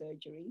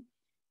neurosurgery,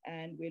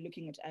 and we're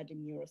looking at adding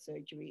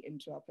neurosurgery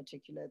into our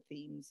particular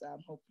themes,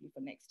 hopefully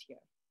for next year.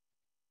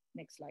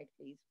 Next slide,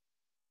 please.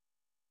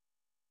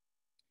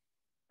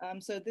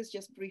 So this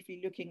just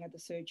briefly looking at the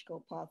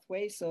surgical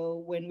pathway. So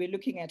when we're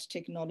looking at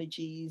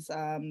technologies,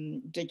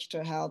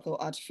 digital health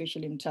or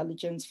artificial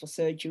intelligence for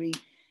surgery,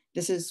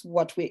 this is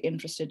what we're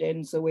interested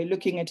in. So we're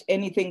looking at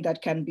anything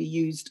that can be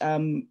used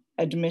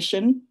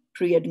admission,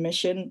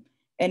 pre-admission,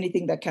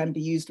 anything that can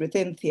be used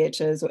within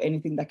theaters, or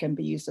anything that can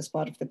be used as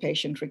part of the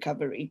patient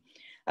recovery.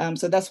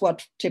 So that's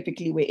what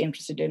typically we're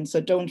interested in.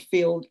 So don't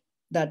feel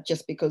that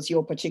just because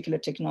your particular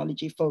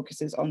technology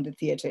focuses on the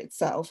theater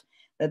itself,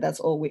 that's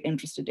all we're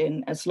interested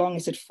in. As long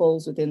as it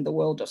falls within the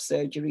world of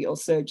surgery, or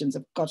surgeons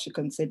have got to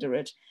consider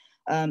it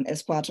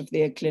as part of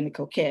their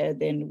clinical care,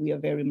 then we are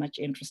very much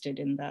interested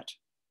in that.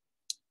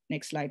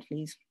 Next slide,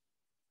 please.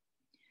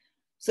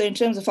 So in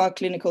terms of our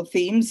clinical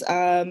themes,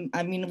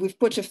 we've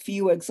put a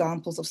few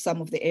examples of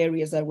some of the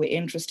areas that we're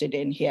interested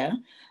in here,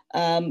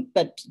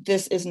 but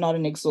this is not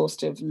an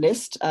exhaustive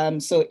list.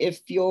 So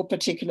if your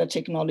particular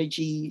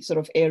technology sort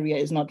of area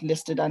is not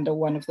listed under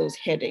one of those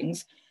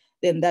headings,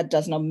 then that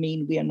does not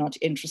mean we are not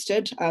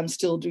interested.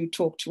 Still do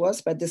talk to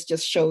us, but this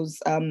just shows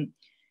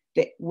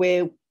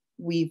where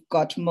we've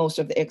got most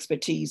of the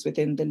expertise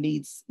within the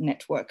Leeds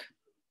network.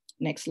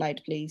 Next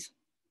slide, please.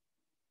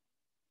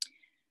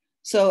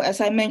 So as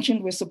I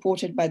mentioned, we're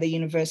supported by the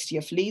University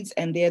of Leeds,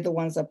 and they're the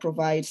ones that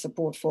provide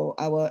support for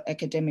our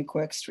academic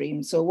work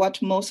stream. So what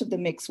most of the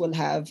mix will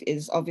have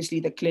is obviously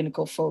the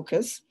clinical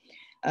focus,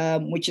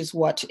 which is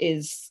what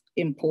is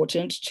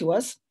important to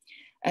us.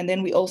 And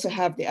then we also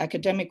have the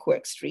academic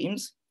work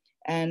streams,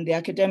 and the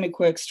academic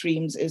work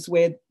streams is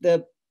where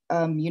the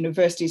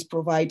universities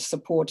provide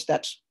support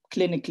that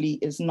clinically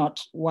is not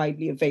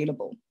widely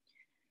available.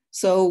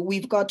 So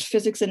we've got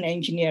physics and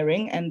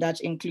engineering, and that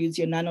includes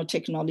your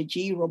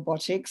nanotechnology,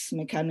 robotics,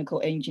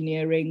 mechanical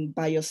engineering,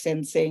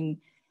 biosensing,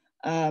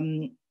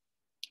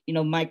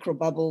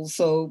 microbubbles.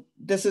 So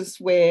this is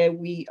where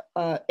we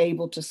are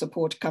able to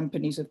support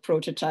companies with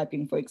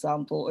prototyping, for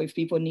example, or if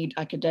people need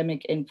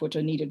academic input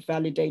or need it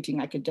validating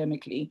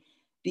academically,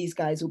 these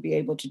guys will be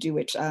able to do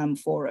it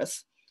for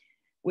us.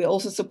 We're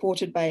also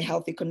supported by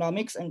health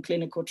economics and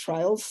clinical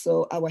trials.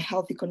 So our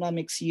health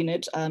economics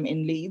unit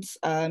in Leeds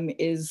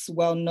is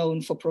well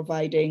known for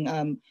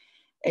providing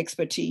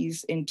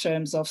expertise in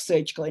terms of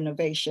surgical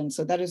innovation.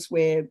 So that is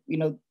where,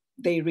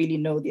 they really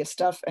know their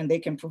stuff, and they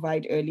can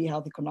provide early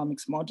health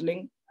economics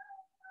modeling.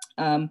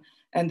 And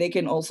they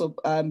can also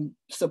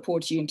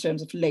support you in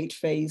terms of late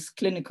phase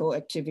clinical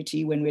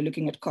activity when we're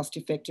looking at cost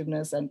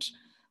effectiveness and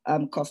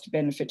cost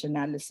benefit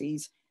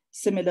analyses.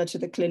 Similar to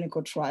the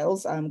clinical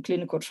trials,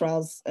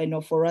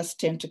 for us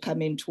tend to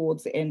come in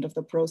towards the end of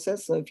the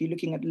process. So if you're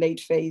looking at late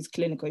phase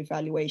clinical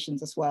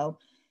evaluations as well,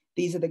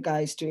 these are the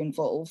guys to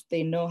involve.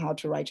 They know how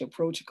to write a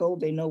protocol.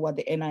 They know what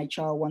the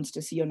NIHR wants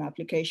to see on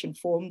application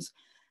forms.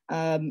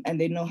 And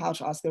they know how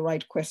to ask the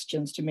right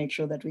questions to make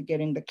sure that we're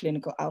getting the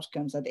clinical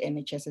outcomes that the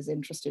NHS is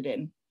interested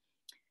in.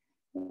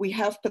 We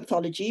have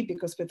pathology,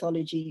 because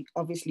pathology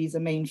obviously is a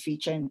main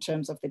feature in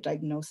terms of the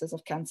diagnosis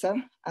of cancer.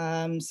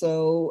 And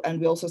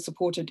we're also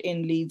supported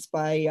in Leeds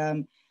by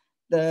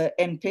the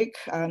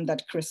NPIC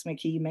that Chris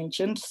McKee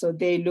mentioned. So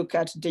they look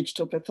at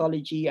digital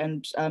pathology,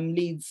 and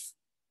Leeds,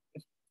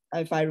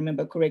 if I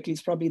remember correctly,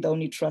 is probably the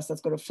only trust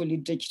that's got a fully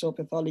digital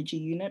pathology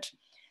unit.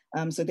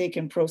 So they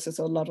can process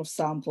a lot of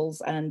samples,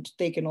 and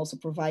they can also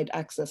provide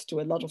access to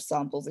a lot of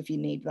samples if you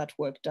need that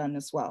work done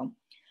as well.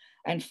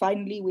 And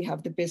finally, we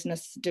have the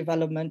business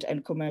development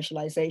and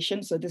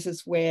commercialization. So this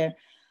is where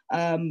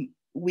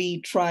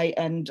we try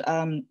and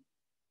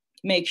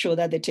make sure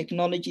that the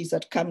technologies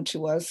that come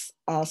to us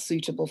are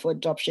suitable for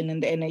adoption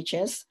in the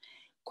NHS.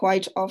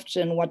 Quite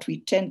often what we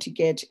tend to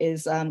get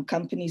is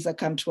companies that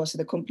come to us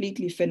with a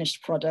completely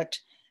finished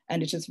product,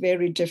 and it is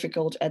very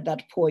difficult at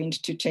that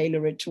point to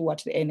tailor it to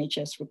what the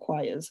NHS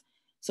requires.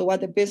 So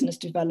what the business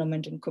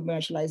development and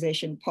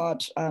commercialization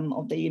part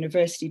of the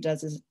university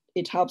does is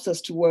it helps us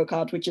to work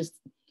out which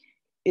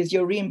is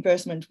your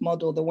reimbursement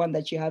model, the one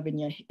that you have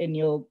in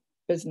your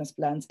business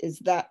plans, is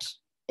that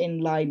in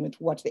line with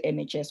what the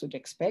NHS would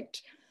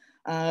expect?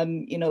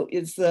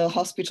 Is the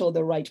hospital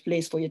the right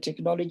place for your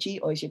technology,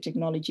 or is your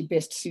technology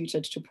best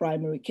suited to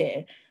primary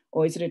care?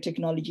 Or is it a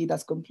technology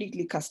that's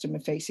completely customer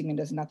facing and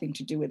has nothing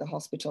to do with the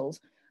hospitals?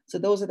 So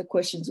those are the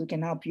questions we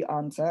can help you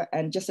answer.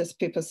 And just as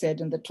Pippa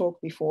said in the talk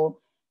before,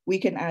 we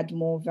can add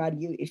more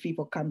value if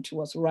people come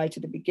to us right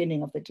at the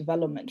beginning of the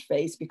development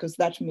phase, because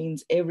that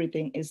means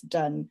everything is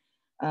done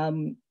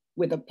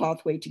with a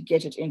pathway to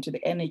get it into the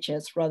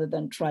NHS, rather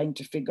than trying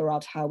to figure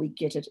out how we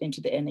get it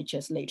into the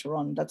NHS later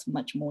on. That's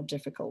much more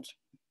difficult.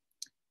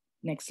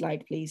 Next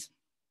slide, please.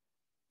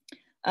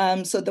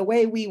 So the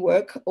way we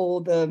work,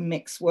 or the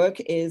mix work,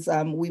 is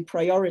we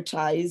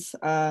prioritize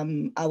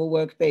our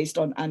work based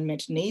on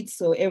unmet needs.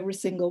 So every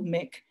single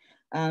MIC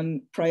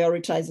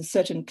prioritizes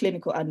certain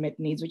clinical unmet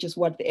needs, which is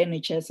what the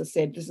NHS has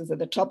said. This is at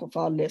the top of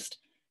our list.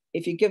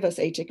 If you give us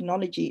a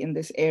technology in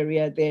this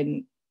area,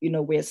 then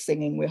we're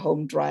singing, we're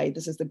home dry.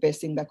 This is the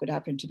best thing that could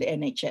happen to the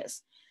NHS.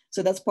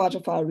 So that's part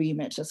of our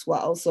remit as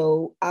well.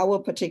 So our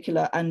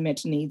particular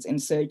unmet needs in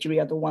surgery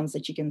are the ones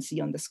that you can see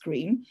on the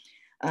screen.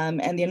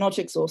 And they're not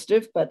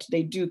exhaustive, but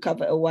they do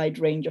cover a wide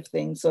range of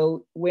things.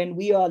 So when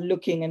we are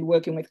looking and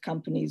working with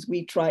companies,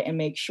 we try and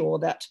make sure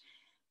that,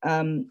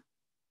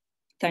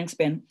 thanks,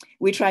 Ben.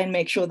 We try and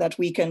make sure that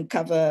we can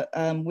cover,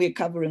 we're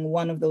covering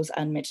one of those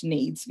unmet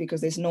needs,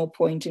 because there's no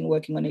point in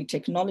working on a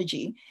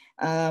technology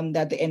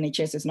that the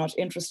NHS is not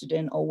interested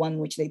in, or one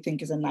which they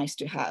think is a nice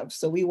to have.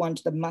 So we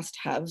want the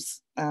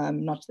must-haves,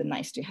 not the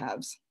nice to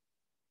haves.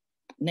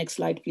 Next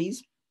slide,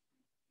 please.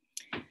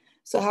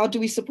 So how do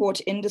we support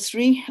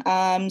industry?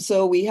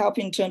 So we help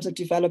in terms of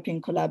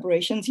developing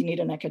collaborations. You need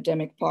an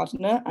academic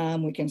partner.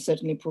 We can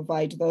certainly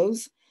provide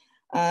those.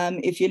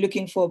 If you're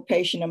looking for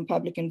patient and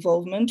public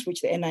involvement,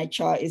 which the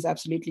NIHR is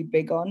absolutely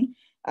big on,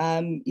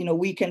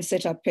 we can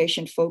set up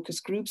patient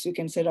focus groups. We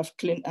can set up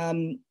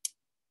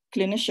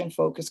clinician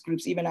focus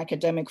groups, even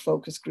academic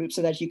focus groups,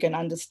 so that you can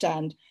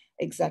understand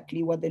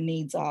exactly what the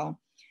needs are.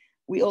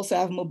 We also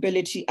have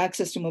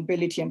access to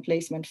mobility and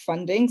placement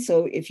funding.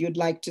 So if you'd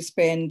like to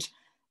spend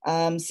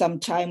some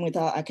time with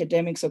our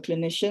academics or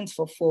clinicians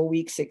for 4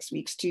 weeks, 6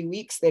 weeks, 2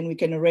 weeks, then we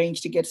can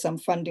arrange to get some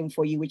funding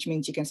for you, which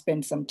means you can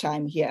spend some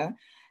time here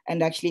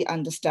and actually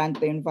understand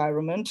the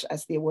environment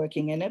as they're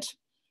working in it.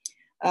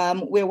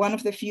 We're one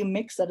of the few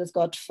MICs that has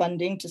got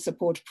funding to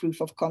support proof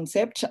of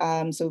concept.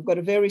 So we've got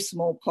a very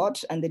small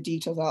pot, and the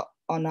details are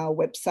on our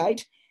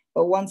website.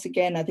 But once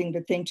again, I think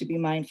the thing to be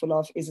mindful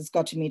of is it's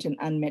got to meet an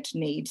unmet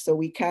need. So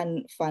we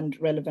can fund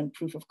relevant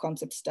proof of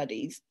concept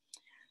studies.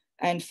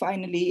 And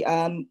finally,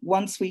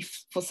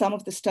 for some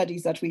of the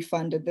studies that we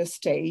fund at this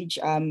stage,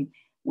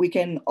 We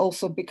can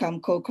also become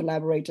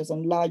co-collaborators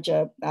on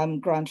larger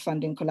grant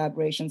funding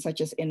collaborations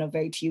such as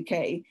Innovate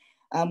UK,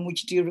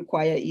 which do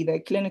require either a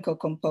clinical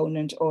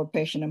component or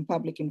patient and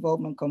public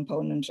involvement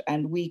component,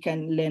 and we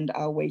can lend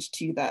our weight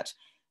to that.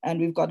 And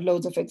we've got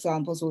loads of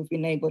examples where we've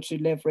been able to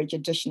leverage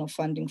additional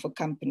funding for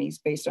companies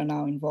based on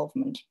our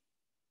involvement.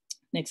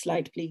 Next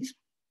slide, please.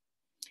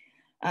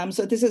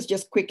 So this is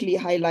just quickly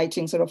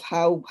highlighting sort of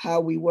how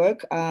we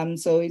work.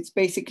 So it's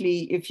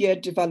basically, if you're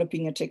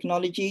developing a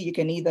technology, you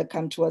can either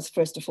come to us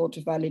first of all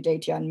to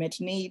validate your unmet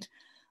need,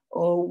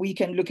 or we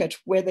can look at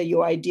whether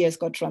your idea has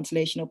got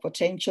translational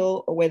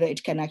potential or whether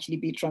it can actually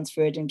be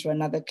transferred into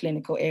another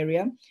clinical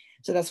area.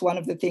 So that's one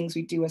of the things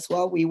we do as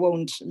well. We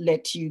won't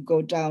let you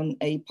go down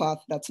a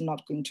path that's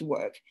not going to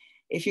work.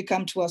 If you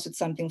come to us with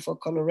something for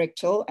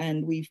colorectal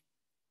and we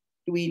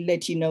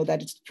let you know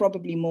that it's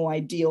probably more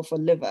ideal for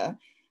liver,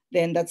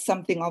 then that's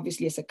something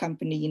obviously as a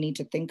company you need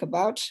to think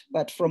about.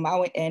 But from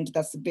our end,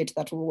 that's the bit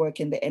that will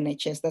work in the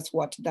NHS. That's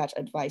what that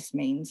advice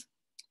means.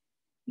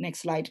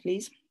 Next slide,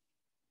 please.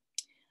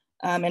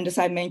 And as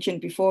I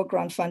mentioned before,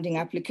 grant funding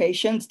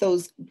applications,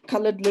 those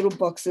colored little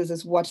boxes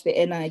is what the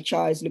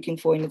NIHR is looking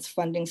for in its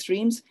funding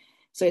streams.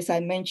 So as I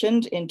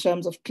mentioned, in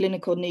terms of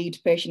clinical need,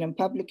 patient and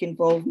public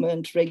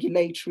involvement,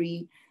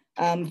 regulatory,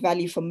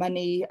 value for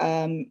money,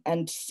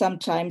 and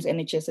sometimes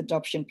NHS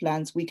adoption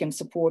plans, we can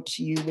support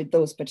you with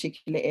those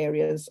particular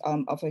areas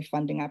of a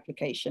funding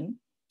application.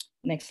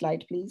 Next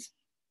slide, please.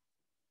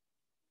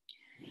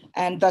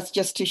 And that's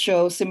just to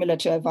show, similar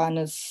to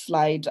Ivana's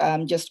slide,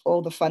 just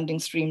all the funding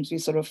streams we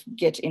sort of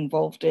get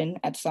involved in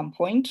at some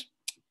point.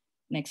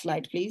 Next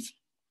slide, please.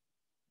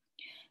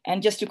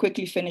 And just to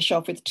quickly finish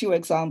off with two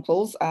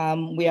examples,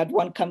 we had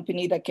one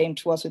company that came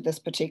to us with this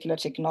particular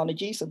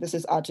technology. So this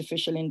is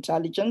artificial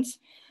intelligence.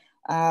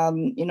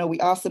 We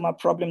asked them a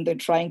problem they're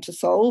trying to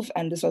solve,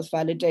 and this was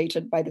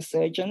validated by the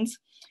surgeons.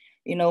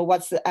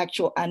 What's the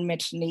actual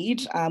unmet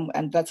need?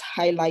 And that's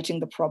highlighting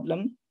the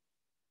problem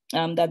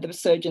that the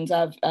surgeons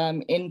have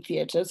in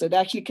theatre. So they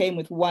actually came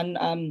with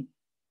one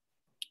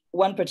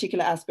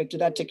particular aspect to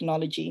that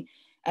technology,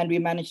 and we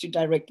managed to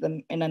direct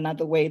them in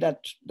another way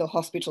that the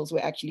hospitals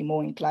were actually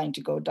more inclined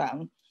to go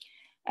down.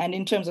 And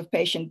in terms of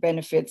patient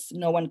benefits,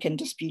 no one can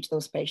dispute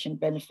those patient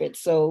benefits.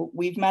 So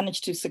we've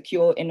managed to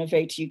secure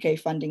Innovate UK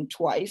funding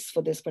twice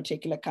for this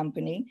particular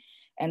company,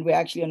 and we're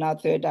actually on our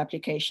third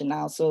application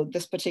now. So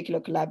this particular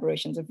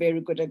collaboration is a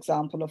very good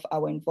example of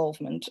our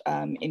involvement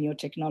in your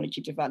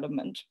technology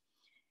development.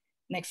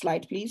 Next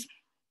slide, please.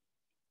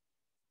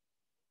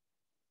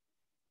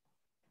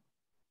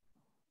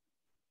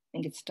 I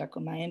think it's stuck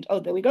on my end.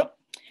 Oh, there we go.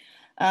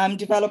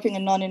 Developing a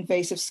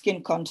non-invasive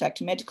skin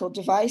contact medical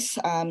device.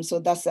 So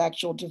that's the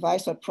actual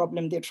device, what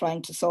problem they're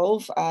trying to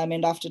solve.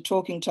 And after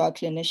talking to our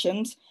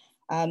clinicians,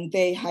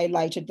 they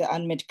highlighted the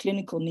unmet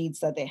clinical needs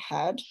that they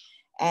had.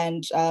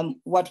 And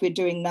what we're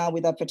doing now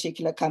with our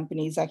particular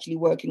company is actually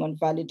working on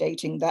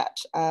validating that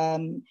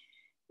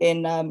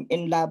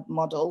in lab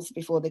models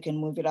before they can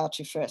move it out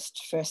to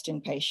first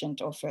in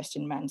patient or first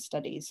in man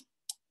studies.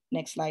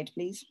 Next slide,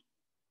 please.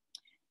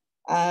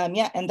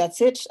 Yeah, and that's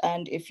it.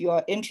 And if you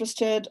are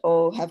interested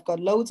or have got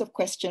loads of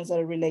questions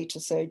that relate to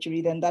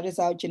surgery, then that is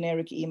our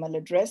generic email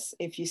address.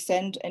 If you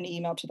send an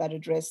email to that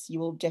address, you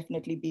will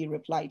definitely be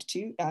replied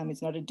to.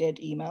 It's not a dead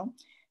email.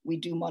 We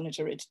do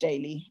monitor it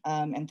daily.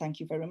 And thank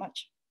you very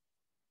much.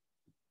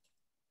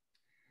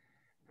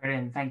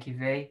 Brilliant, thank you,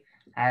 V.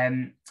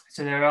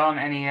 So there aren't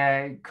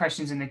any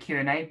questions in the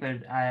Q&A,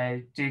 but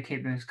do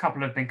keep them. A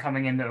couple have been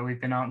coming in that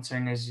we've been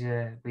answering as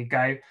we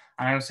go.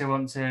 And I also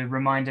want to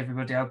remind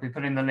everybody, I'll be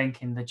putting the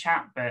link in the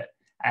chat, but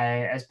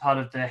as part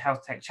of the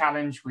Healthtech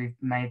Challenge, we've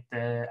made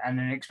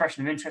an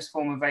expression of interest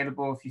form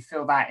available. If you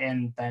fill that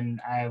in,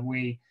 then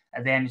we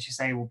at the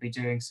NHSA will be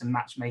doing some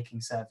matchmaking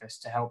service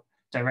to help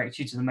direct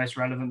you to the most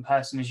relevant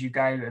person as you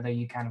go, although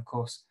you can, of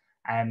course,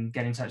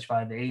 get in touch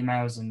via the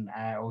emails and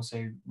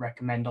also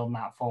recommend on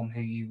that form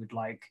who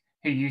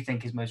you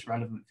think is most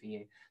relevant for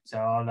you. So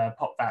I'll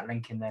pop that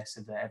link in there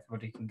so that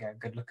everybody can get a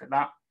good look at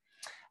that.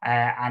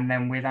 And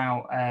then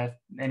without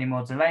any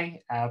more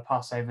delay, I'll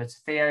pass over to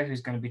Theo,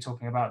 who's going to be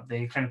talking about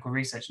the clinical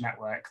research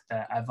network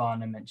that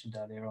Ivana mentioned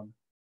earlier on.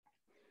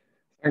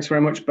 Thanks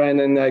very much, Ben,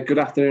 and good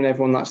afternoon,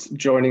 everyone that's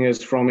joining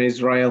us from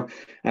Israel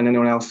and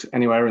anyone else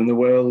anywhere in the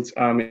world.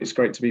 It's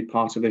great to be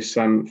part of this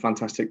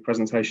fantastic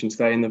presentation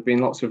today, and there have been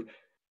lots of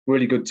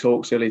really good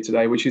talks earlier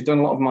today, which has done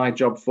a lot of my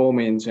job for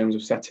me in terms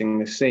of setting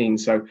the scene.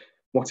 So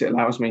what it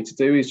allows me to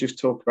do is just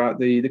talk about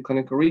the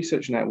clinical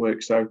research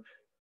network. So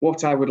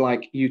what I would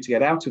like you to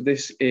get out of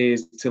this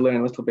is to learn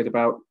a little bit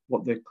about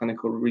what the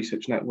clinical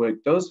research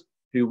network does,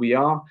 who we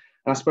are,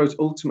 and I suppose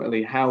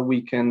ultimately how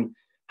we can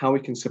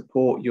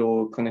support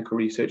your clinical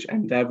research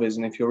endeavours,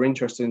 and if you're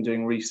interested in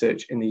doing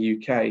research in the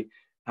UK,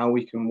 how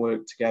we can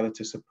work together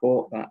to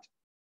support that.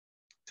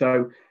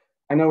 So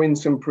I know in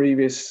some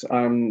previous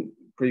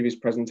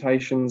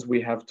presentations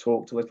we have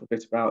talked a little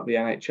bit about the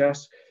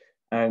NHS.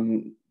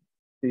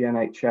 The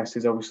NHS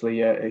is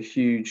obviously a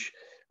huge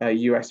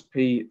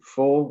USP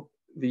for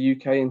the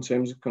UK in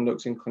terms of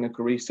conducting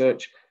clinical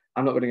research,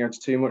 I'm not going to go into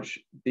too much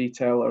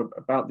detail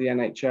about the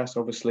NHS.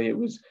 Obviously, it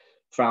was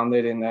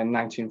founded in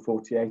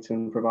 1948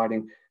 and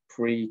providing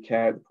free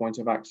care at the point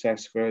of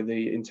access for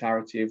the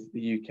entirety of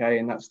the UK,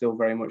 and that's still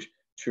very much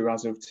true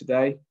as of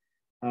today.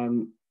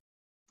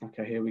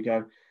 Okay, here we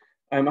go.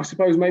 I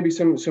suppose maybe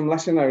some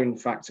lesser known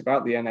facts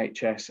about the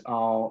NHS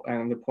are,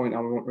 and the point I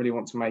really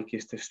want to make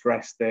is to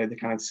stress the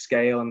kind of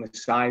scale and the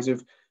size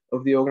of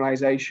the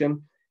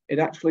organisation. It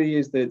actually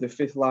is the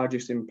 5th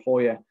largest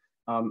employer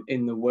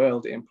in the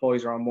world. It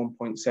employs around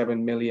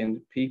 1.7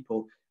 million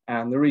people.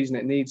 And the reason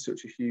it needs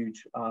such a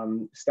huge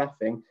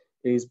staffing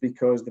is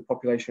because the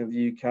population of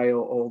the UK,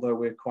 although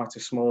we're quite a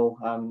small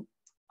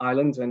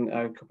island and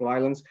a couple of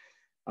islands,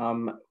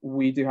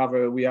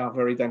 we are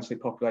very densely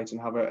populated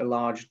and have a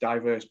large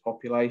diverse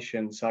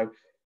population. So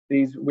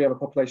we have a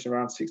population of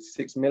around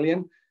 66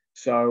 million.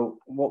 So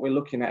what we're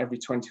looking at every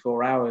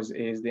 24 hours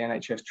is the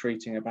NHS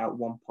treating about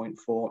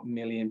 1.4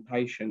 million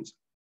patients.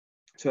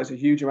 So that's a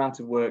huge amount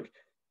of work,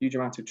 huge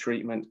amount of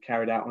treatment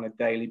carried out on a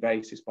daily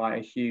basis by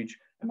a huge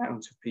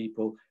amount of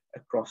people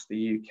across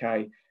the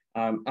UK.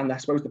 And I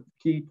suppose the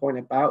key point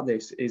about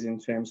this is in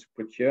terms of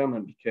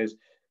procurement, because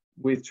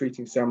with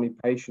treating so many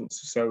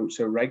patients so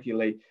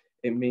regularly,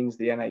 it means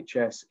the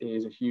NHS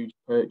is a huge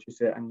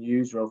purchaser and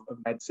user of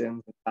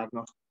medicines, and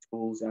diagnostic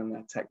tools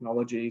and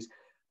technologies.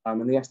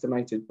 And the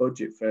estimated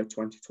budget for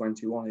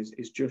 2021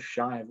 is just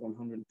shy of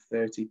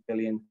 £130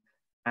 billion,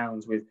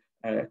 with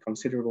a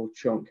considerable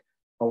chunk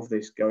of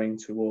this going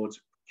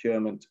towards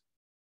procurement.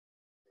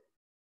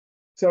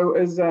 So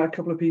as a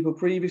couple of people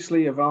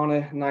previously,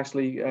 Ivana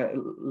nicely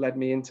led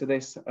me into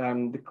this.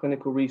 The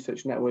Clinical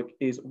Research Network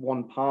is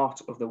one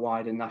part of the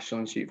wider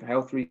National Institute for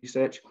Health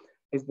Research.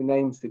 As the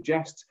name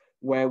suggests,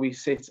 where we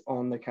sit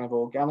on the kind of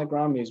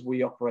organogram is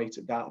we operate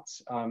at that,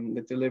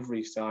 the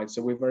delivery side.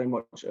 So we're very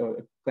much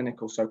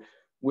clinical. So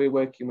we're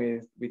working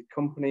with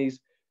companies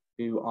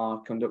who are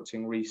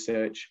conducting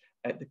research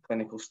at the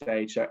clinical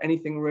stage. So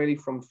anything really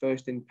from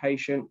first in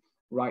patient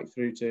right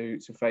through to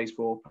phase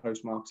 4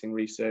 post-marketing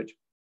research.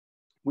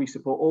 We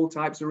support all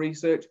types of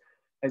research,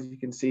 as you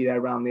can see there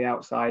around the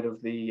outside of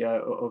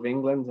of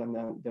England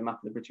and the map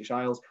of the British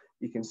Isles.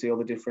 You can see all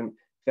the different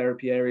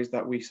therapy areas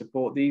that we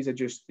support. These are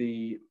just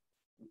the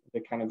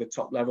kind of the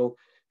top level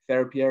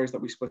therapy areas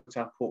that we split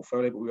our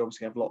portfolio, but we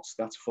obviously have lots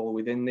that fall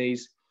within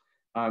these.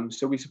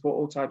 So we support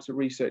all types of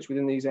research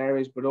within these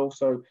areas, but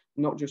also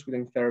not just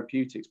within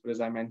therapeutics, but as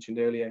I mentioned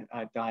earlier,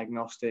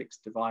 diagnostics,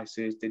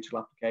 devices, digital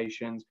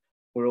applications.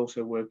 We're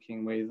also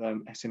working with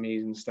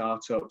SMEs and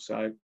startups,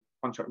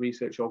 contract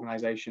research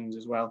organizations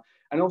as well,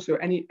 and also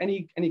any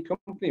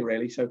company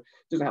really. So it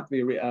doesn't have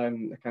to be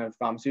a kind of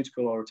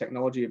pharmaceutical or a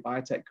technology or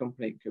biotech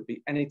company. It could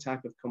be any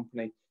type of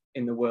company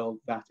in the world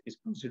that is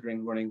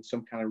considering running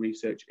some kind of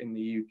research in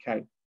the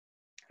UK.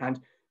 And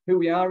who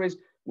we are is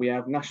we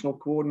have national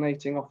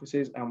coordinating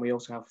offices, and we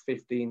also have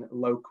 15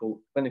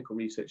 local clinical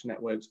research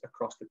networks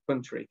across the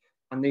country.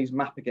 And these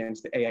map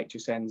against the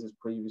AHSNs as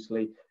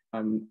previously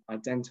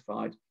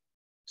identified.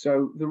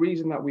 So the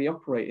reason that we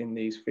operate in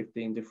these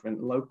 15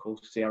 different local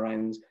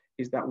CRNs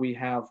is that we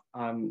have,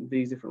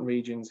 these different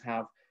regions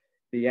have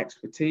the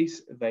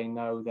expertise, they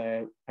know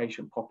their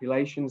patient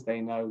populations,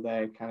 they know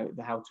their kind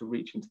of how to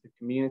reach into the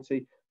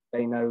community,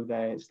 they know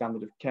their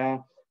standard of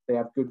care, they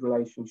have good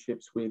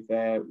relationships with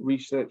their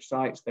research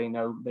sites, they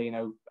know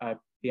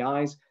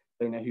PIs,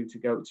 they know who to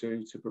go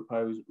to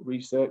propose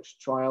research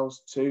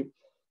trials to.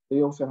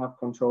 They also have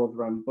control of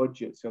their own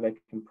budget, so they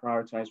can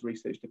prioritize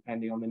research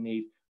depending on the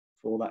need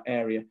for that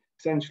area.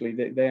 Essentially,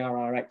 they are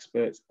our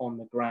experts on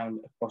the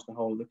ground across the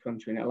whole of the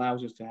country, and it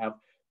allows us to have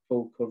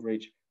full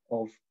coverage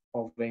of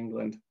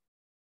England.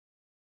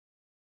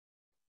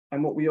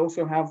 And what we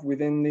also have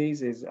within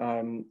these is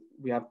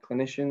we have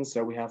clinicians,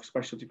 so we have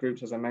specialty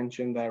groups, as I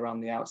mentioned, they're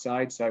around the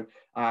outside. So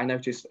I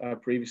noticed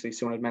previously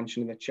someone had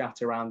mentioned in the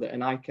chat around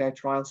an eye care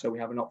trial, so we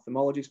have an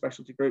ophthalmology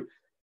specialty group.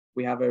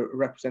 We have a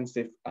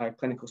representative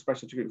clinical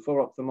specialty group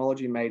for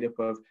ophthalmology made up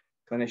of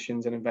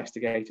clinicians and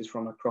investigators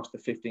from across the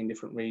 15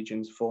 different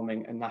regions,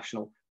 forming a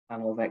national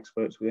panel of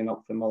experts within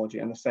ophthalmology.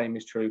 And the same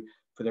is true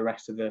for the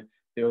rest of the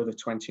other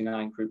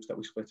 29 groups that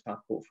we split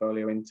our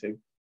portfolio into.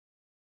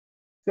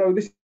 So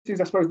this is,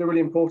 I suppose, the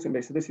really important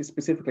bit. So this is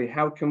specifically,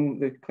 how can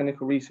the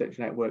Clinical Research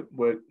Network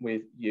work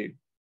with you?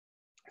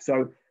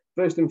 So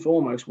first and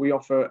foremost, we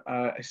offer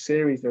a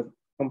series of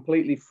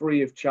completely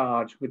free of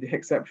charge, with the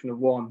exception of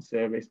one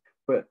service,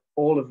 but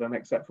all of them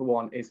except for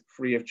one is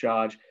free of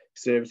charge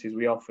services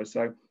we offer.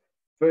 So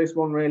first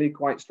one, really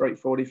quite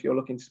straightforward. If you're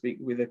looking to speak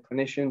with a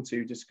clinician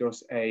to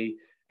discuss a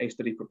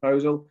study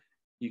proposal,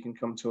 you can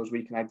come to us.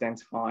 We can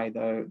identify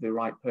the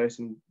right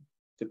person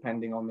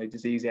depending on the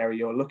disease area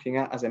you're looking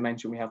at. As I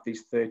mentioned, we have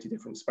these 30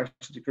 different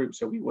specialty groups,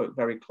 so we work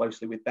very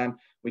closely with them.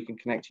 We can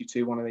connect you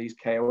to one of these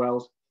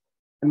KOLs.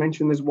 I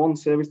mentioned there's one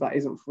service that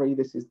isn't free.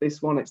 This is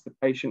this one. It's the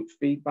patient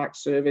feedback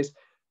service.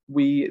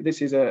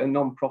 This is a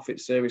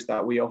non-profit service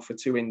that we offer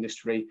to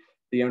industry.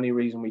 The only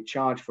reason we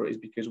charge for it is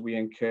because we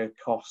incur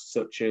costs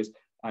such as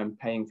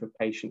paying for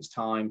patients'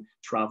 time,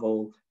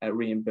 travel,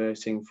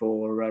 reimbursing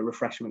for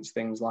refreshments,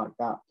 things like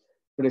that.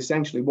 But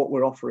essentially what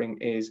we're offering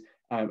is,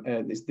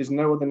 there's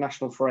no other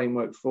national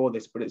framework for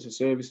this, but it's a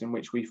service in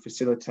which we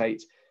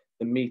facilitate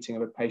the meeting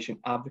of a patient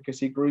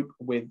advocacy group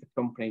with the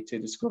company to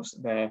discuss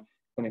their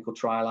clinical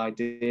trial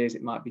ideas.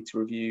 It might be to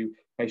review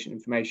patient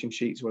information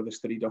sheets or the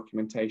study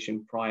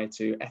documentation prior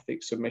to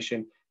ethics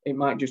submission. It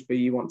might just be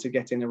you want to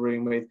get in a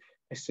room with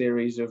a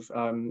series of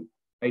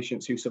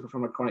patients who suffer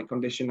from a chronic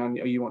condition, and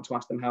you want to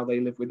ask them how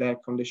they live with their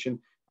condition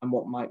and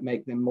what might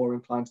make them more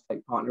inclined to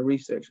take part in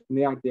research. And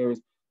the idea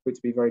is for it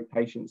to be very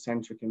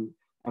patient-centric and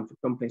for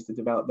companies to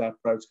develop their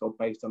protocol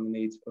based on the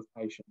needs of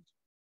patients.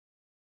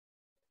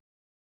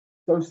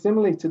 So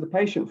similarly to the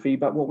patient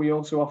feedback, what we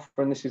also offer,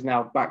 and this is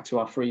now back to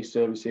our free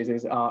services,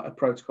 is a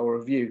protocol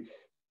review.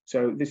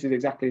 So this is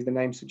exactly as the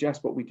name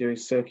suggests. What we do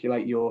is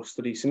circulate your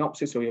study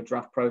synopsis or your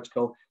draft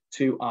protocol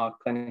to our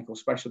clinical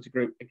specialty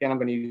group. Again, I'm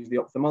going to use the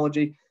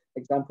ophthalmology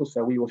example.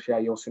 So we will share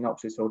your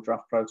synopsis or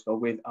draft protocol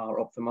with our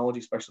ophthalmology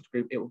specialty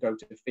group. It will go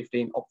to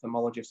 15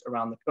 ophthalmologists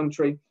around the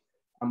country.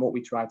 And what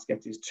we try to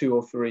get is two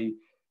or three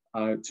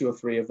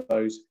of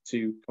those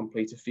to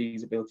complete a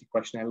feasibility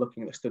questionnaire,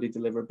 looking at the study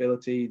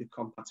deliverability, the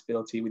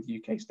compatibility with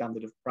UK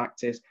standard of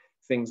practice,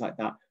 things like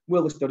that.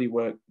 Will the study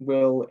work?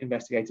 Will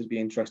investigators be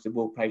interested?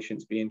 Will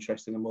patients be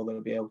interested? And will they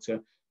be able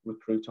to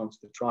recruit onto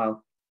the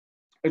trial?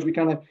 As we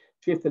kind of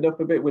shifted up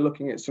a bit, we're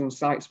looking at some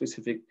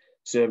site-specific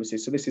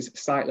services. So this is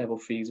site-level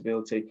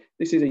feasibility.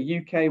 This is a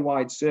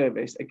UK-wide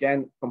service,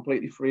 again,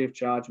 completely free of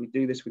charge. We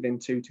do this within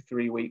 2 to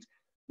 3 weeks.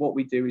 What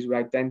we do is we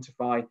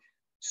identify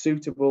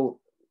suitable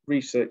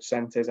research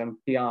centres and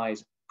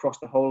PIs across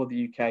the whole of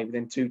the UK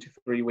within 2 to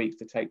 3 weeks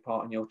to take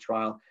part in your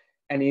trial.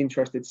 Any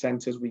interested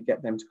centres, we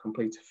get them to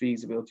complete a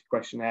feasibility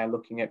questionnaire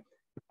looking at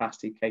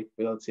capacity,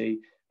 capability,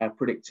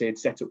 predicted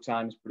setup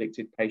times,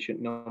 predicted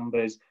patient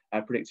numbers,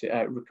 predicted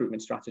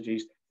recruitment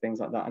strategies, things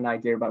like that, an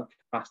idea about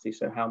capacity,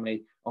 so how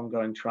many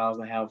ongoing trials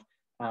they have,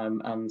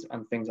 and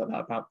things like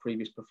that about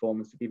previous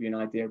performance to give you an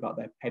idea about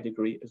their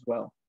pedigree as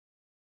well.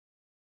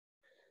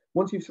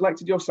 Once you've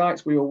selected your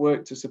sites, we will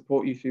work to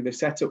support you through the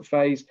setup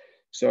phase.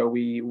 So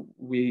the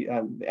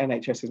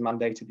NHS has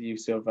mandated the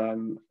use of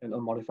an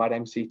unmodified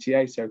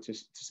MCTA, so to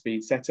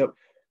speed setup.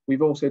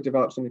 We've also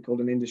developed something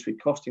called an industry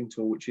costing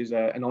tool, which is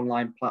an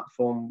online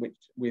platform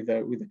with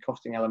a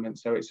costing element.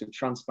 So it's a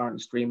transparent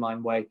and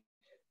streamlined way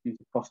for you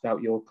to cost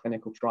out your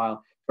clinical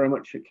trial. Very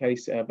much a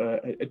case of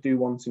a do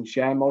once and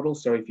share model.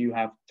 So if you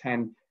have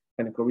 10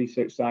 clinical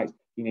research sites,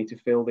 you need to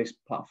fill this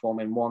platform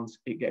in once.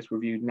 It gets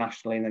reviewed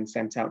nationally and then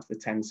sent out to the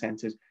 10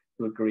 centres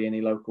to agree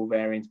any local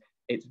variants.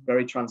 It's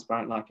very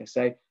transparent, like I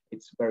say.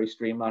 It's very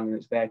streamlined, and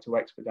it's there to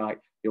expedite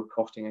your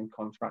costing and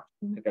contract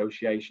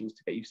negotiations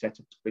to get you set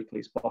up as quickly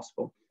as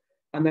possible.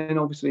 And then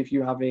obviously, if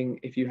you have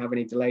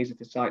any delays at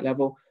the site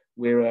level,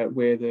 we're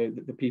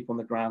the people on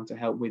the ground to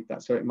help with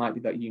that. So it might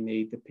be that you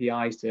need the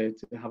PIs to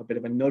have a bit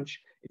of a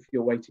nudge if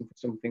you're waiting for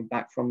something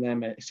back from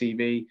them, a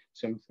CV,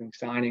 something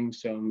signing,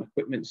 some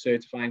equipment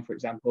certifying, for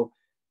example.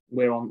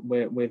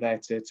 We're there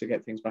to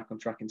get things back on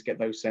track and to get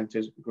those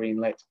centres green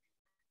lit.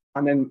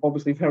 And then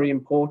obviously, very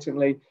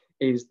importantly,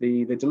 is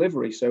the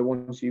delivery. So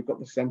once you've got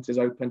the centres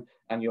open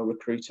and you're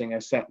recruiting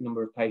a set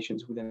number of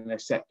patients within a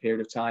set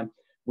period of time,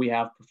 we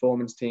have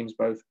performance teams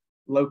both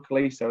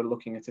locally, so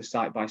looking at a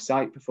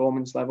site-by-site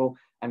performance level,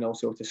 and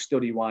also at a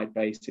study-wide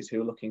basis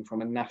who are looking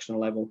from a national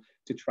level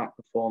to track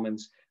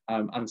performance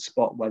and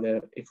spot whether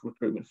if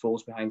recruitment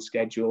falls behind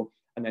schedule,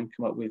 and then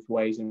come up with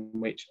ways in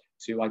which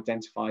to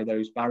identify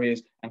those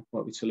barriers and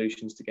come up with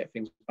solutions to get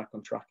things back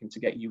on track and to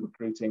get you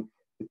recruiting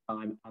to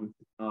time and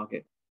to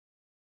target.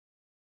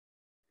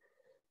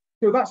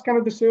 So that's kind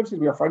of the services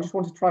we offer. I just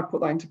want to try and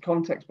put that into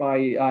context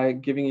by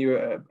giving you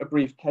a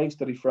brief case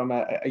study from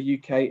a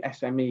UK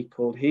SME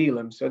called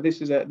Healum. So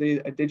this is a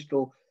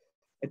digital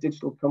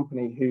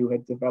company who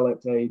had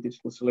developed a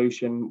digital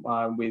solution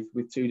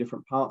with two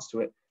different parts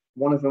to it.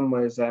 One of them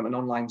was an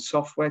online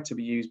software to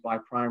be used by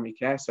primary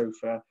care, so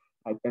for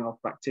general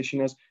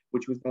practitioners,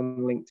 which was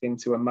then linked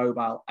into a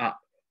mobile app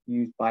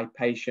used by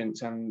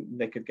patients, and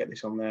they could get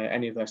this on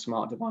any of their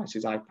smart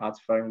devices, iPads,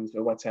 phones,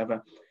 or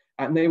whatever.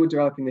 And they were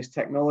developing this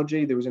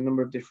technology. There was a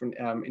number of different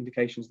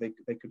indications they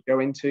could go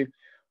into.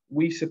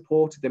 We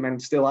supported them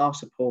and still are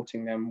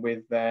supporting them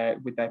with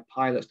their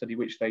pilot study,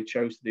 which they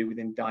chose to do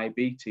within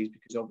diabetes,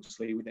 because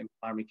obviously within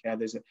primary care,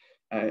 there's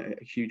a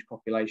huge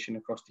population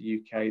across the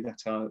UK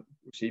that are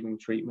receiving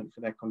treatment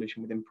for their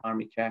condition within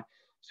primary care.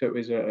 So it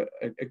was a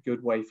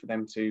good way for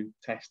them to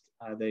test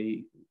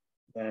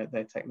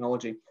their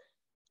technology.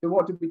 So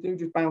what did we do?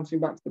 Just bouncing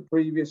back to the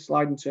previous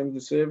slide in terms of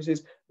the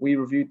services, we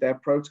reviewed their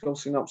protocol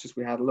synopsis.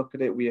 We had a look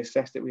at it. We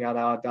assessed it. We had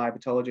our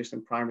diabetologists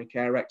and primary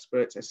care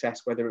experts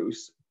assess whether it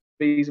was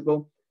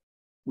feasible.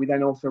 We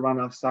then also ran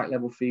our site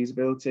level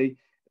feasibility.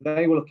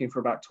 They were looking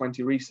for about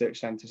 20 research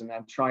centres and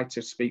then tried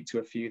to speak to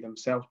a few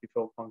themselves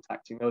before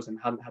contacting us and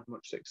hadn't had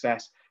much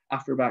success.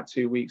 After about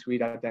 2 weeks,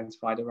 we'd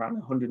identified around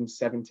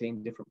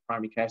 117 different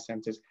primary care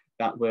centres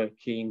that were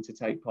keen to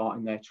take part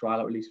in their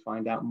trial, or at least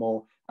find out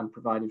more, and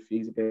provided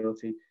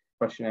feasibility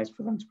questionnaires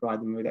for them to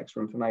provide them with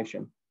extra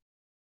information.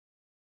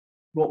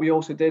 What we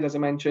also did, as I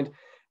mentioned,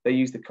 They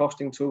used the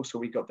costing tool, so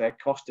we got their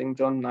costing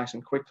done nice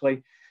and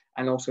quickly,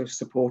 and also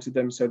supported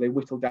them. So they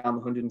whittled down the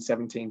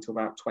 117 to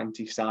about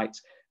 20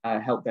 sites,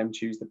 helped them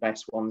choose the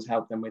best ones,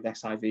 helped them with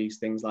SIVs,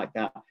 things like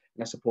that, and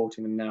they're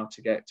supporting them now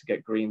to get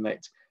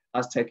greenlit.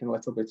 Has taken a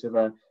little bit of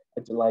a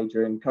delay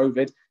during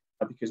COVID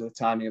because of the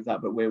timing of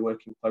that, but we're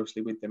working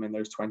closely with them in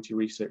those 20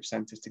 research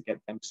centres to get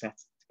them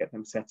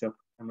set up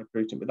and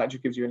recruiting. But that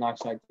just gives you a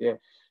nice idea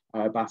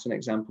about an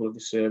example of the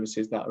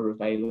services that are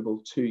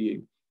available to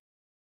you.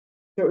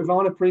 So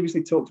Ivana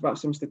previously talked about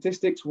some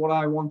statistics. What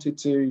I wanted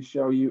to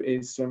show you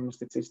is some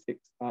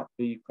statistics that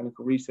the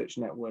Clinical Research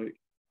Network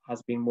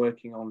has been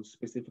working on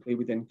specifically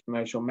within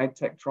commercial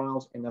medtech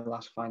trials in the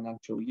last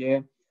financial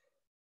year.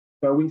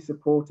 So we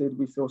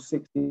saw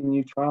 60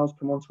 new trials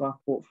come onto our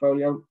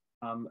portfolio.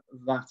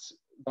 That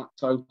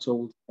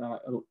totaled,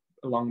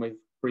 along with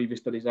previous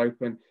studies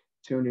open,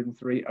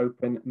 203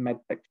 open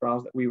medtech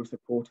trials that we were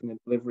supporting the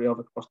delivery of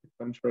across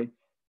the country.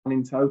 And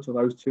in total,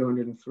 those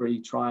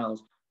 203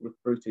 trials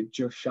recruited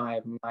just shy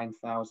of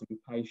 9,000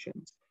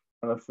 patients.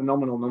 So a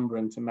phenomenal number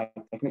into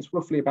medtech. And it's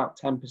roughly about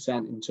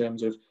 10% in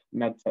terms of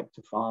medtech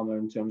to pharma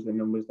in terms of the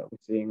numbers that we're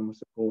seeing and we're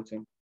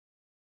supporting.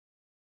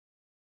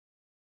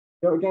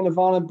 So again,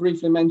 Ivana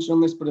briefly mentioned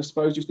on this, but I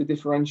suppose just to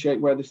differentiate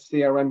where the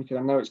CRM, because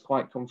I know it's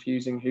quite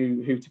confusing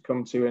who to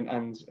come to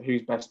and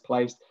who's best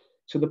placed.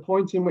 So the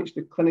point in which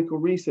the Clinical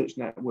Research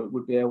Network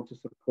would be able to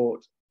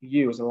support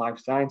you as a life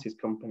sciences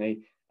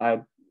company,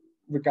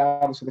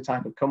 regardless of the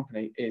type of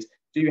company, is,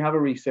 do you have a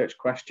research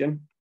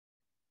question?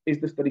 Is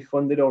the study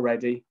funded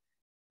already?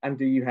 And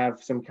do you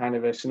have some kind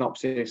of a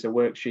synopsis, a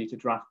worksheet, a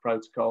draft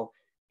protocol?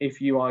 If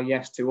you are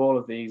yes to all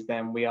of these,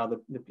 then we are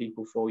the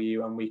people for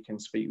you and we can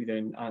speak with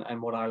you.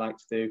 And what I like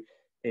to do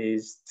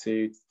is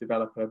to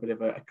develop a bit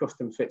of a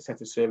custom fit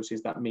set of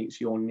services that meets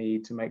your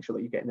need to make sure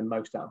that you're getting the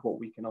most out of what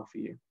we can offer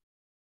you.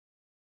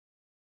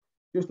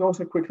 Just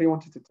also quickly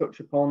wanted to touch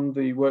upon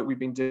the work we've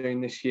been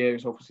doing this year.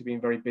 It's obviously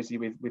been very busy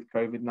with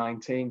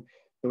COVID-19.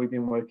 So we've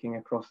been working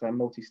across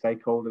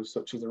multi-stakeholders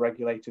such as the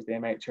regulators, the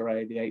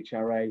MHRA, the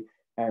HRA,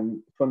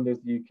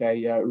 funders, the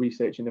UK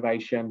Research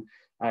Innovation,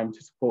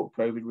 to support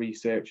COVID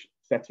research,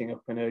 setting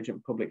up an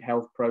urgent public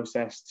health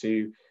process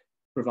to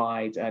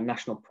provide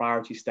national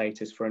priority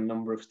status for a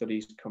number of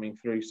studies coming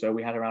through. So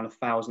we had around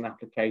 1,000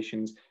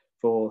 applications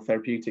for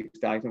therapeutics,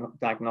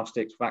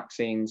 diagnostics,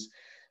 vaccines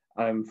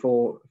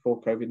for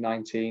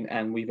COVID-19,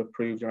 and we've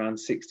approved around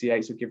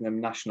 68, so giving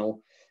them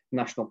national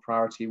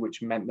priority,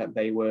 which meant that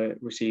they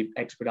received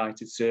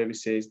expedited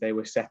services. They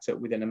were set up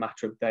within a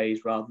matter of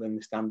days rather than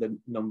the standard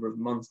number of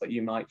months that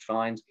you might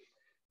find.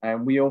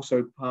 We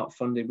also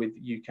part-funded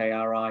with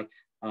UKRI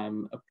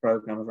a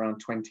programme of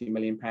around £20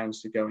 million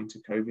to go into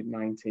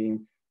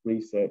COVID-19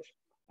 research.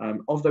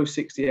 Of those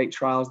 68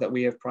 trials that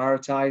we have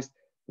prioritised,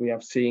 we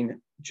have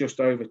seen just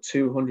over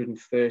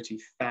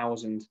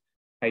 230,000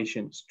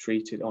 patients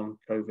treated on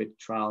COVID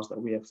trials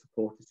that we have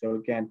supported. So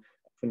again,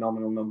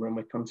 phenomenal number, and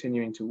we're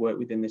continuing to work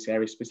within this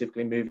area,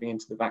 specifically moving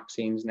into the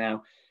vaccines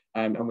now,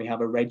 and we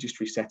have a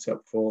registry set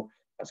up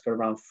that's got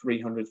around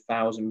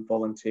 300,000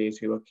 volunteers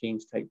who are keen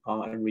to take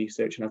part in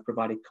research and have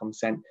provided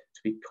consent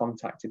to be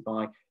contacted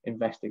by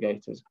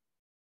investigators.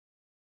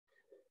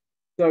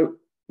 So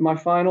my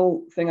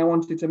final thing I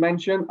wanted to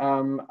mention,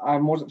 I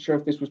wasn't sure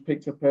if this was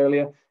picked up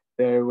earlier.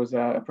 There was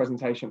a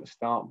presentation at the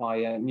start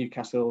by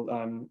Newcastle,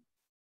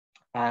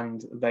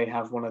 and they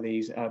have one of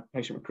these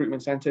patient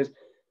recruitment centres.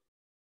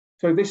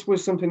 So this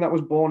was something that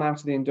was born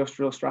out of the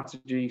industrial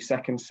strategy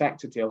second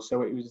sector deal.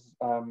 So it was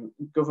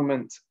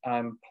government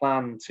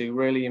plan to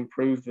really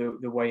improve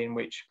the way in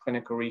which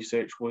clinical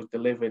research was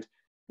delivered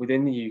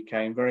within the UK,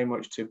 and very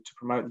much to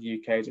promote the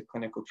UK as a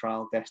clinical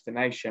trial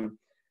destination.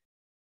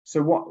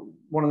 So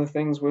one of the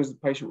things was the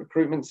patient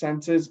recruitment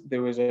centres.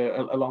 There was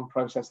a long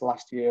process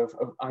last year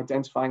of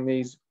identifying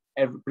these.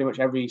 Pretty much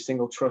every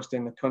single trust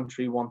in the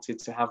country wanted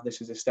to have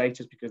this as a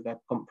status because they're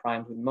pump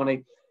primed with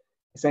money.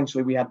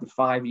 Essentially, we had the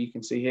 5 you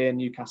can see here: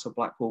 Newcastle,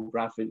 Blackpool,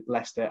 Bradford,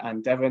 Leicester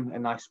and Devon, a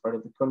nice spread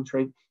of the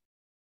country.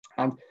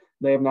 And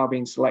they have now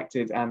been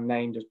selected and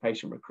named as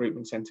patient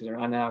recruitment centres and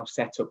are now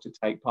set up to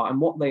take part. And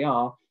what they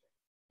are,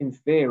 in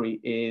theory,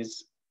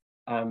 is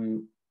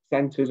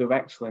centres of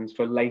excellence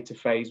for later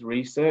phase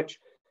research.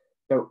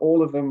 So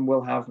all of them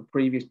will have a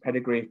previous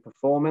pedigree of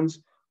performance.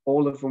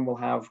 All of them will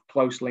have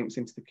close links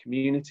into the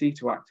community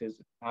to act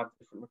as have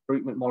different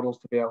recruitment models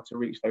to be able to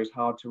reach those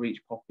hard to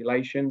reach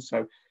populations.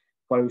 So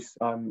close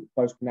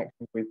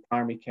connections with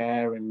primary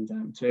care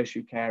and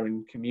tertiary care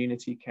and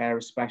community care,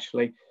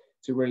 especially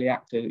to really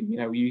act,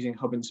 using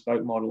hub and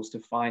spoke models to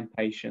find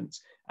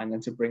patients and then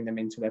to bring them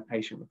into their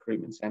patient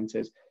recruitment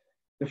centres.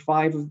 The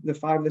five of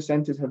the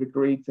centres have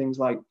agreed things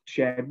like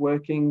shared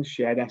workings,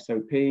 shared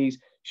SOPs,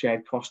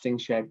 shared costing,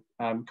 shared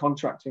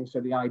contracting.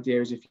 So the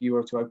idea is if you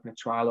were to open a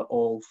trial at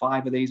all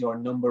 5 of these or a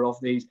number of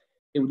these,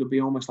 it would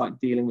be almost like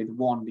dealing with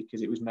one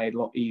because it was made a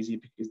lot easier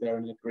because they're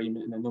in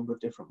agreement in a number of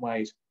different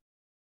ways.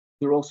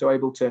 They're also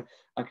able to,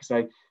 like I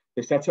say,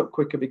 they're set up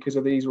quicker because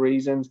of these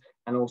reasons,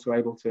 and also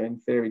able to, in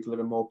theory,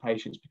 deliver more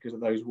patients because of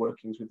those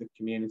workings with the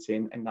community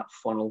and that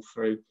funnel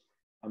through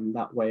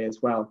that way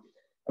as well.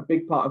 a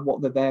big part of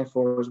what they're there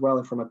for as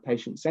well, from a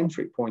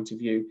patient-centric point of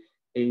view,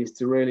 is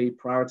to really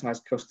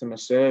prioritize customer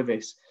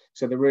service.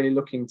 So they're really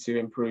looking to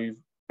improve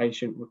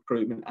patient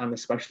recruitment and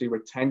especially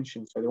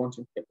retention. So they want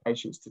to get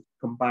patients to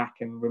come back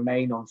and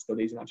remain on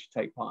studies and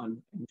actually take part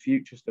in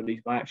future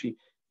studies by actually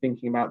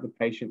thinking about the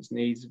patient's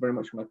needs very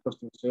much from a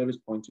customer service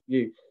point of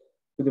view.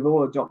 So they've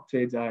all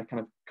adopted a kind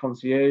of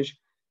concierge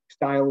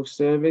style of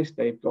service.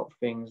 They've got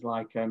things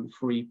like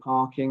free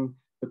parking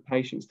for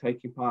patients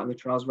taking part in the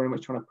trials, very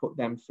much trying to put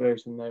them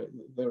first. And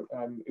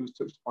it was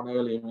touched upon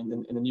earlier in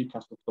the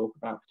Newcastle talk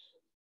about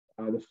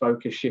the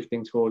focus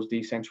shifting towards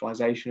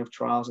decentralization of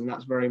trials. And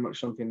that's very much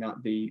something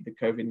that the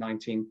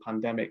COVID-19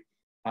 pandemic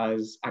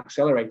has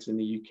accelerated in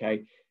the UK,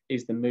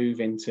 is the move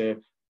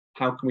into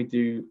how can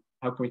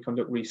we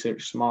conduct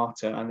research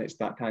smarter? And it's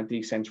that kind of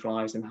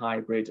decentralized and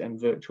hybrid and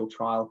virtual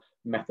trial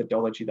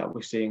methodology that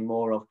we're seeing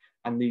more of.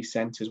 And these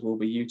centres will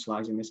be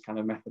utilising this kind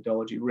of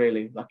methodology,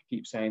 really, like I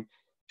keep saying,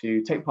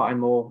 to take part in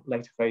more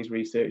later phase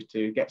research,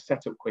 to get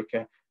set up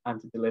quicker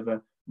and to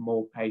deliver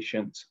more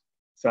patients.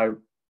 So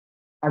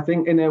I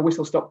think in a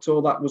whistle-stop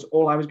tour, that was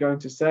all I was going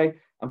to say.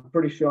 I'm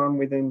pretty sure I'm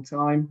within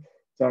time,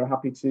 so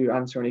happy to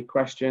answer any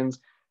questions.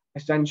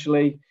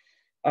 Essentially,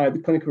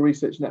 the Clinical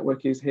Research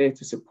Network is here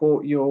to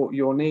support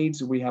your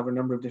needs. We have a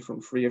number of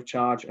different free of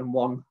charge and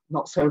one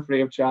not so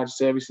free of charge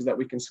services that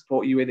we can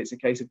support you with. It's a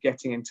case of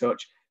getting in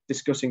touch,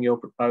 discussing your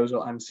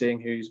proposal and seeing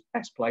who's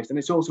best placed. And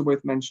it's also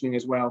worth mentioning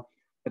as well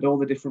that all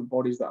the different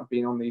bodies that have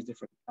been on these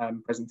different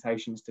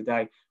presentations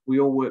today, we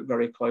all work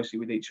very closely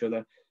with each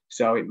other.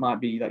 So it might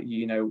be that,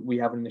 we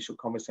have an initial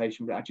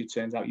conversation, but actually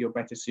turns out you're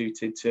better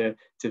suited to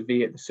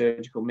be at the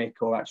surgical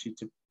MIC, or actually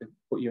to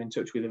put you in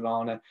touch with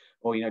Ivana,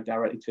 or,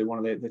 directly to one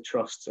of the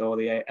trusts or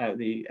the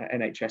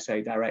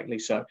NHSA directly.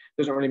 So it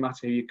doesn't really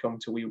matter who you come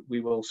to. We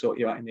will sort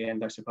you out in the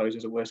end, I suppose,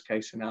 as a worst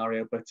case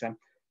scenario. But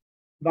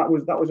that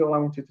was all I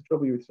wanted to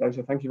trouble you with today.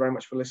 So thank you very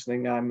much for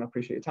listening. I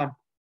appreciate your time.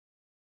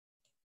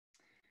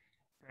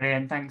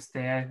 Brilliant, thanks,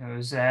 Theo. It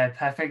was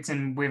perfect,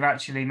 and we've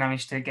actually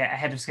managed to get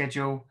ahead of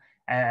schedule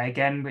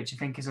again, which I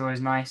think is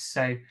always nice.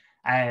 So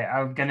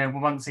I'm going to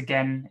once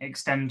again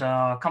extend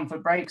our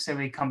comfort break, so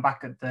we come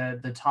back at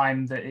the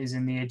time that is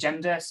in the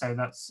agenda. So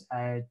that's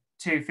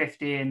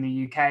 2:50 in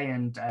the UK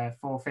and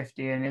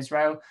 4:50 in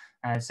Israel.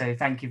 So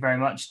thank you very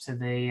much to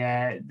the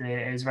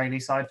Israeli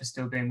side for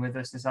still being with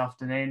us this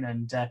afternoon.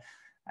 And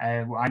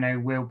I know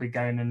we'll be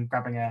going and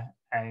grabbing a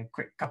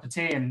quick cup of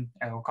tea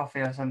or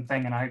coffee or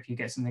something, and I hope you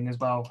get something as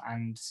well.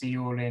 And see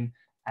you all in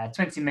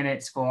 20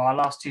 minutes for our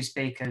last two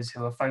speakers,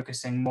 who are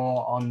focusing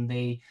more on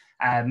the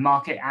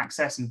market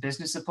access and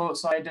business support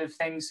side of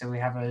things. So we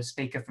have a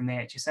speaker from the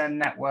HSN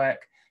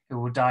network who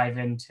will dive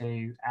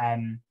into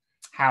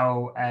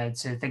how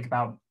to think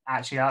about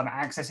actually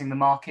accessing the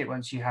market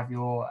once you have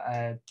your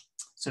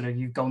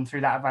you've gone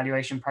through that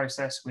evaluation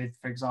process with,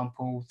 for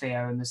example,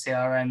 Theo and the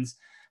CRNs,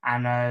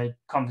 and a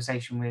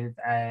conversation with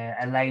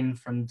Elaine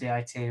from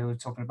DIT, who were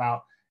talking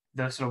about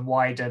the sort of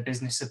wider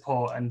business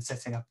support and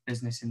setting up a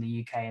business in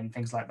the UK and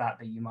things like that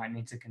you might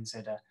need to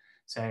consider.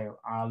 So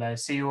I'll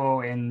see you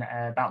all in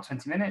about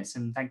 20 minutes,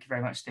 and thank you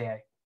very much, Theo.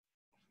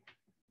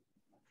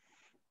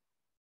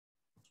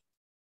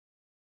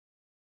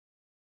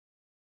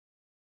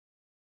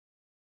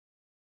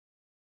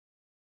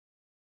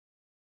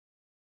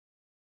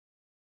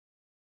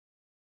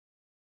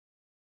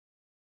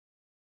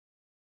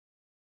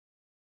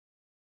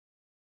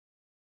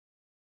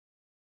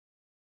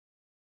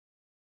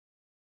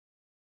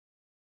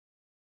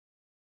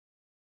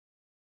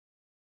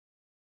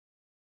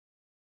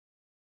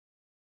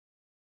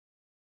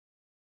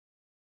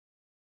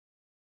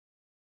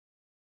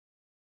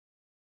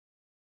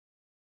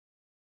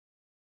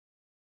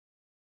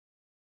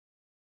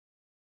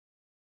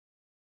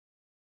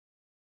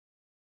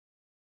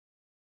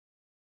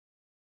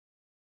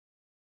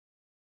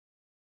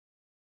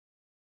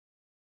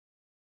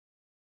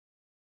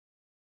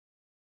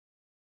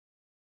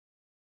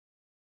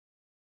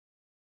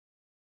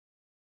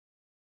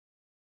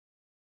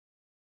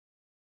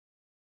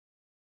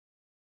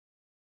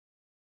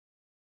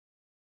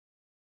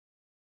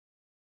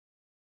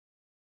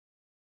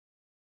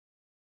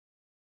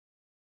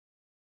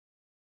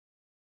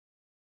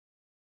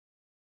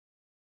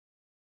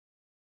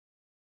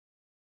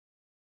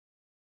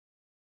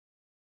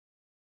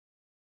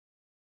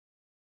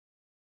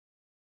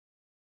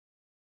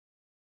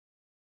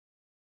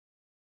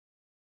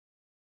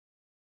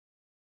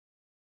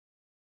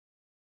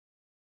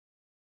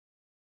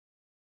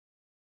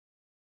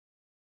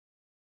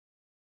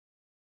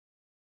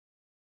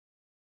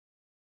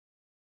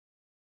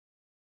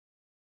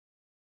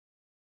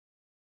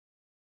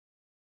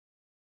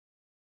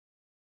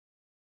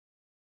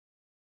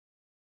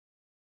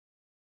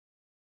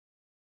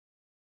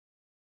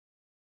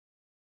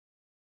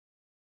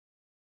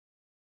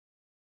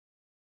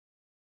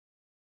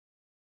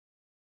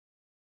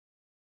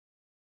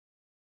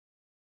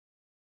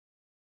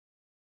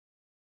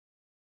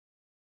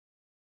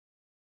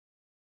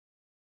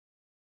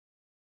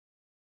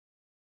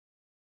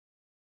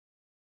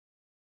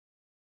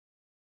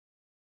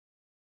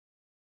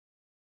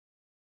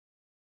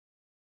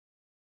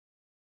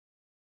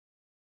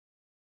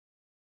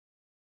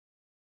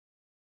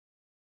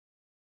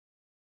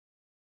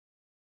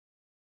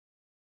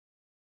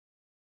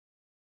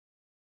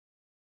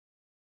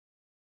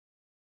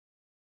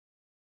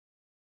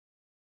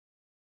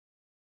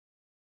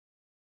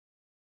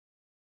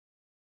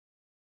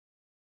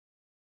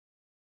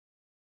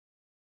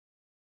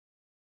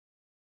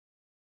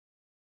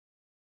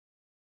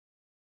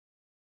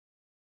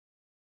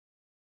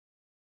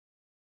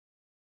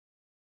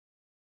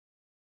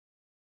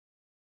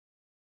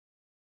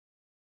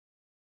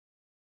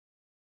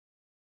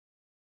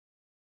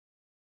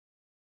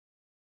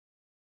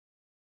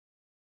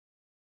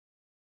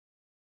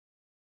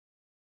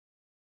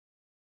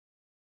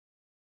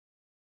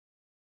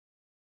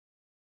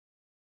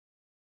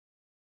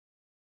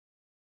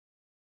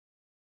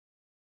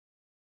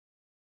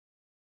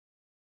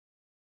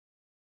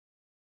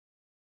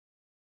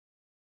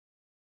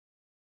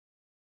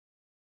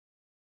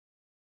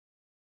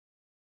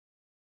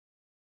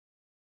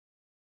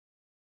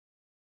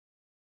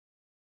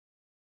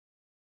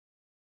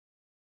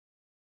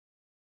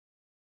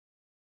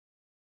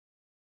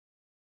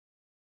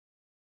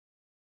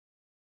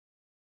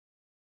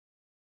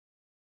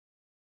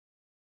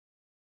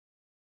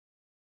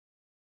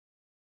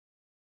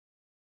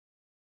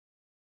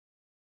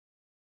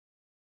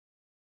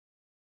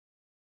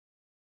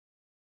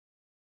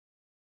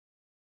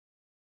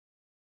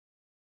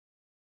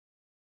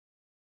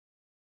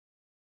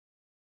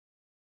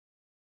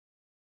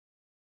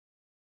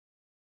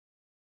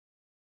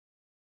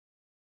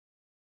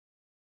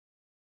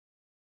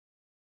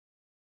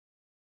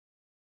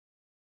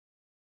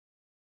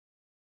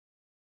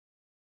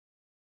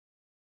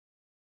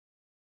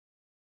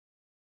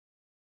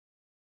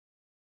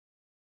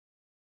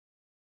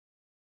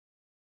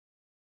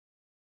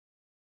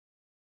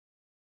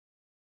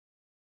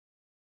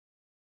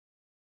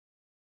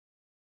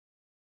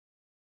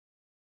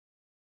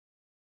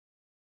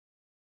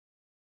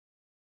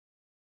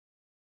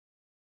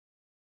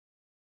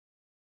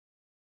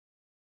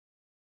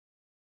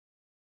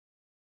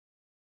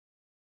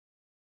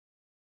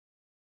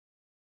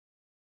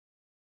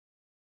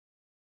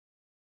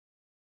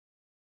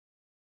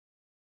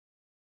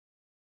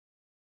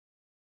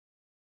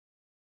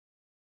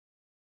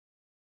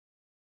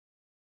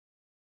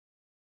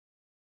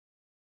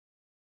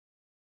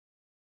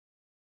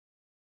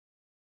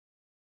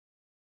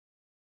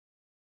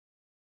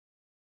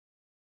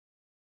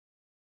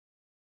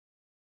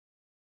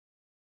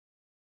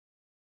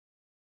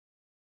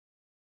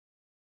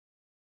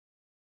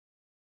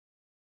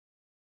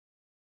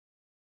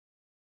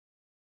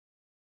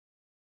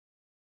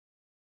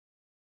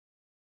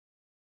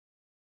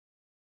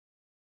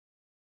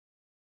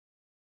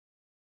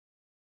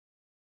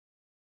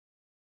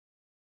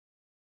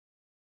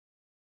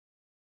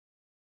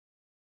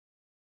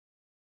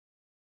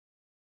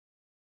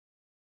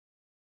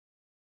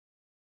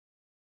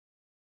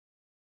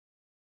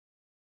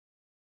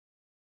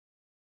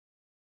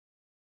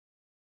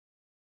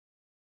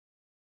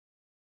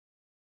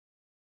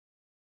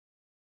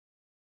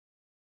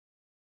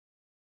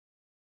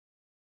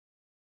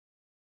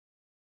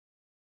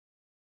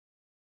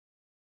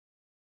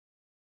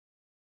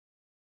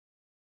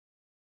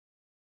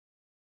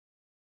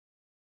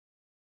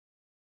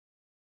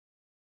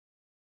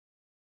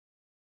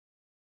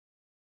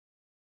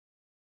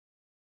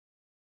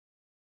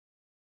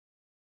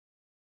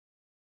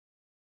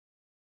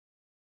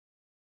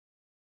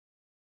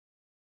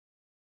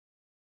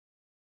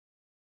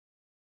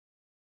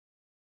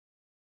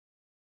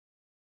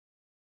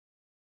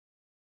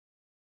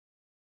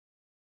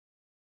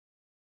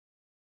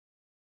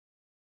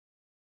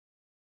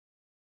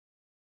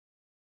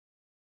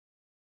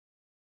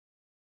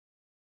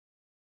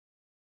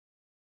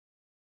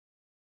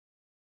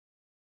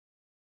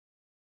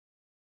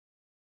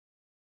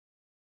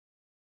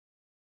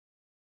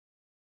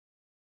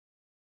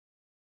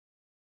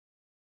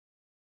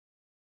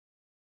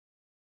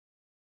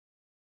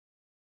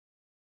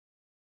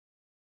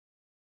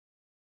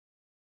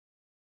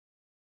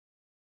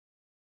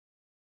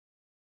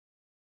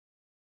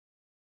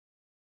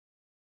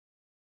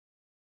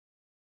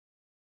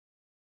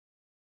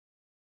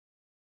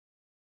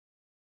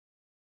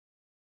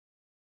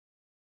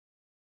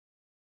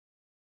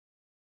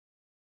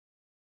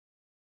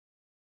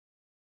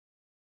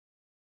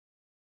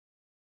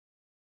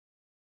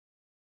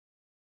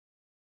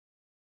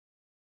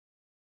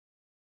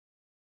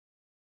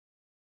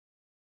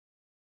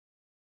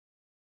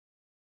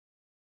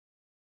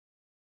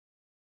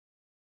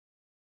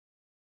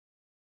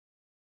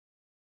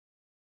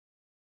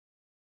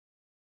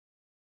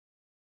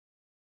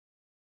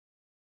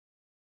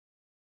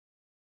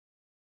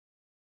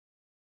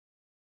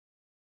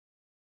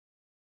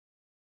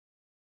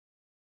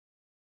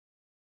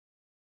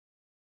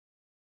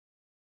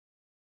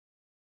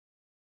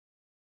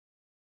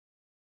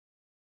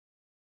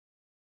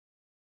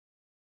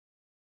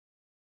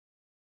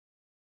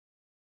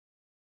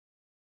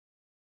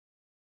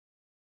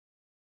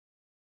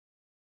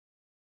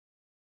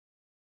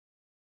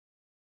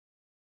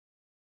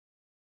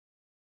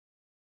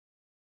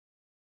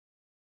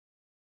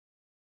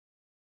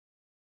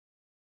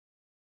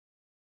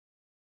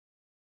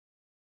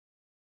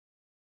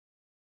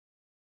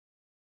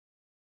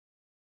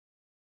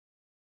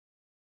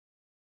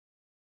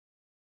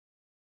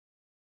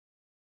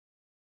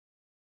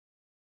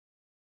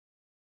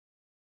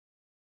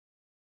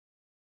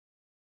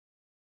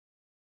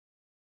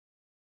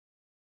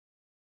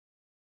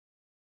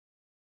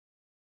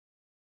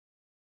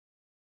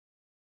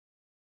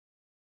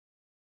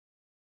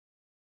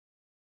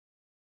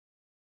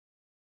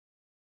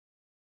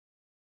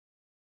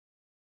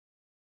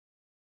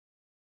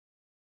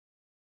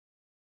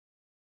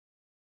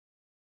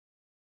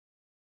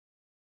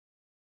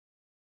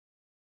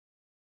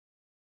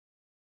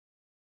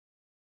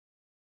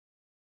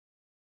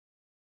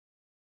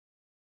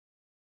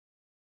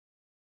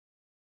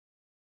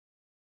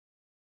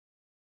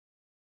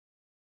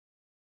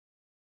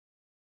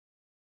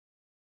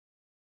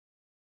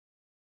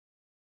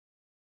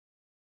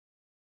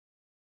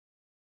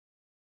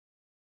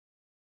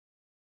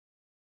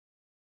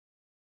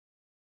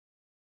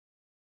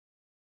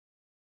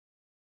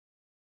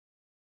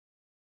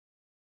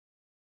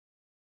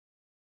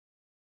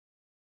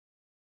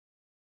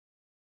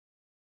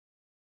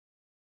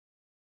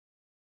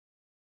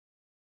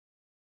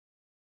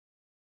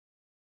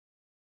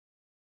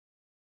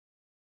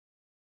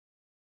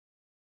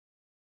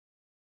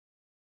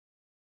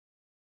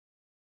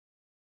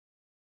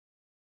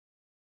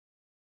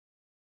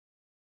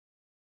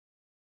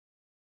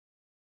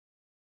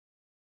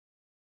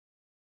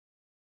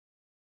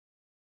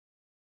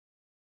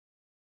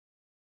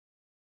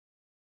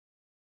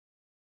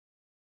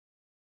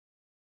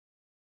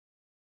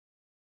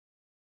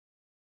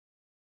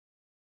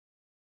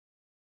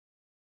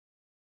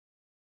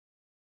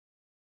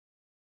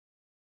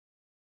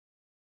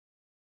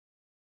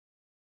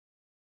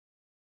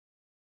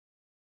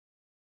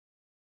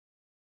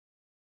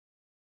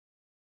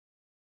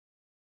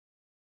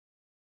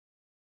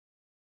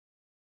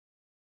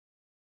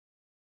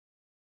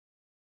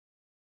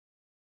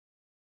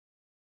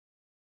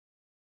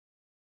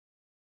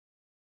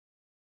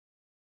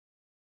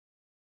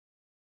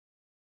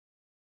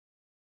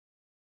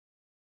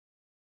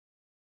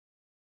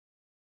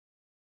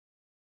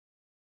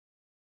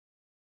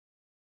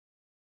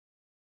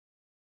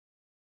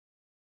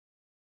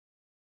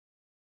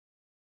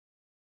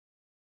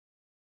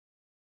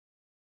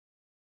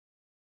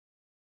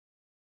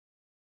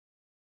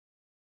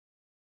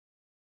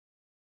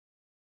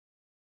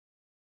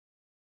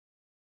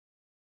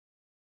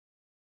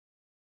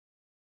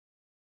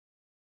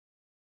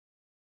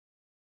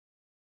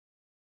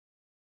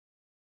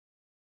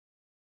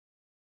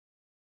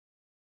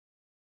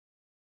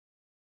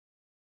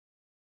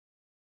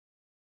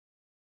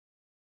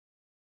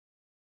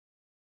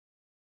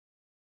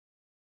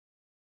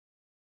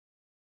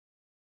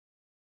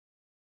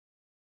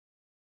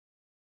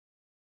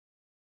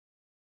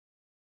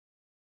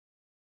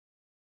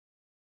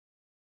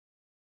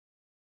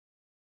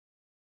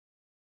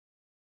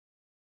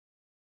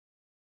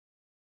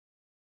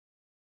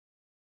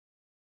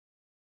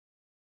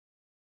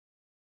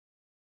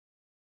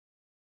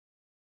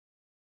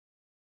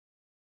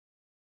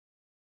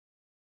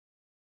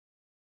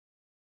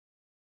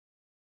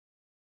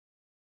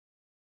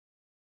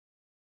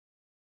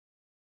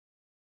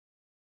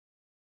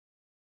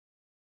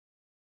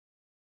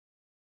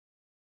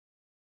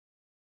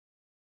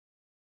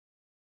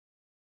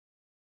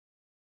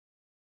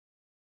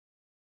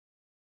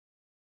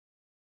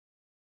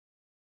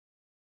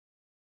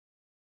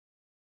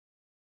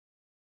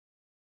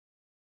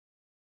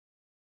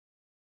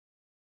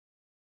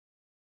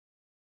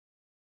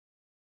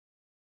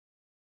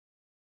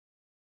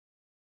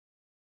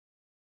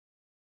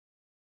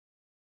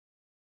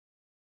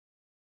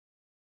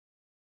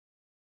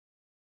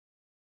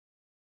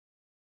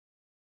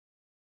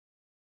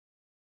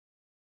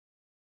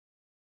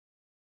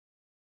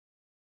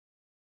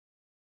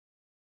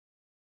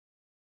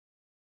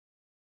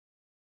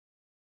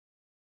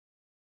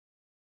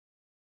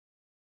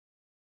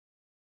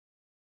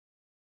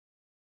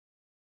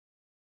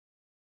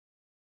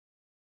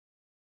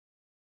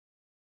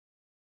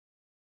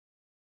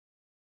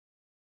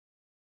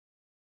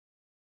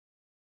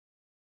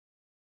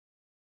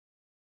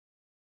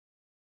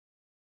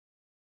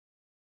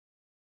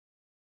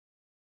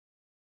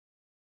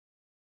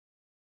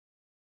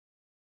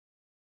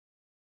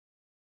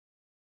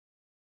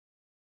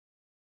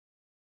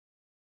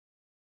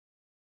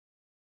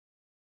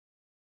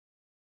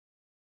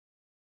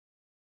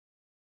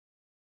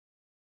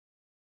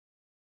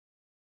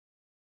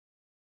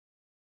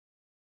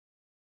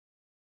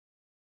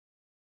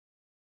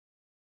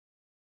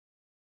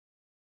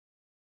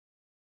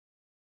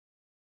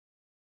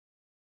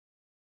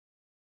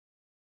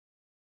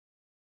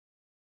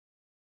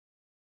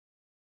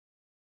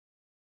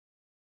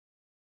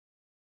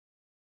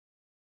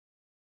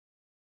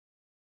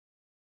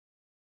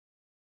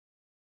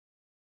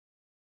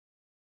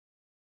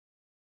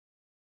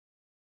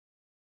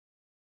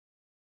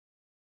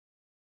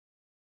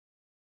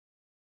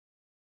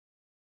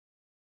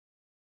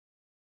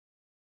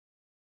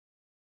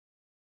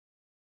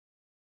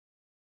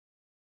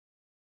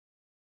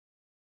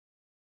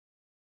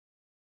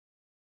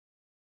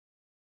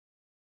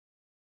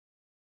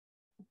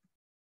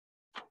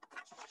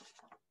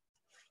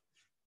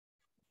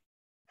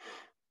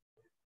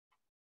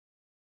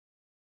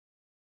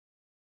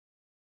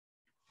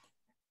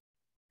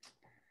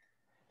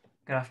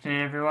 Good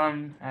afternoon,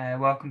 everyone.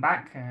 Welcome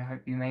back. I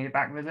hope you made it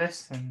back with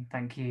us, and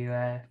thank you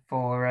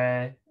for,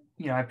 I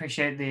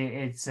appreciate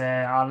it's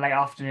our late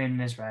afternoon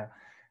in Israel,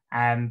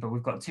 but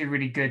we've got three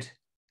really good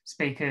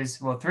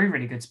speakers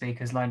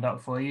lined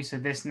up for you. So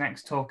this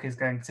next talk is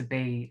going to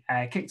be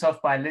kicked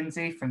off by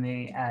Lindsay from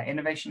the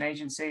Innovation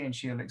Agency, and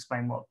she'll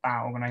explain what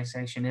that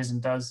organisation is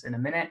and does in a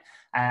minute,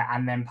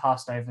 and then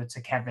passed over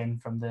to Kevin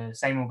from the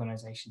same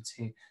organisation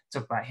to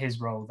talk about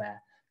his role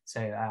there. So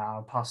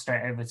I'll pass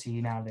straight over to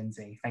you now,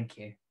 Lindsay. Thank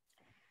you.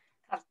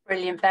 That's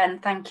brilliant, Ben.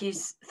 Thank you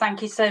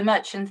so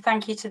much, and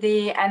thank you to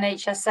the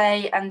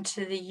NHSA and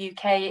to the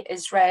UK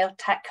Israel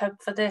Tech Hub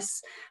for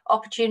this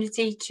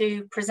opportunity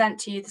to present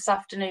to you this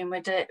afternoon.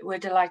 We're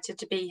delighted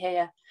to be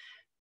here.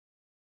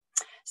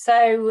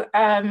 So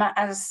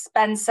as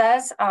Ben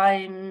says,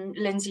 I'm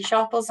Lindsay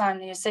Sharples. I'm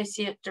the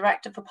Associate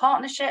Director for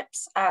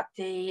Partnerships at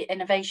the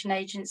Innovation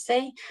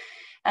Agency.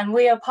 And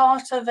we are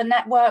part of a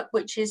network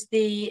which is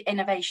the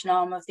innovation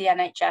arm of the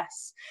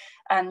NHS.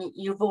 And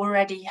you've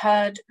already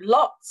heard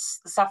lots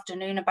this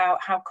afternoon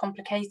about how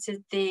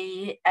complicated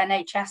the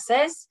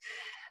NHS is.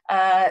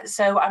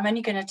 So I'm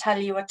only going to tell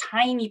you a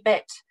tiny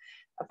bit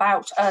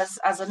about us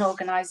as an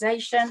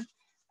organisation.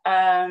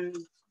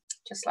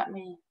 Just let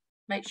me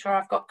make sure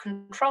I've got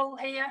control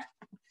here.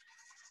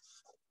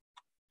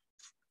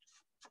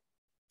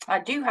 I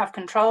do have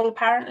control,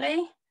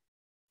 apparently.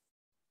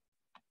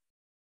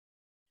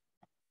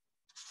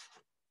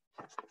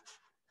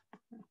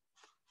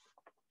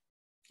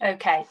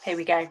 Okay, here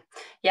we go.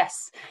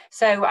 Yes,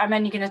 so I'm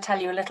only going to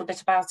tell you a little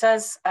bit about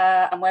us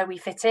and where we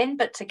fit in,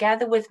 but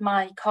together with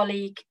my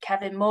colleague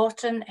Kevin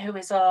Morton, who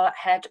is our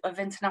head of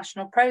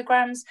international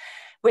programs,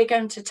 we're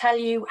going to tell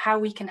you how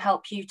we can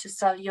help you to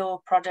sell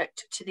your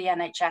product to the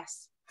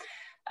NHS.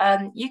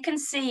 You can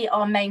see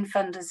our main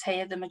funders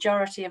here. The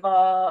majority of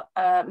our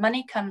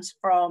money comes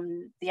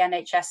from the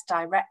NHS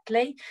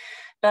directly,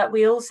 but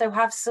we also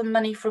have some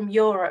money from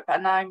Europe,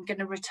 and I'm going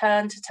to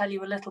return to tell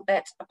you a little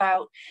bit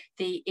about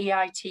the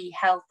EIT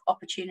health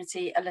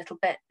opportunity a little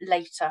bit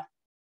later.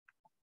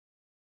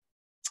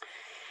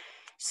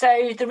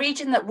 So the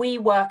region that we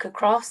work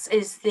across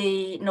is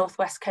the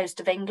northwest coast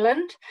of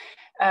England.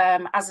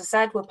 As I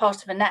said, we're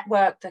part of a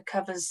network that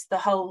covers the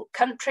whole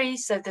country,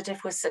 so that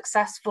if we're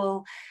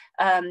successful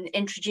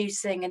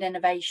introducing an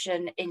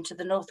innovation into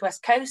the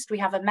northwest coast, we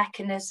have a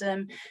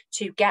mechanism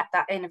to get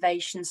that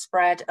innovation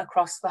spread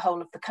across the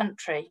whole of the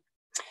country.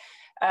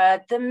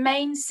 The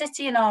main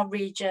city in our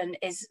region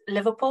is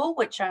Liverpool,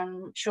 which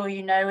I'm sure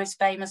you know is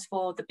famous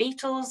for the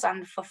Beatles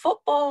and for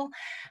football,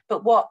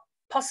 but what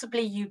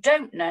possibly you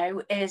don't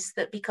know is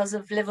that because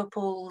of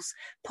Liverpool's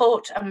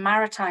port and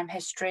maritime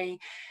history,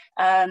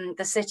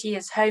 the city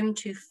is home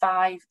to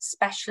 5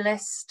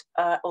 specialist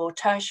or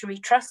tertiary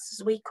trusts,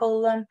 as we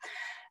call them,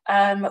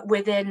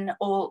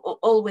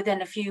 all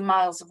within a few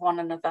miles of one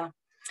another.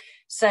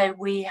 So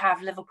we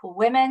have Liverpool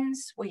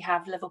Women's, we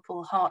have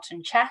Liverpool Heart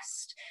and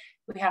Chest,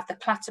 we have the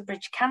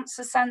Clatterbridge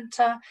Cancer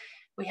Centre,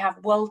 we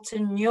have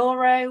Walton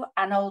Neuro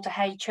and Alder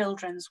Hey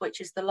Children's,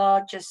 which is the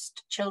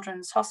largest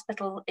children's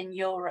hospital in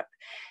Europe.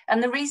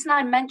 And the reason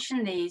I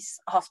mention these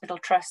hospital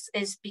trusts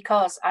is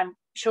because I'm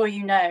sure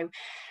you know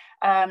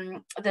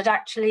that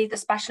actually the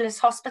specialist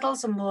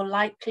hospitals are more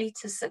likely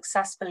to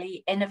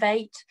successfully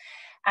innovate.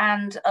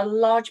 And a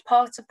large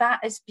part of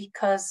that is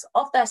because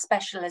of their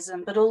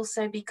specialism, but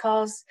also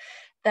because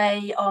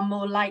they are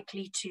more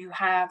likely to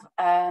have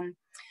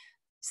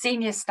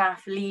senior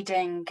staff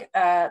leading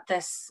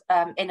this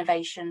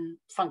innovation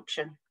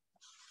function.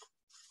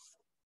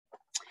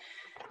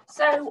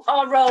 So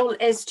our role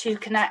is to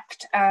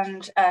connect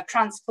and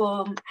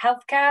transform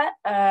healthcare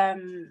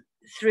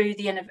through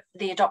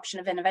the adoption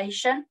of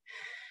innovation.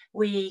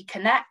 We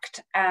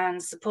connect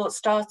and support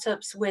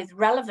startups with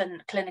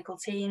relevant clinical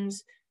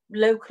teams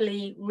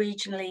locally,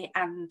 regionally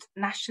and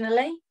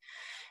nationally.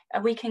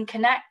 We can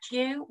connect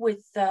you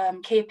with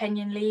key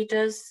opinion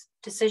leaders,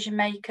 decision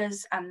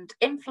makers and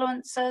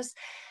influencers,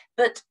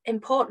 but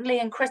importantly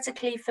and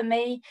critically for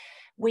me,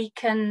 we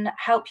can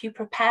help you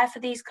prepare for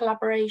these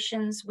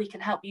collaborations. We can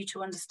help you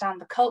to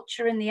understand the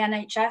culture in the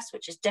NHS,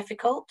 which is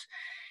difficult,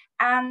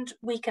 and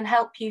we can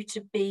help you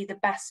to be the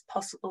best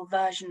possible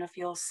version of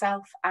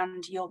yourself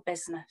and your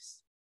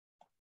business.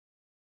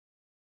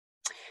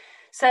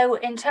 So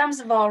in terms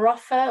of our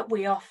offer,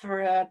 we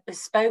offer a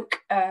bespoke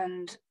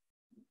and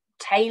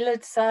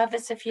tailored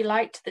service, if you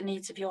like, to the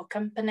needs of your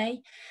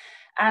company.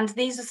 And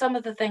these are some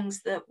of the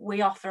things that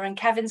we offer, and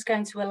Kevin's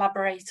going to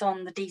elaborate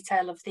on the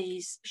detail of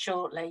these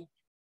shortly.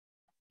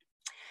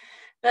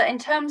 But in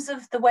terms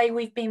of the way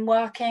we've been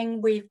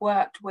working, we've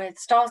worked with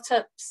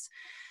startups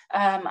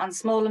and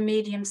small and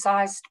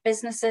medium-sized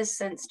businesses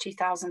since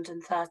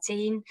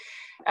 2013,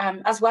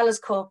 as well as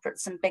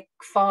corporates and big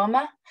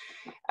pharma.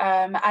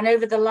 And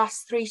over the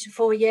last 3 to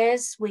 4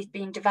 years, we've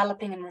been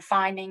developing and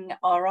refining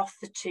our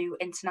offer to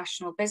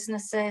international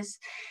businesses.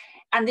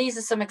 And these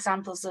are some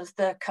examples of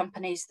the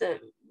companies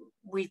that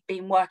we've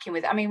been working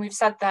with. I mean, we've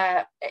said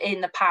that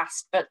in the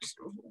past, but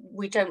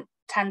we don't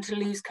tend to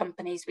lose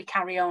companies, we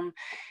carry on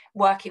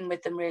working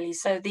with them really.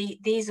 So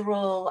these are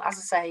all, as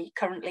I say,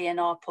 currently in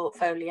our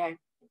portfolio.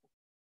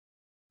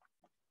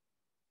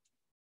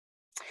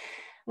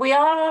 We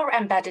are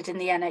embedded in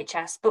the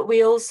NHS, but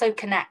we also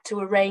connect to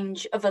a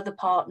range of other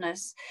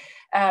partners.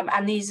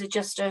 And these are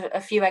just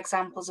a few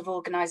examples of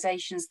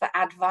organisations that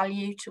add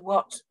value to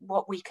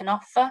what we can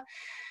offer.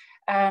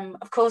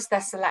 Of course,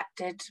 they're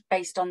selected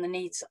based on the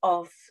needs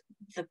of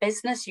the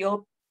business,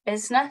 your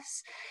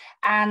business,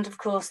 and of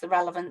course, the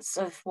relevance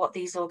of what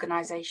these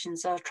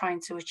organisations are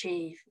trying to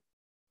achieve.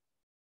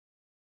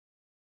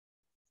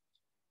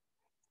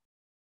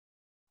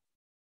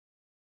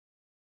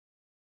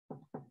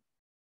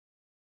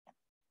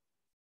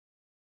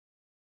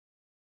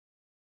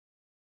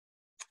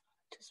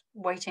 Just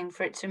waiting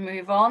for it to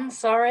move on,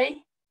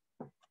 sorry.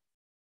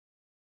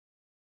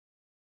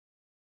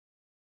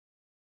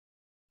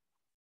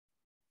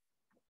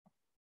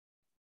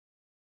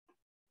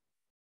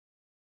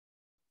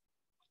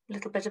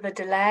 Little bit of a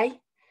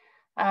delay.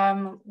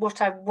 What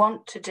I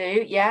want to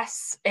do,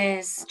 yes,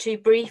 is to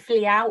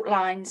briefly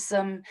outline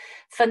some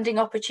funding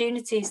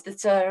opportunities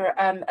that are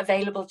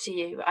available to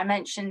you. I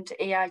mentioned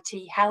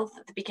EIT Health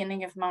at the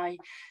beginning of my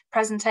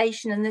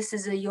presentation, and this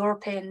is a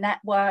European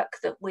network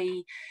that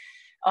we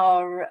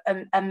are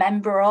a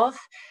member of.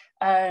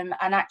 And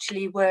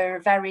actually we're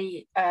a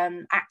very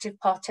active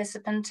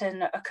participant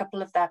in a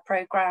couple of their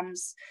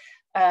programs,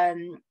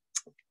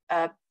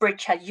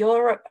 Bridgehead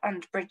Europe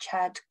and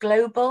Bridgehead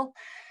Global.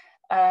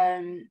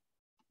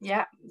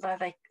 Yeah,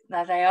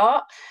 there they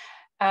are.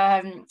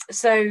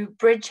 So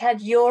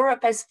Bridgehead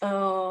Europe is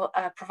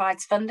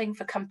provides funding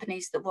for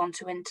companies that want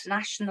to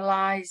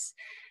internationalise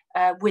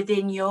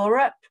within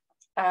Europe.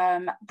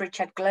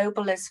 Bridgehead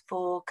Global is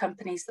for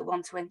companies that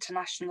want to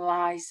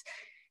internationalise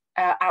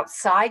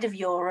outside of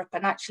Europe,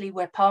 and actually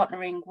we're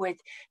partnering with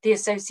the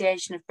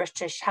Association of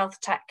British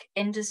Healthtech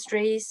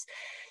Industries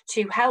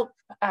to help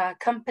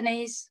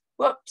companies,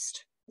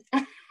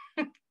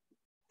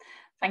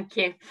 thank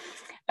you,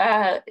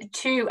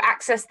 to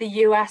access the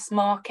US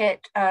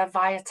market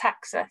via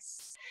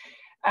Texas.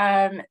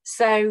 And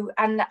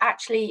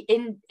actually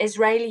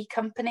Israeli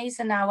companies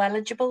are now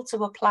eligible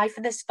to apply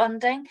for this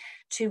funding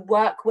to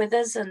work with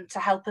us and to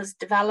help us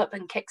develop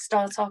and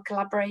kickstart our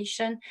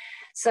collaboration.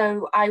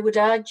 So I would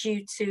urge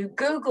you to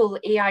Google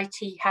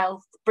EIT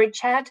Health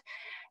Bridgehead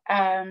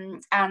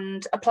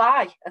and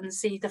apply and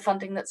see the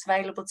funding that's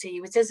available to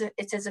you.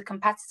 It is a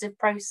competitive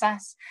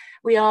process.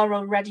 We are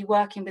already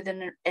working with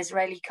an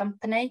Israeli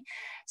company,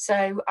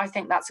 so I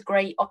think that's a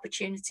great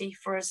opportunity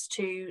for us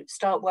to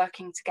start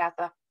working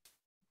together.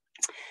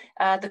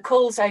 The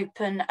calls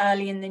open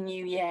early in the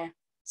new year,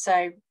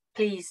 so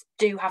please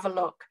do have a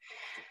look.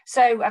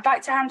 So I'd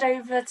like to hand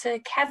over to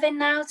Kevin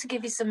now to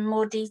give you some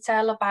more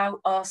detail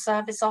about our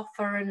service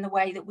offer and the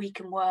way that we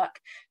can work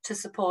to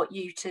support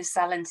you to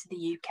sell into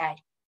the UK.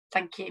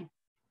 Thank you.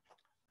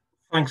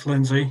 Thanks,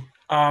 Lindsay.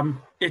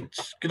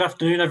 It's good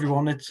afternoon,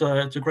 everyone. It's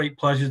a great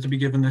pleasure to be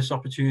given this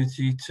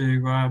opportunity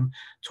to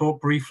talk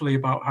briefly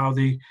about how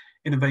the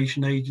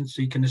Innovation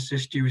Agency can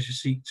assist you as you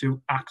seek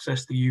to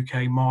access the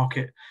UK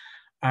market.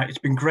 It's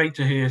been great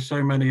to hear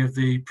so many of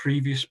the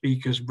previous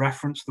speakers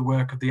reference the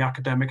work of the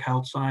academic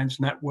health science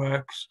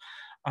networks.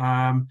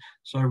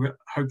 So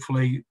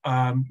hopefully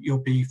you'll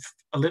be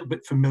a little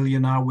bit familiar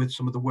now with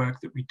some of the work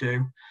that we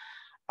do.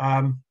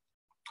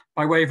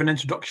 By way of an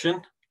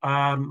introduction,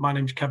 my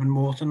name is Kevin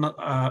Morton.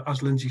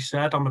 As Lindsay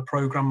said, I'm a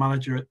program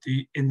manager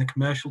in the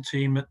commercial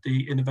team at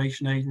the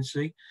Innovation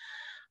Agency.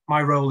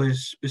 My role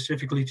is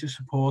specifically to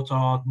support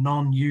our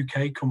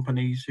non-UK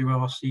companies who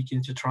are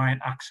seeking to try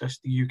and access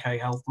the UK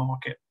health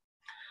market.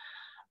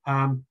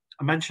 I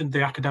mentioned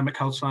the Academic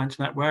Health Science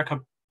Network.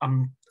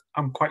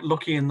 I'm quite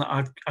lucky in that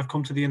I've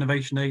come to the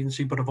Innovation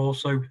Agency, but I've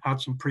also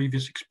had some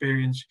previous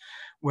experience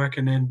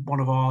working in one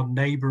of our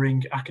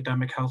neighbouring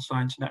academic health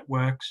science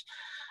networks,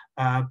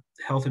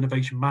 Health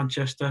Innovation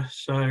Manchester.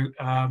 So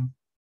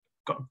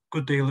got a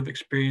good deal of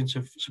experience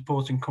of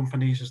supporting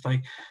companies as they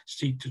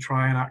seek to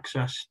try and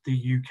access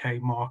the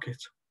UK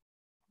market.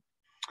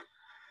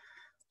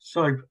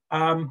 So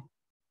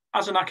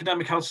as an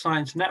academic health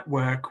science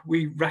network,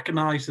 we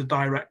recognise the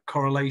direct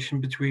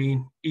correlation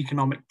between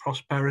economic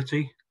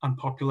prosperity and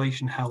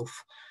population health.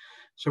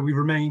 So we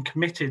remain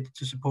committed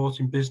to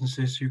supporting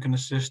businesses who can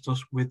assist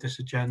us with this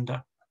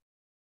agenda.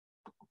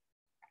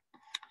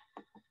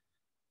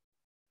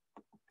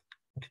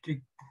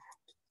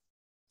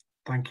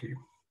 Thank you.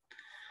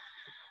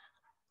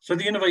 So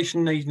the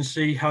Innovation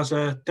Agency has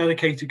a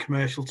dedicated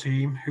commercial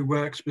team who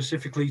work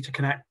specifically to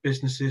connect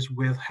businesses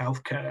with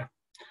healthcare.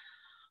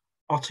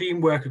 Our team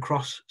work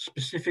across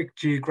specific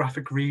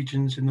geographic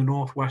regions in the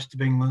northwest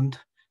of England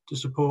to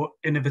support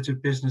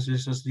innovative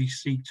businesses as they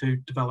seek to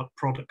develop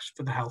products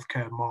for the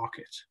healthcare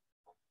market.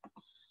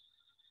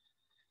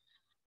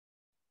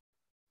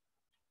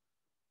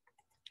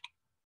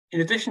 In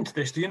addition to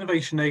this, the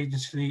Innovation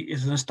Agency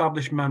is an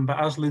established member,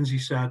 as Lindsay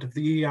said, of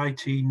the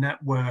EIT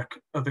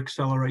network of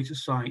accelerator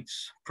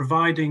sites,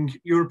 providing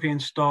European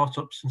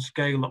startups and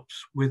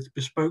scale-ups with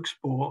bespoke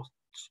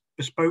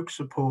bespoke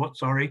support,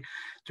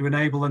 to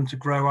enable them to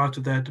grow out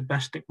of their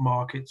domestic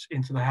markets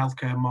into the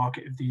healthcare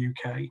market of the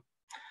UK.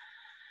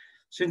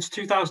 Since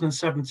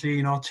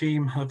 2017, our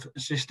team have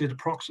assisted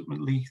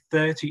approximately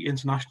 30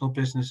 international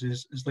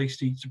businesses as they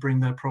seek to bring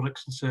their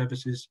products and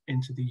services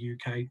into the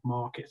UK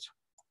market.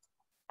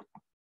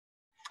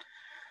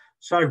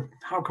 So,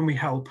 how can we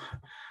help?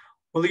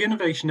 Well, the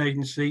Innovation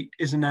Agency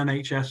is an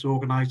NHS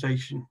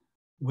organisation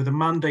with a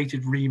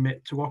mandated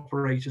remit to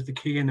operate as the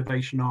key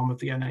innovation arm of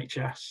the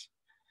NHS.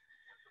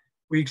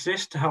 We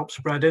exist to help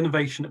spread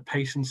innovation at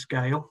pace and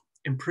scale,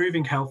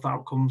 improving health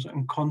outcomes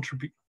and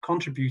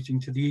contributing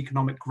to the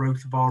economic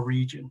growth of our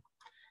region.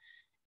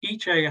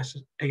 Each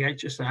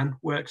AHSN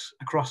works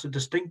across a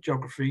distinct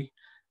geography,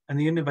 and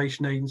the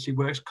Innovation Agency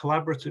works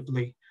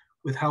collaboratively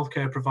with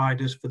healthcare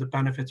providers for the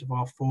benefit of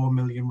our 4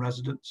 million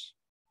residents.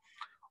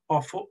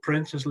 Our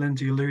footprint, as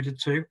Lindsay alluded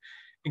to,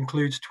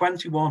 includes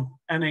 21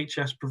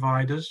 NHS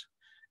providers,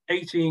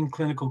 18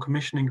 clinical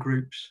commissioning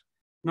groups,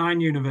 9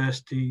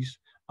 universities,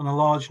 and a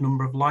large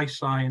number of life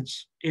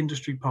science,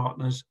 industry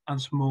partners,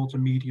 and small to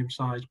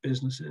medium-sized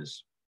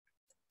businesses.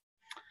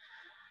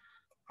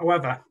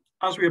 However,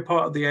 as we are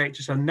part of the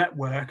AHSN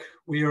network,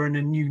 we are in a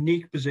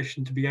unique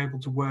position to be able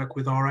to work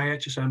with our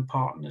AHSN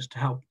partners to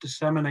help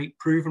disseminate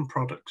proven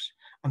products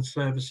and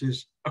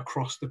services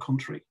across the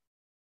country.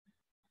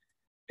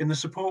 In the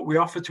support we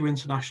offer to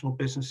international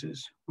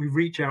businesses, we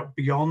reach out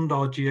beyond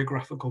our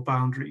geographical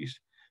boundaries,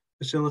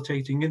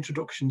 facilitating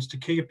introductions to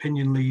key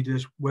opinion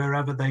leaders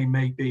wherever they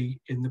may be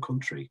in the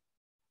country.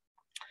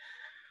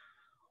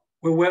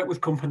 We'll work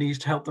with companies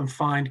to help them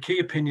find key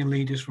opinion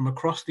leaders from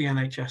across the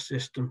NHS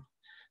system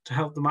to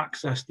help them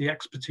access the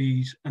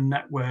expertise and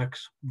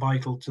networks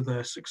vital to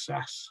their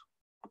success.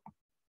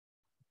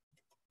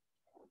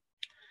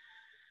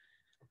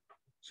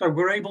 So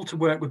we're able to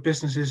work with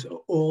businesses at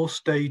all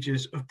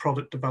stages of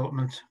product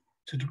development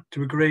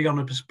to agree on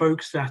a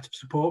bespoke set of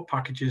support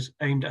packages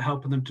aimed at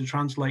helping them to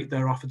translate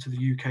their offer to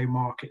the UK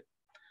market.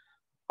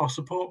 Our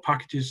support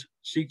packages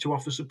seek to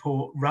offer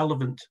support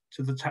relevant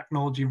to the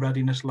technology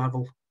readiness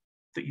level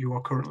that you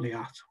are currently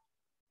at.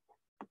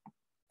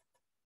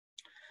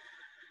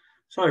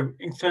 So,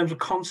 in terms of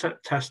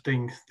concept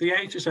testing, the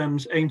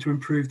AHSMs aim to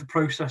improve the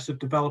process of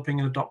developing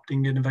and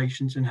adopting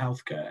innovations in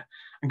healthcare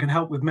and can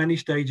help with many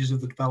stages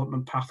of the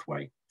development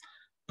pathway.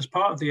 As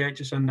part of the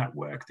AHSN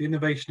network, the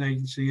Innovation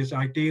Agency is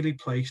ideally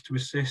placed to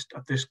assist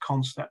at this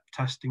concept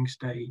testing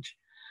stage.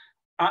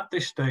 At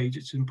this stage,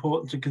 it's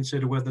important to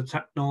consider whether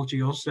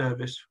technology or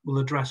service will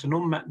address an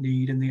unmet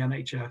need in the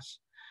NHS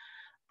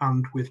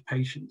and with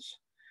patients.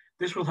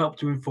 This will help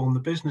to inform the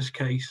business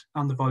case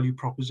and the value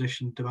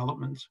proposition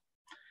development.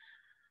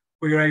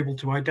 We are able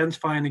to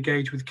identify and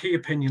engage with key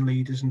opinion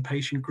leaders and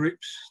patient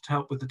groups to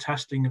help with the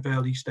testing of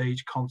early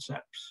stage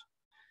concepts.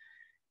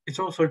 It's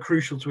also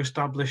crucial to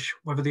establish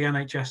whether the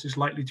NHS is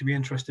likely to be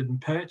interested in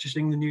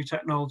purchasing the new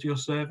technology or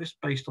service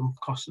based on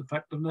cost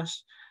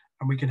effectiveness,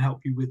 and we can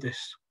help you with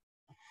this.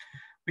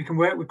 We can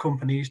work with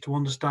companies to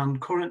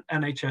understand current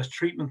NHS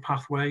treatment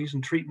pathways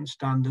and treatment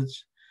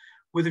standards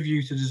with a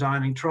view to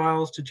designing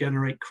trials to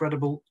generate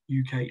credible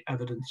UK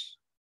evidence.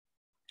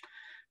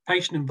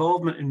 Patient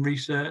involvement in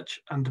research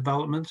and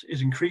development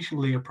is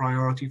increasingly a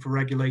priority for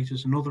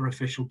regulators and other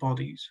official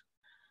bodies.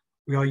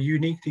 We are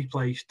uniquely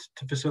placed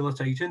to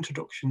facilitate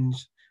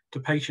introductions to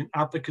patient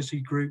advocacy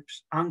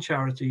groups and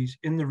charities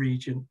in the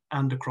region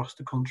and across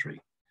the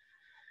country.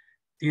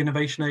 The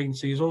Innovation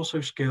Agency is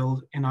also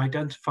skilled in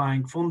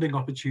identifying funding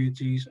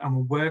opportunities and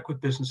will work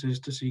with businesses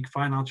to seek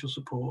financial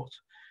support.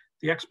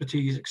 The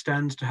expertise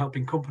extends to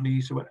helping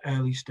companies who are at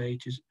early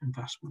stages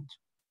investment.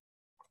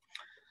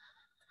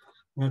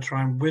 I'm going to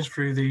try and whiz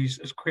through these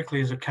as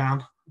quickly as I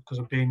can because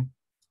I'm being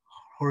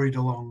hurried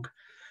along.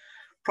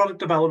 Product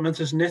development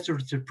is an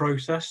iterative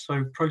process,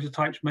 so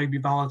prototypes may be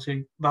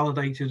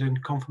validated in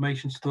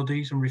confirmation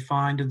studies and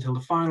refined until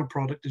the final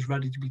product is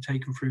ready to be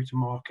taken through to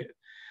market.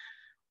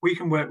 We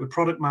can work with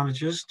product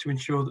managers to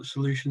ensure that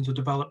solutions are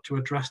developed to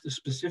address the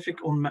specific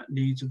unmet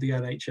needs of the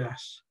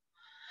NHS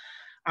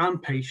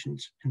and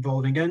patients,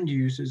 involving end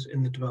users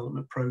in the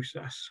development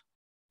process.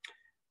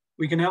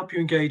 We can help you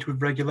engage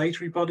with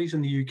regulatory bodies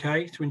in the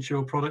UK to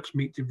ensure products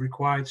meet the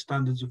required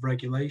standards of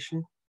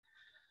regulation.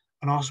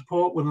 And our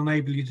support will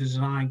enable you to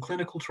design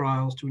clinical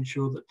trials to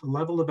ensure that the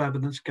level of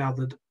evidence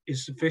gathered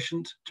is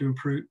sufficient to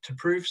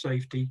prove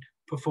safety,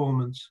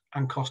 performance,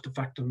 and cost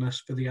effectiveness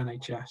for the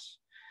NHS.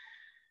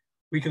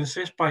 We can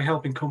assist by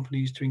helping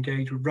companies to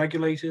engage with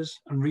regulators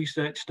and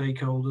research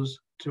stakeholders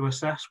to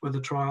assess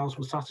whether trials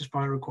will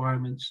satisfy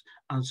requirements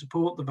and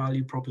support the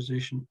value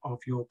proposition of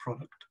your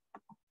product.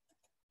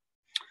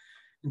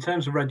 In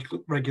terms of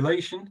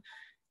regulation,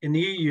 in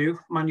the EU,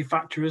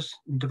 manufacturers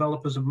and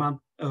developers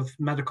of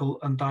medical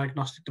and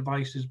diagnostic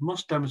devices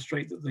must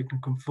demonstrate that they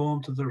can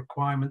conform to the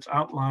requirements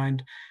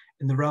outlined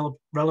in the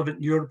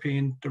relevant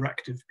European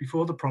directive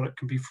before the product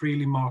can be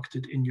freely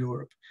marketed in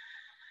Europe,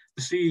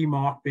 the CE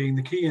mark being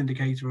the key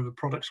indicator of a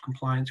product's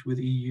compliance with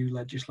EU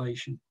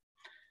legislation.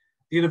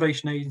 The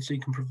Innovation Agency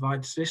can provide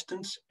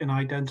assistance in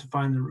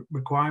identifying the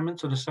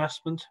requirements and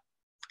assessment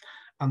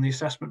and the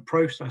assessment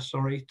process,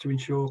 to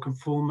ensure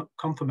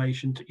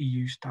conformation to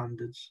EU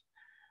standards.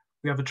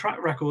 We have a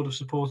track record of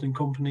supporting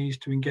companies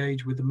to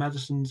engage with the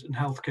Medicines and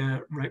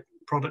Healthcare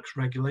Products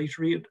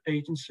Regulatory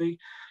Agency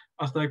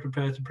as they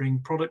prepare to bring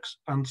products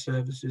and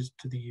services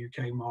to the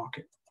UK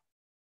market.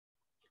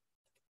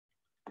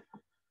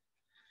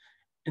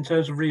 In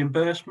terms of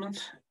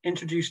reimbursement,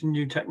 introducing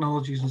new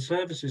technologies and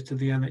services to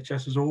the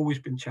NHS has always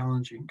been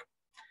challenging.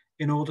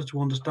 In order to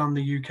understand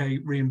the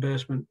UK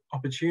reimbursement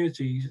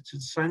opportunities, it's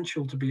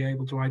essential to be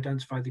able to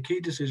identify the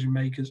key decision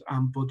makers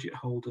and budget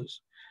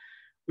holders.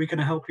 We can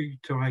help you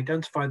to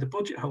identify the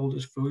budget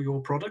holders for your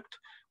product,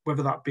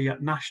 whether that be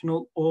at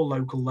national or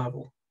local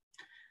level.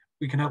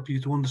 We can help you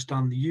to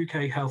understand the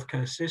UK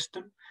healthcare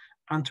system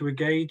and to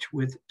engage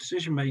with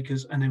decision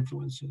makers and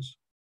influencers.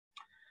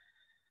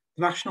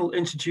 The National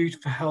Institute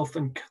for Health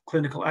and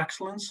Clinical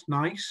Excellence,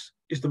 NICE,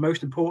 is the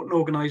most important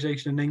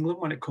organisation in England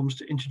when it comes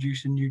to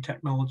introducing new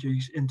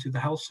technologies into the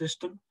health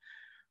system.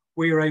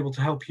 We are able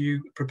to help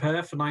you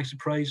prepare for NICE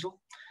appraisal,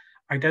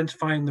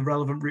 identifying the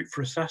relevant route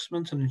for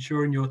assessment and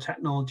ensuring your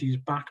technology is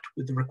backed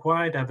with the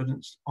required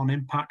evidence on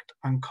impact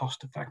and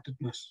cost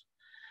effectiveness.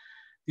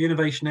 The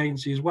Innovation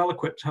Agency is well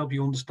equipped to help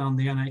you understand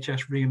the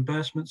NHS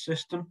reimbursement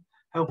system,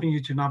 helping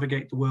you to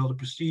navigate the world of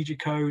procedure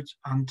codes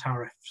and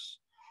tariffs.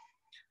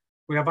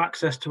 We have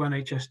access to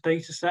NHS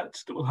data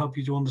sets that will help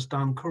you to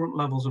understand current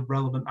levels of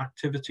relevant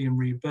activity and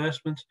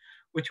reimbursement,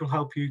 which will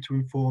help you to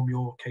inform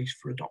your case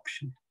for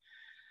adoption.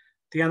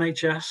 The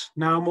NHS,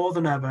 now more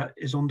than ever,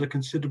 is under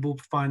considerable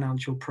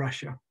financial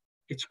pressure.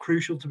 It's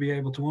crucial to be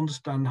able to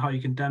understand how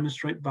you can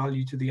demonstrate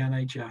value to the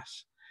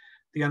NHS.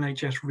 The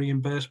NHS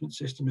reimbursement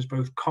system is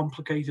both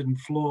complicated and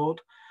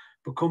flawed,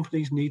 but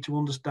companies need to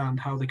understand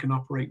how they can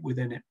operate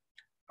within it,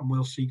 and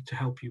we'll seek to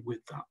help you with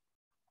that.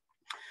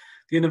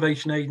 The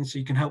Innovation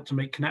Agency can help to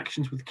make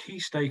connections with key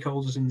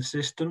stakeholders in the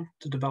system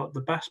to develop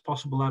the best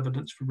possible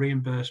evidence for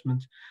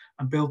reimbursement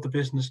and build the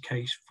business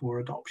case for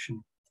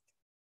adoption.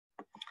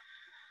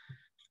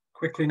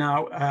 Quickly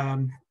now,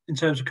 in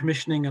terms of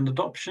commissioning and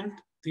adoption,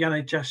 the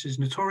NHS is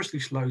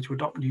notoriously slow to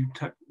adopt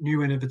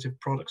new innovative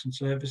products and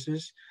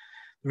services.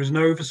 There is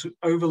an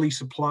overly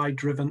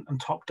supply-driven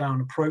and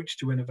top-down approach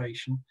to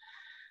innovation.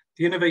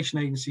 The Innovation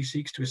Agency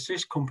seeks to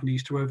assist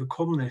companies to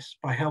overcome this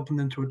by helping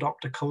them to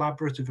adopt a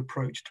collaborative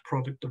approach to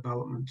product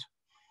development.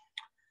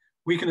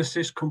 We can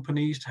assist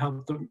companies to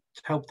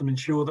help them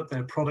ensure that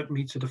their product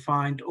meets a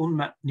defined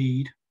unmet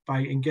need by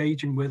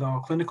engaging with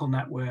our clinical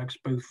networks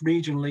both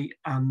regionally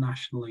and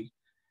nationally.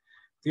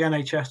 The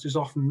NHS is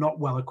often not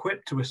well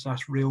equipped to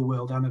assess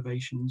real-world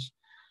innovations.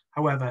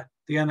 However,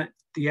 the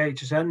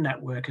HSN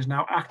network is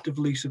now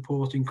actively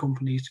supporting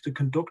companies to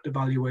conduct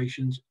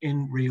evaluations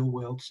in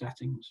real-world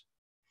settings.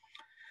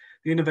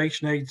 The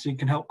Innovation Agency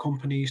can help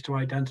companies to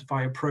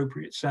identify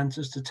appropriate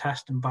centres to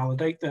test and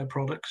validate their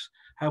products,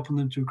 helping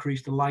them to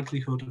increase the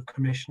likelihood of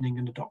commissioning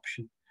and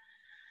adoption.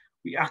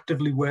 We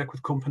actively work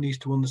with companies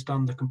to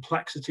understand the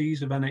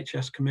complexities of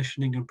NHS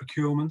commissioning and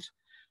procurement,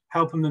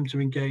 helping them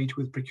to engage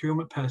with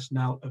procurement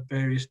personnel at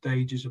various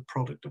stages of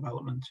product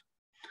development.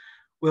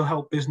 We'll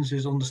help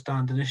businesses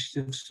understand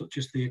initiatives such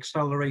as the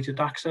Accelerated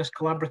Access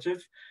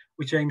Collaborative,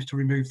 which aims to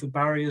remove the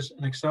barriers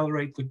and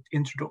accelerate the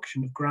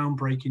introduction of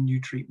groundbreaking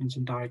new treatments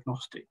and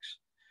diagnostics.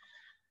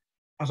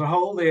 As a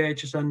whole, the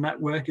HSN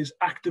network is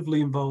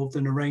actively involved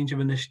in a range of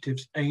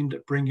initiatives aimed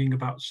at bringing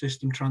about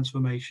system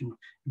transformation,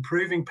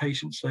 improving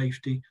patient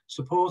safety,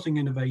 supporting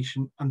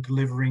innovation, and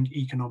delivering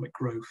economic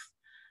growth.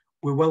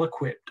 We're well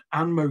equipped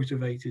and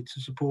motivated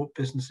to support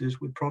businesses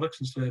with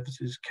products and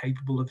services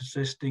capable of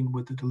assisting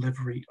with the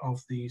delivery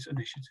of these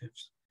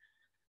initiatives.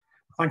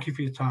 Thank you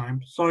for your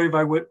time. Sorry if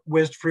I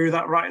whizzed through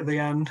that right at the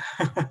end.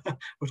 I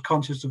was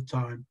conscious of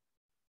time.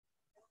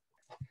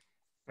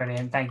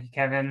 Brilliant. Thank you,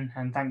 Kevin.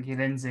 And thank you,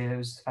 Lindsay. It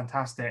was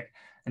fantastic.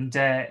 And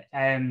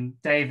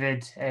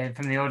David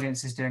from the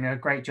audience is doing a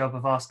great job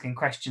of asking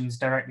questions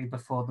directly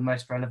before the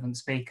most relevant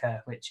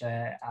speaker, which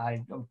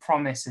I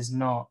promise is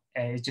not,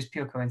 it's just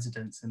pure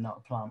coincidence and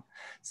not a plant.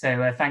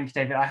 So thank you,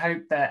 David. I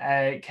hope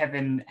that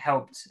Kevin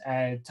helped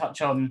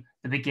touch on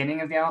the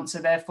beginning of the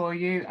answer there for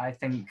you. I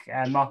think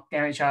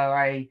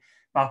NIHR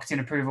marketing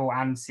approval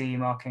and CE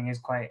marking is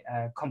quite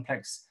a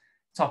complex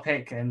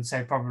topic, and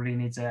so probably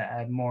needs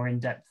a more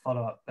in-depth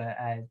follow-up, but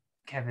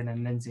Kevin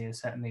and Lindsay are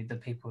certainly the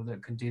people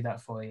that can do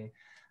that for you.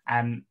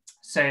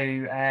 So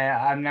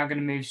I'm now going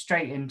to move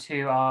straight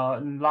into our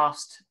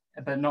last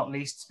but not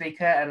least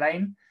speaker,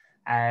 Elaine,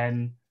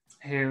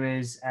 who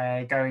is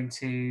going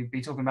to be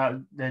talking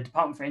about the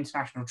Department for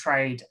International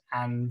Trade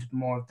and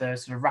more of the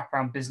sort of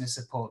wraparound business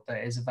support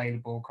that is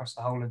available across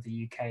the whole of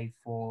the UK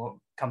for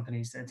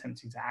companies that are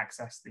attempting to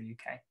access the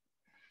UK.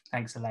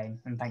 Thanks, Elaine,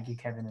 and thank you,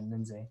 Kevin and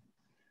Lindsay.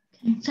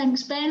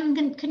 Thanks,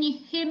 Ben. Can you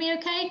hear me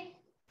okay?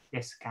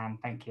 Yes, I can.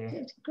 Thank you.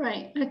 Good.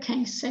 Great.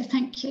 Okay, so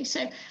thank you.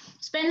 So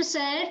as Ben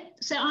said,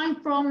 so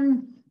I'm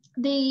from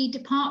the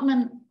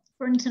Department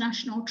for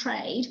International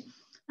Trade,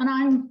 and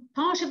I'm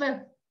part of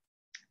a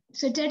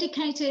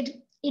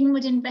dedicated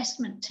inward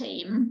investment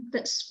team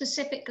that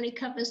specifically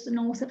covers the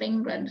north of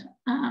England.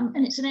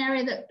 And it's an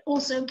area that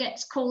also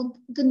gets called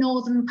the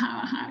Northern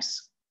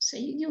Powerhouse. So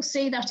you'll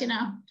see that in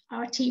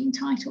our team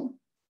title.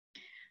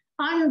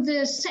 I'm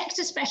the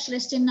sector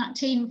specialist in that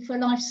team for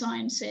life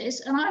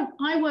sciences, and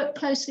I work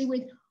closely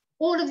with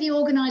all of the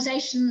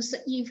organisations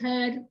that you've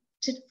heard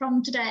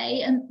from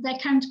today and their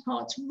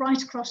counterparts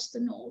right across the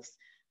north.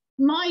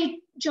 My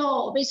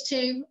job is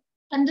to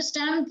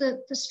understand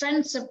the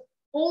strengths of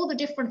all the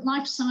different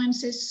life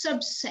sciences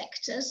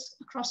subsectors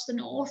across the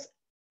north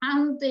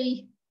and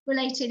the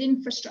related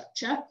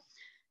infrastructure,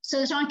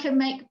 so that I can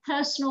make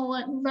personal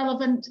and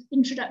relevant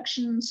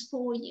introductions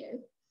for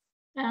you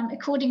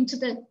according to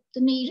the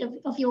need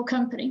of your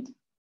company.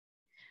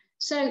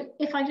 So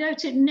if I go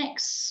to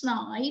next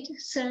slide,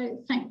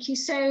 so thank you.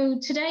 So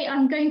today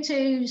I'm going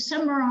to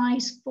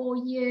summarize for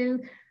you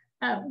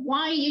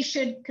why you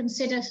should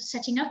consider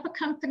setting up a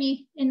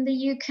company in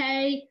the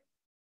UK,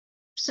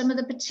 some of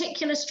the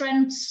particular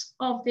strengths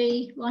of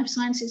the life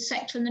sciences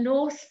sector in the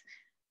north,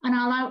 and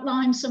I'll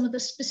outline some of the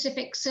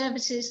specific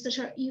services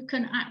that you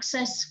can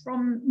access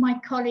from my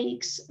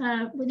colleagues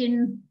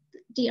within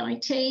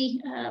DIT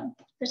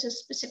that are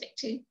specific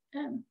to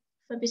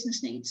for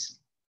business needs.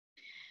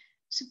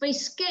 So if we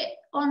skip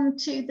on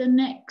to the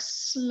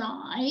next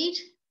slide,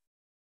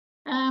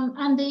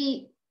 and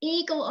the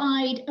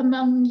eagle-eyed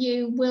among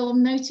you will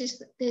notice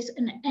that there's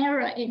an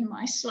error in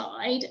my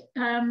slide.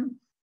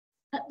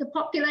 The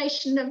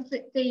population of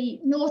the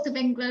north of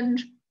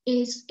England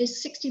is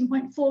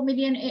 16.4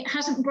 million. It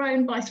hasn't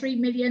grown by 3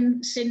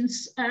 million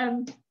since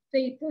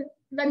the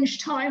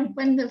lunchtime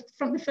from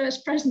the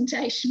first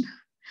presentation.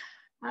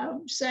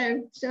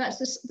 So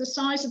that's the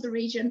size of the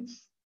region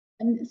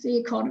and the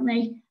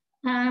economy.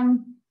 Over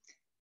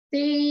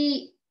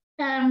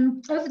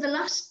the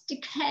last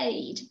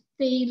decade,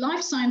 the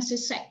life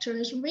sciences sector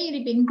has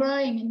really been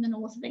growing in the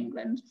north of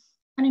England.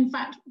 And in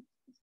fact,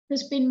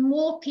 there's been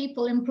more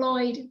people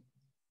employed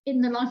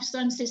in the life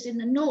sciences in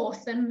the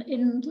north than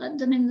in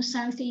London in the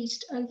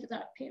southeast over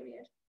that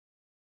period.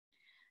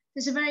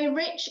 There's a very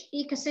rich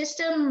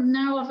ecosystem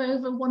now of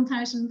over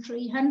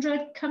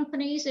 1,300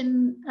 companies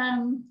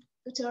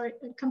that are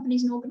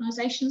companies and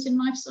organisations in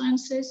life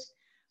sciences.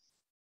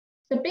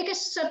 The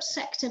biggest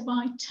subsector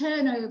by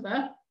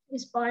turnover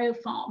is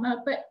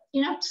biopharma, but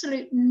in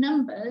absolute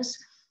numbers,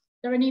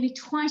 there are nearly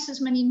twice as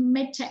many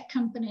MedTech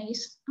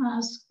companies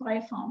as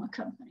biopharma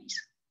companies.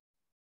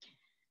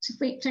 So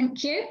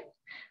thank you.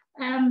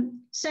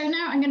 So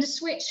now I'm going to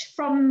switch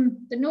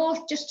from the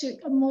north just to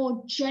a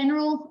more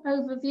general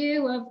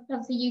overview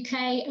of the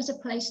UK as a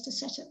place to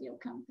set up your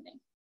company.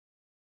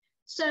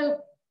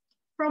 So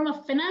from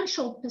a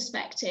financial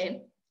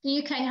perspective,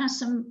 the UK has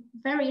some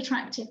very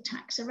attractive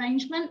tax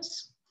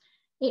arrangements.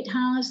 It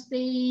has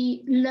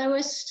the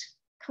lowest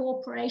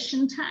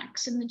corporation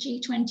tax in the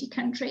G20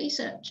 countries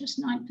at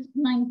just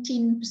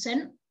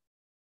 19%.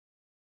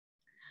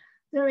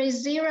 There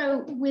is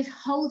zero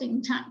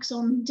withholding tax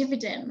on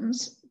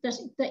dividends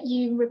that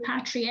you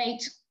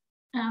repatriate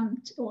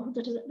or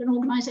that an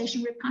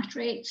organisation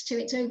repatriates to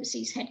its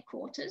overseas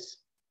headquarters.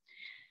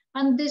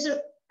 And there's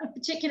a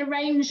particular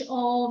range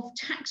of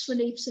tax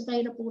reliefs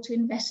available to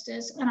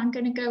investors, and I'm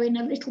going to go in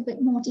a little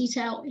bit more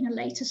detail in a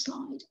later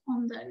slide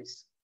on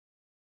those.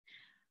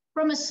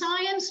 From a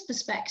science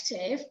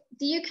perspective,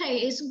 the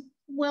UK is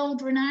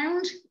world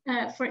renowned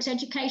for its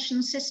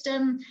education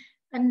system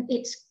and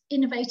its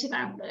innovative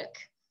outlook.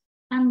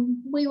 And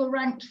we were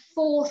ranked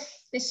 4th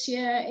this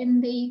year in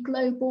the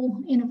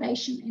Global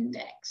Innovation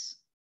Index.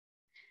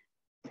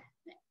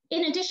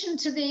 In addition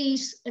to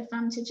these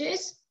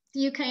advantages,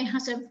 the UK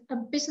has a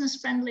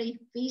business-friendly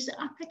visa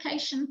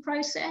application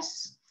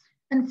process.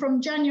 And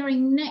from January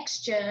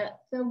next year,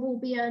 there will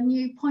be a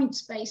new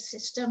points-based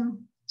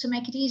system to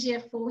make it easier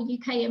for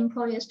UK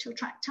employers to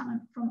attract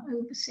talent from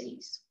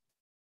overseas.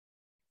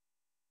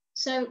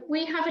 So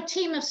we have a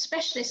team of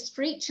specialists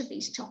for each of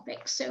these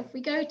topics. So if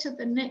we go to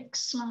the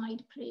next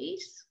slide,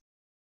 please.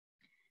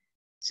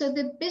 So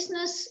the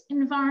Business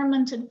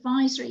Environment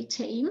Advisory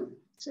Team,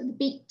 so the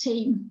BEAT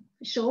team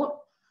for short,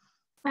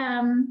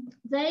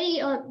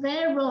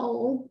 their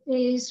role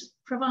is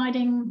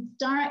providing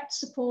direct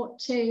support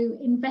to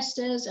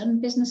investors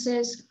and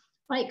businesses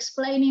by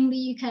explaining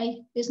the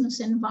UK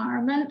business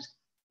environment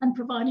and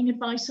providing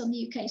advice on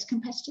the UK's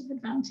competitive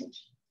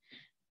advantage.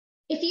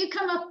 If you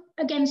come up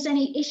against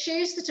any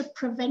issues that are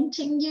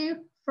preventing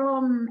you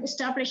from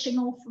establishing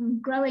or from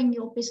growing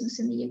your business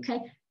in the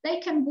UK, they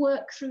can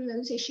work through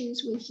those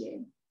issues with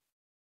you.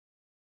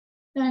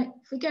 Now,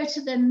 if we go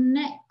to the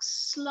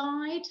next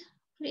slide,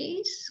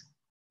 please.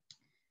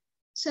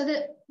 So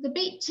the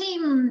BEAT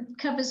team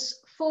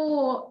covers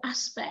 4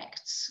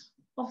 aspects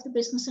of the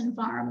business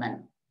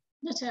environment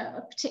that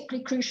are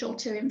particularly crucial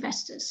to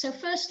investors. So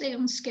firstly,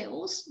 on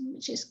skills,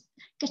 which is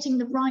getting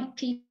the right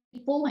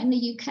people in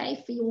the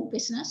UK for your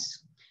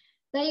business.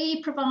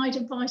 They provide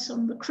advice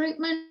on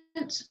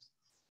recruitment,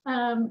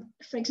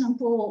 for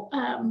example,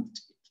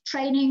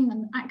 training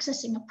and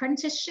accessing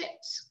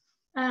apprenticeships,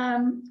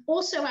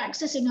 also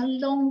accessing a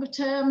longer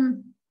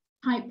term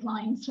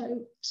pipeline,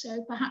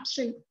 so perhaps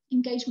through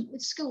engagement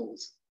with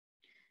schools.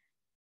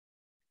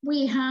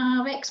 We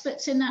have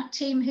experts in that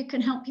team who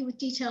can help you with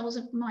details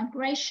of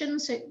migration,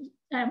 so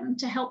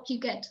to help you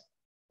get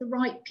the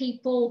right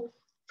people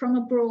from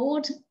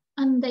abroad,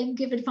 and they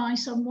give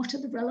advice on what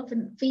are the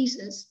relevant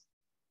visas.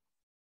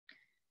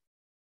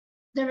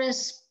 There are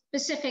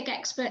specific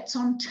experts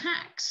on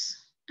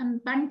tax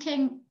and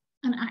banking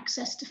and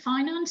access to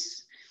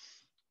finance,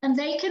 and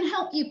they can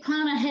help you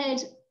plan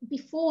ahead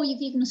before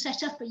you've even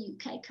set up a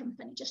UK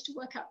company, just to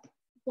work out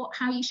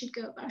how you should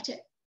go about it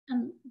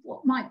and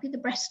what might be the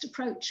best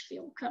approach for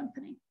your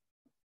company.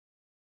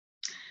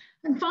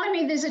 And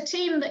finally, there's a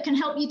team that can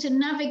help you to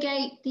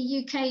navigate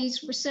the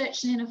UK's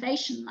research and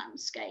innovation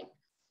landscape,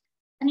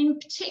 and in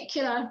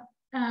particular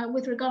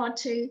with regard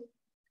to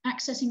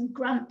accessing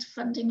grant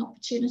funding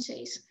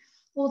opportunities.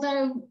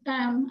 Although,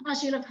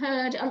 as you'll have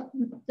heard,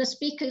 the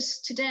speakers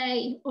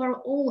today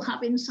all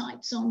have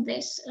insights on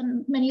this,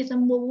 and many of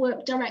them will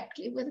work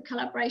directly with a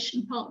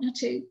collaboration partner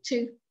to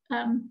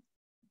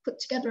put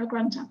together a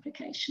grant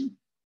application.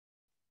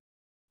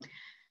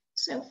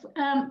 So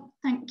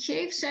thank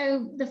you.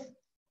 So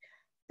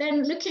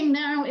then looking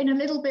now in a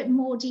little bit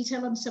more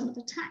detail on some of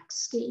the tax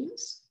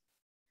schemes.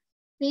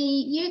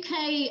 The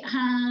UK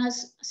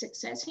has, as it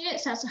says here,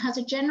 it has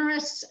a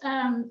generous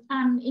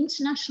and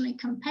internationally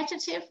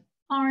competitive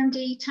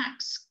R&D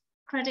tax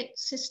credit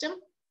system.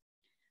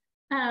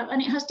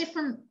 And it has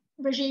different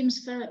regimes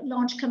for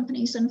large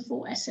companies and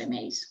for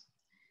SMEs.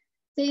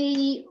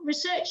 The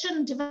research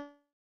and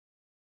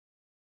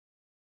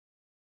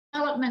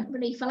development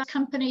relief allows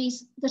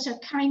companies that are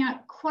carrying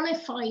out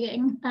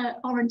qualifying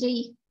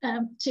R&D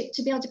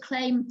to be able to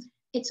claim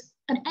it's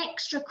an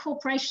extra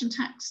corporation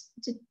tax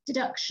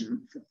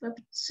deduction for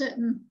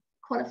certain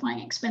qualifying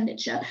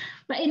expenditure.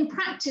 But in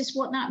practice,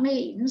 what that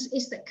means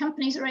is that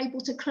companies are able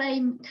to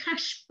claim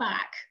cash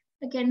back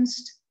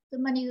against the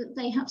money that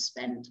they have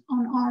spent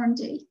on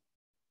R&D.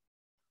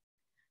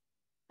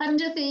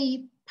 Under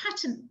the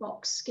patent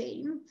box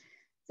scheme,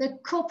 the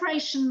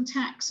corporation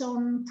tax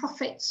on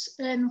profits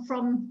earned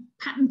from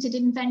patented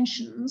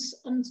inventions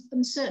and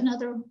certain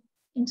other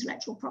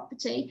intellectual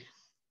property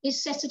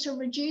is set at a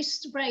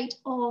reduced rate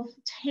of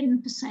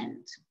 10%.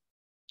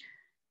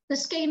 The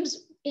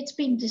scheme's, it's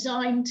been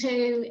designed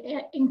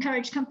to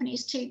encourage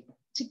companies to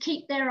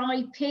keep their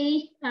IP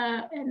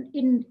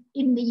in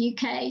the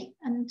UK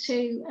and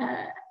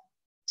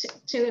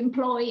to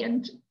employ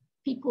and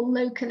people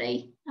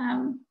locally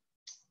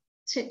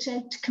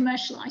to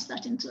commercialise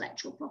that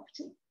intellectual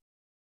property.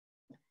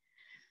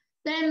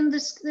 Then the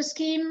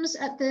schemes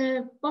at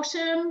the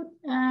bottom,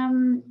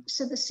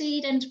 so the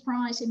Seed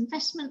Enterprise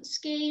Investment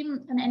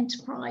Scheme and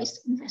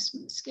Enterprise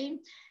Investment Scheme,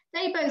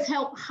 they both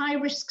help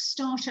high-risk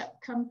startup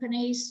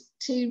companies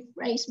to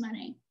raise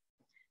money.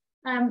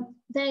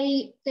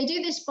 They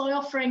do this by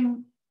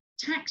offering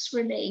tax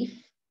relief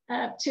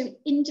to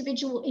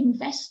individual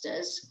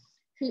investors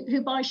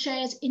who buy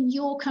shares in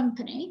your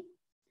company,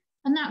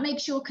 and that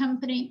makes your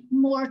company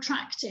more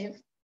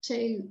attractive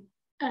to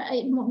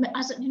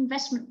as an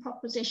investment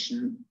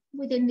proposition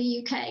within the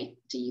UK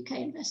to UK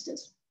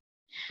investors.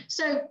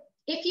 So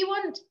if you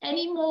want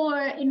any more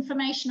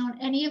information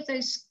on any of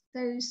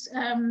those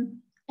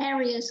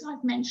areas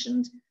I've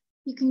mentioned,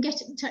 you can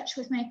get in touch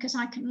with me, because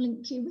I can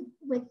link you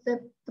with the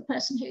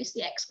person who is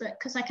the expert,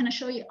 because I can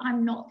assure you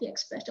I'm not the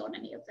expert on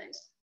any of those.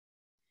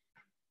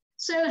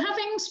 So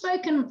having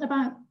spoken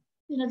about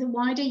the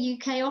wider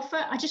UK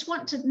offer, I just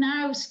want to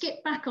now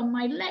skip back on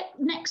my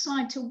next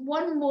slide to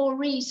one more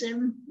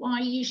reason why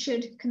you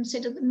should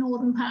consider the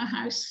Northern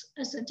Powerhouse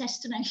as a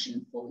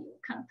destination for your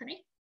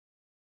company.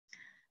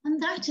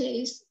 And that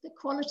is the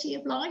quality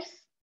of life.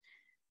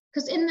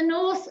 Because in the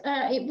north,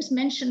 it was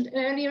mentioned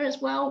earlier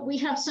as well, we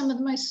have some of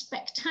the most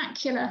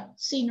spectacular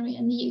scenery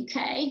in the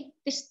UK.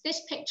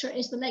 This picture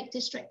is the Lake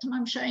District, and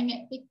I'm showing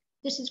it.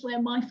 This is where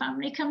my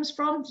family comes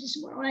from. This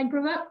is where I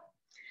grew up.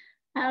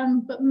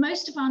 But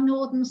most of our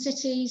northern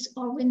cities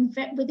are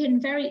within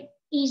very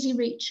easy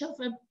reach of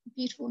a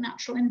beautiful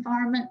natural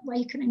environment where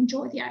you can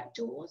enjoy the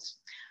outdoors.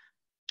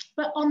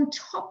 But on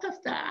top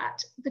of that,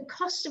 the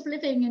cost of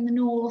living in the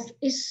north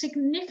is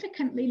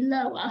significantly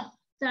lower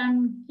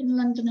than in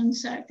London and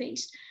South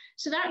East.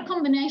 So that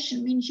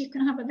combination means you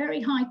can have a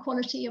very high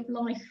quality of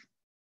life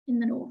in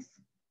the north.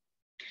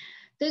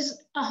 There's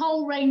a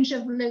whole range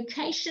of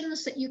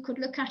locations that you could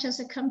look at as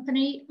a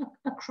company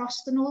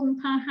across the Northern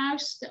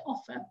Powerhouse that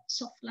offer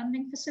soft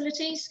landing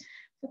facilities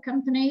for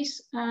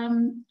companies.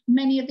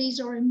 Many of these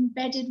are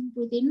embedded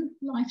within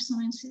life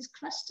sciences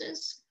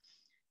clusters.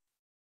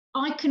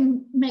 I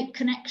can make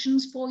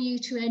connections for you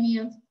to any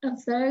of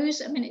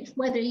those. I mean, it's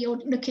whether you're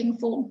looking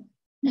for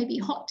maybe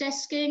hot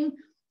desking,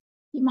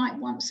 you might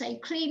want, say,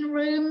 clean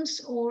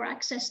rooms or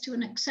access to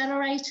an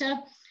accelerator.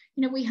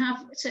 We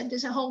have, so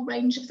there's a whole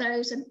range of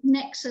those, and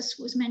Nexus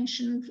was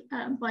mentioned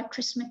by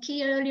Chris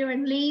McKee earlier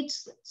in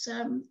Leeds.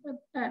 So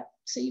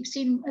you've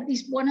seen at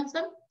least one of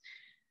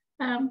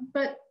them.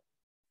 But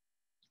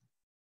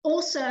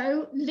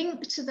also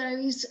linked to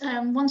those,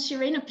 once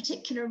you're in a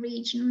particular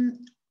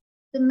region,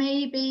 there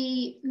may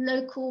be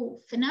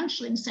local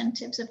financial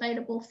incentives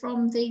available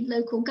from the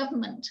local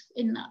government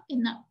in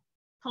that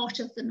part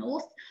of the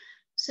north.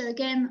 So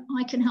again,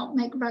 I can help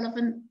make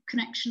relevant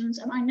connections.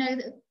 And I know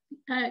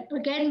that,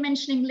 again,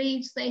 mentioning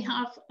Leeds, they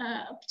have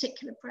a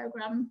particular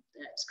program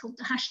that's called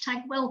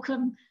the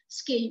 #Welcome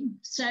scheme.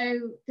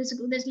 So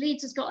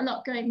Leeds has got a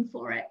lot going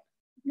for it.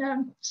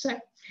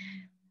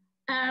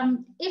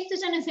 If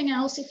there's anything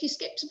else, if you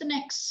skip to the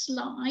next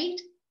slide,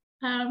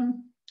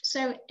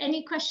 so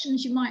any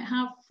questions you might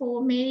have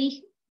for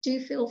me, do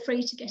feel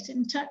free to get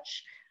in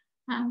touch,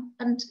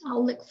 and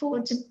I'll look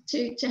forward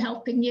to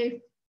helping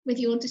you with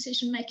your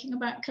decision making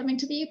about coming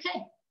to the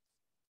UK.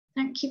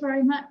 Thank you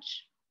very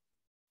much.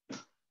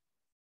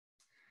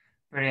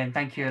 Brilliant,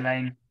 thank you,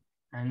 Elaine.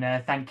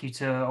 And thank you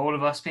to all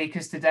of our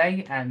speakers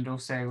today, and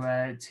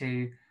also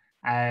to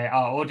our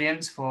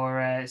audience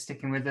for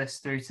sticking with us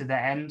through to the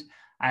end.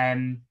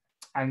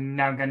 I'm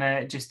now going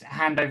to just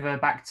hand over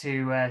back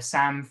to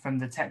Sam from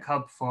the Tech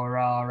Hub for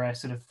our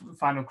sort of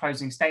final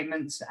closing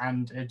statements,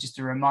 and just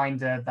a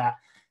reminder that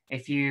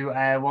if you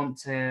want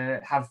to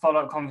have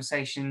follow-up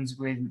conversations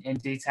in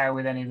detail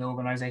with any of the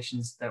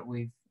organisations that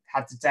we've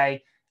had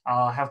today,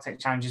 our Healthtech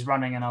Challenge is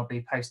running, and I'll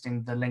be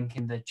posting the link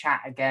in the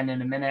chat again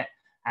in a minute,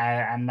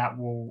 and that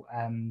will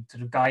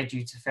sort of guide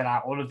you to fill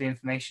out all of the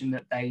information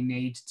that they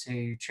need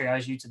to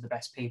triage you to the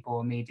best people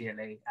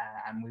immediately,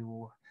 and we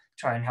will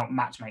try and help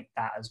matchmake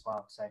that as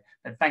well. So,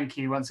 but thank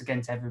you once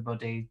again to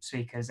everybody,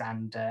 speakers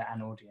and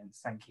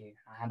audience. Thank you.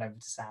 I'll hand over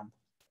to Sam.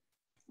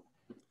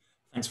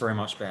 Thanks very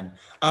much, Ben.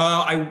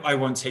 I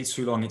won't take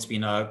too long. It's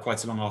been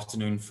quite a long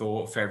afternoon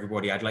for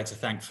everybody. I'd like to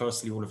thank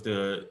firstly all of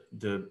the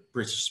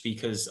British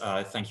speakers.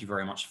 Thank you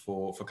very much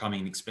for coming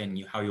and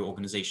explaining how your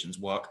organizations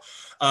work.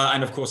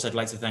 And of course, I'd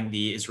like to thank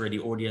the Israeli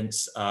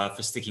audience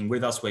for sticking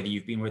with us, whether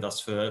you've been with us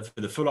for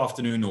the full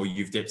afternoon or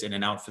you've dipped in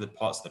and out for the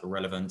parts that are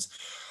relevant.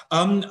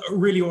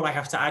 Really, all I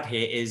have to add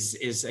here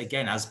is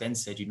again, as Ben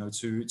said,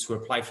 to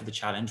apply for the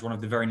challenge. One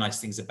of the very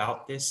nice things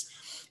about this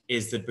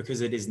is that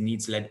because it is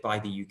needs led by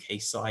the UK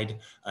side,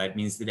 it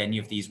means that any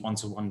of these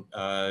one-to-one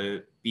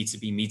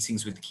B2B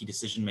meetings with the key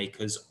decision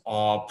makers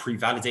are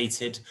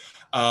pre-validated.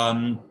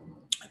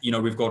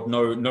 We've got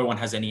no one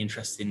has any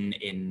interest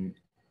in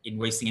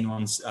wasting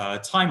anyone's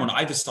time on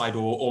either side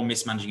or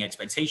mismanaging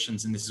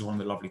expectations, and this is one of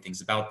the lovely things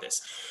about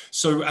this.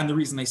 So, and the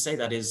reason they say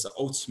that is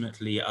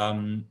ultimately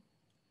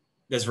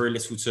there's very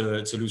little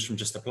to lose from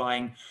just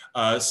applying.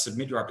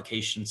 Submit your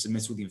application,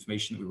 submit all the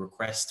information that we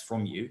request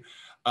from you.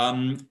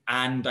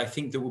 And I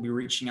think that we'll be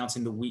reaching out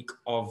in the week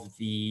of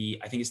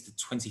I think it's the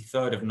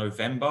 23rd of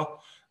November,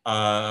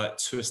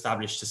 to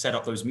set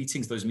up those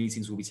meetings. Those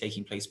meetings will be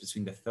taking place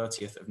between the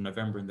 30th of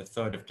November and the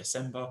 3rd of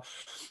December.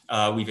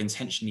 We've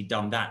intentionally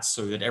done that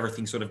so that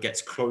everything sort of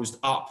gets closed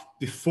up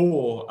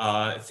before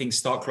things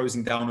start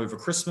closing down over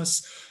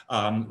Christmas,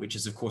 which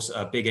is of course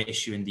a bigger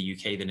issue in the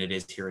UK than it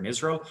is here in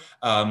Israel.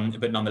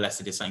 But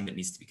nonetheless, it is something that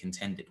needs to be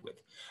contended with.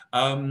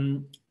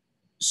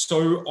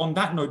 So on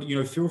that note,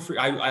 feel free,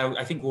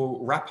 I think we'll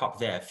wrap up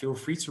there. Feel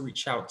free to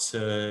reach out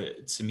to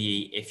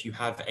me if you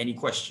have any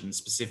questions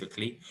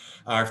specifically,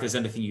 if there's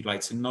anything you'd like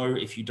to know.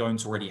 If you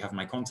don't already have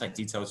my contact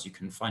details, you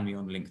can find me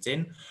on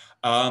LinkedIn.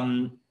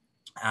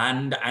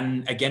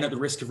 And again, at the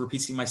risk of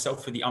repeating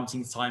myself for the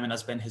umpteenth time, and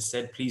as Ben has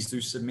said, please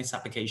do submit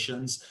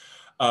applications.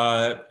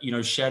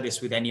 Share this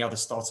with any other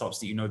startups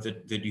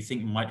that that you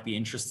think might be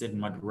interested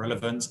and might be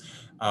relevant.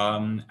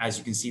 As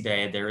you can see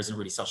there isn't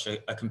really such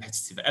a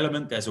competitive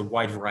element. There's a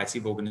wide variety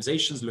of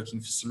organizations looking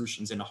for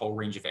solutions in a whole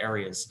range of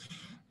areas.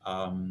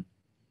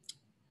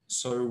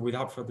 So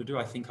without further ado,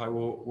 I think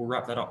we'll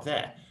wrap that up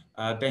there.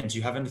 Ben, do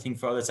you have anything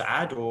further to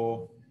add,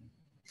 or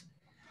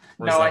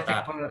no? I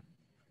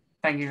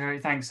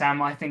think thanks,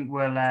 Sam. I think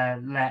we'll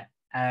let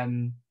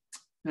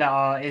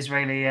our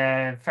Israeli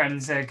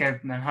friends go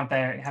and have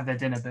their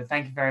dinner. But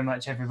thank you very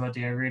much,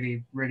 everybody. I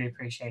really, really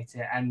appreciate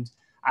it. And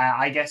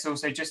I guess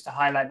also just to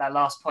highlight that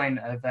last point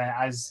of,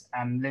 as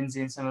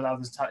Lindsay and some of the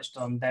others touched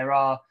on,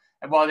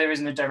 while there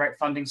isn't a direct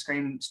funding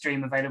stream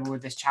available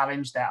with this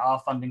challenge, there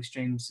are funding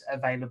streams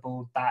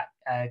available that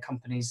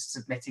companies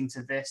submitting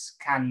to this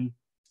can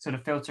sort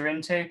of filter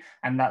into,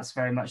 and that's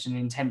very much an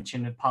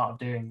intention of part of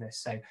doing this.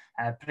 So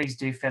please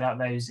do fill out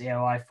those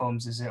EOI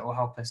forms, as it will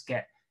help us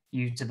get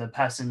you to the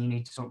person you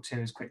need to talk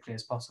to as quickly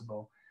as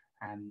possible.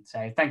 And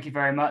so thank you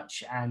very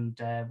much. And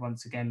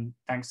once again,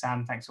 thanks,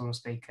 Sam. Thanks all the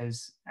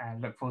speakers.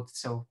 Look forward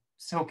to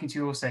talking to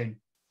you all soon.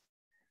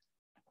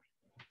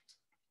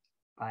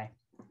 Bye.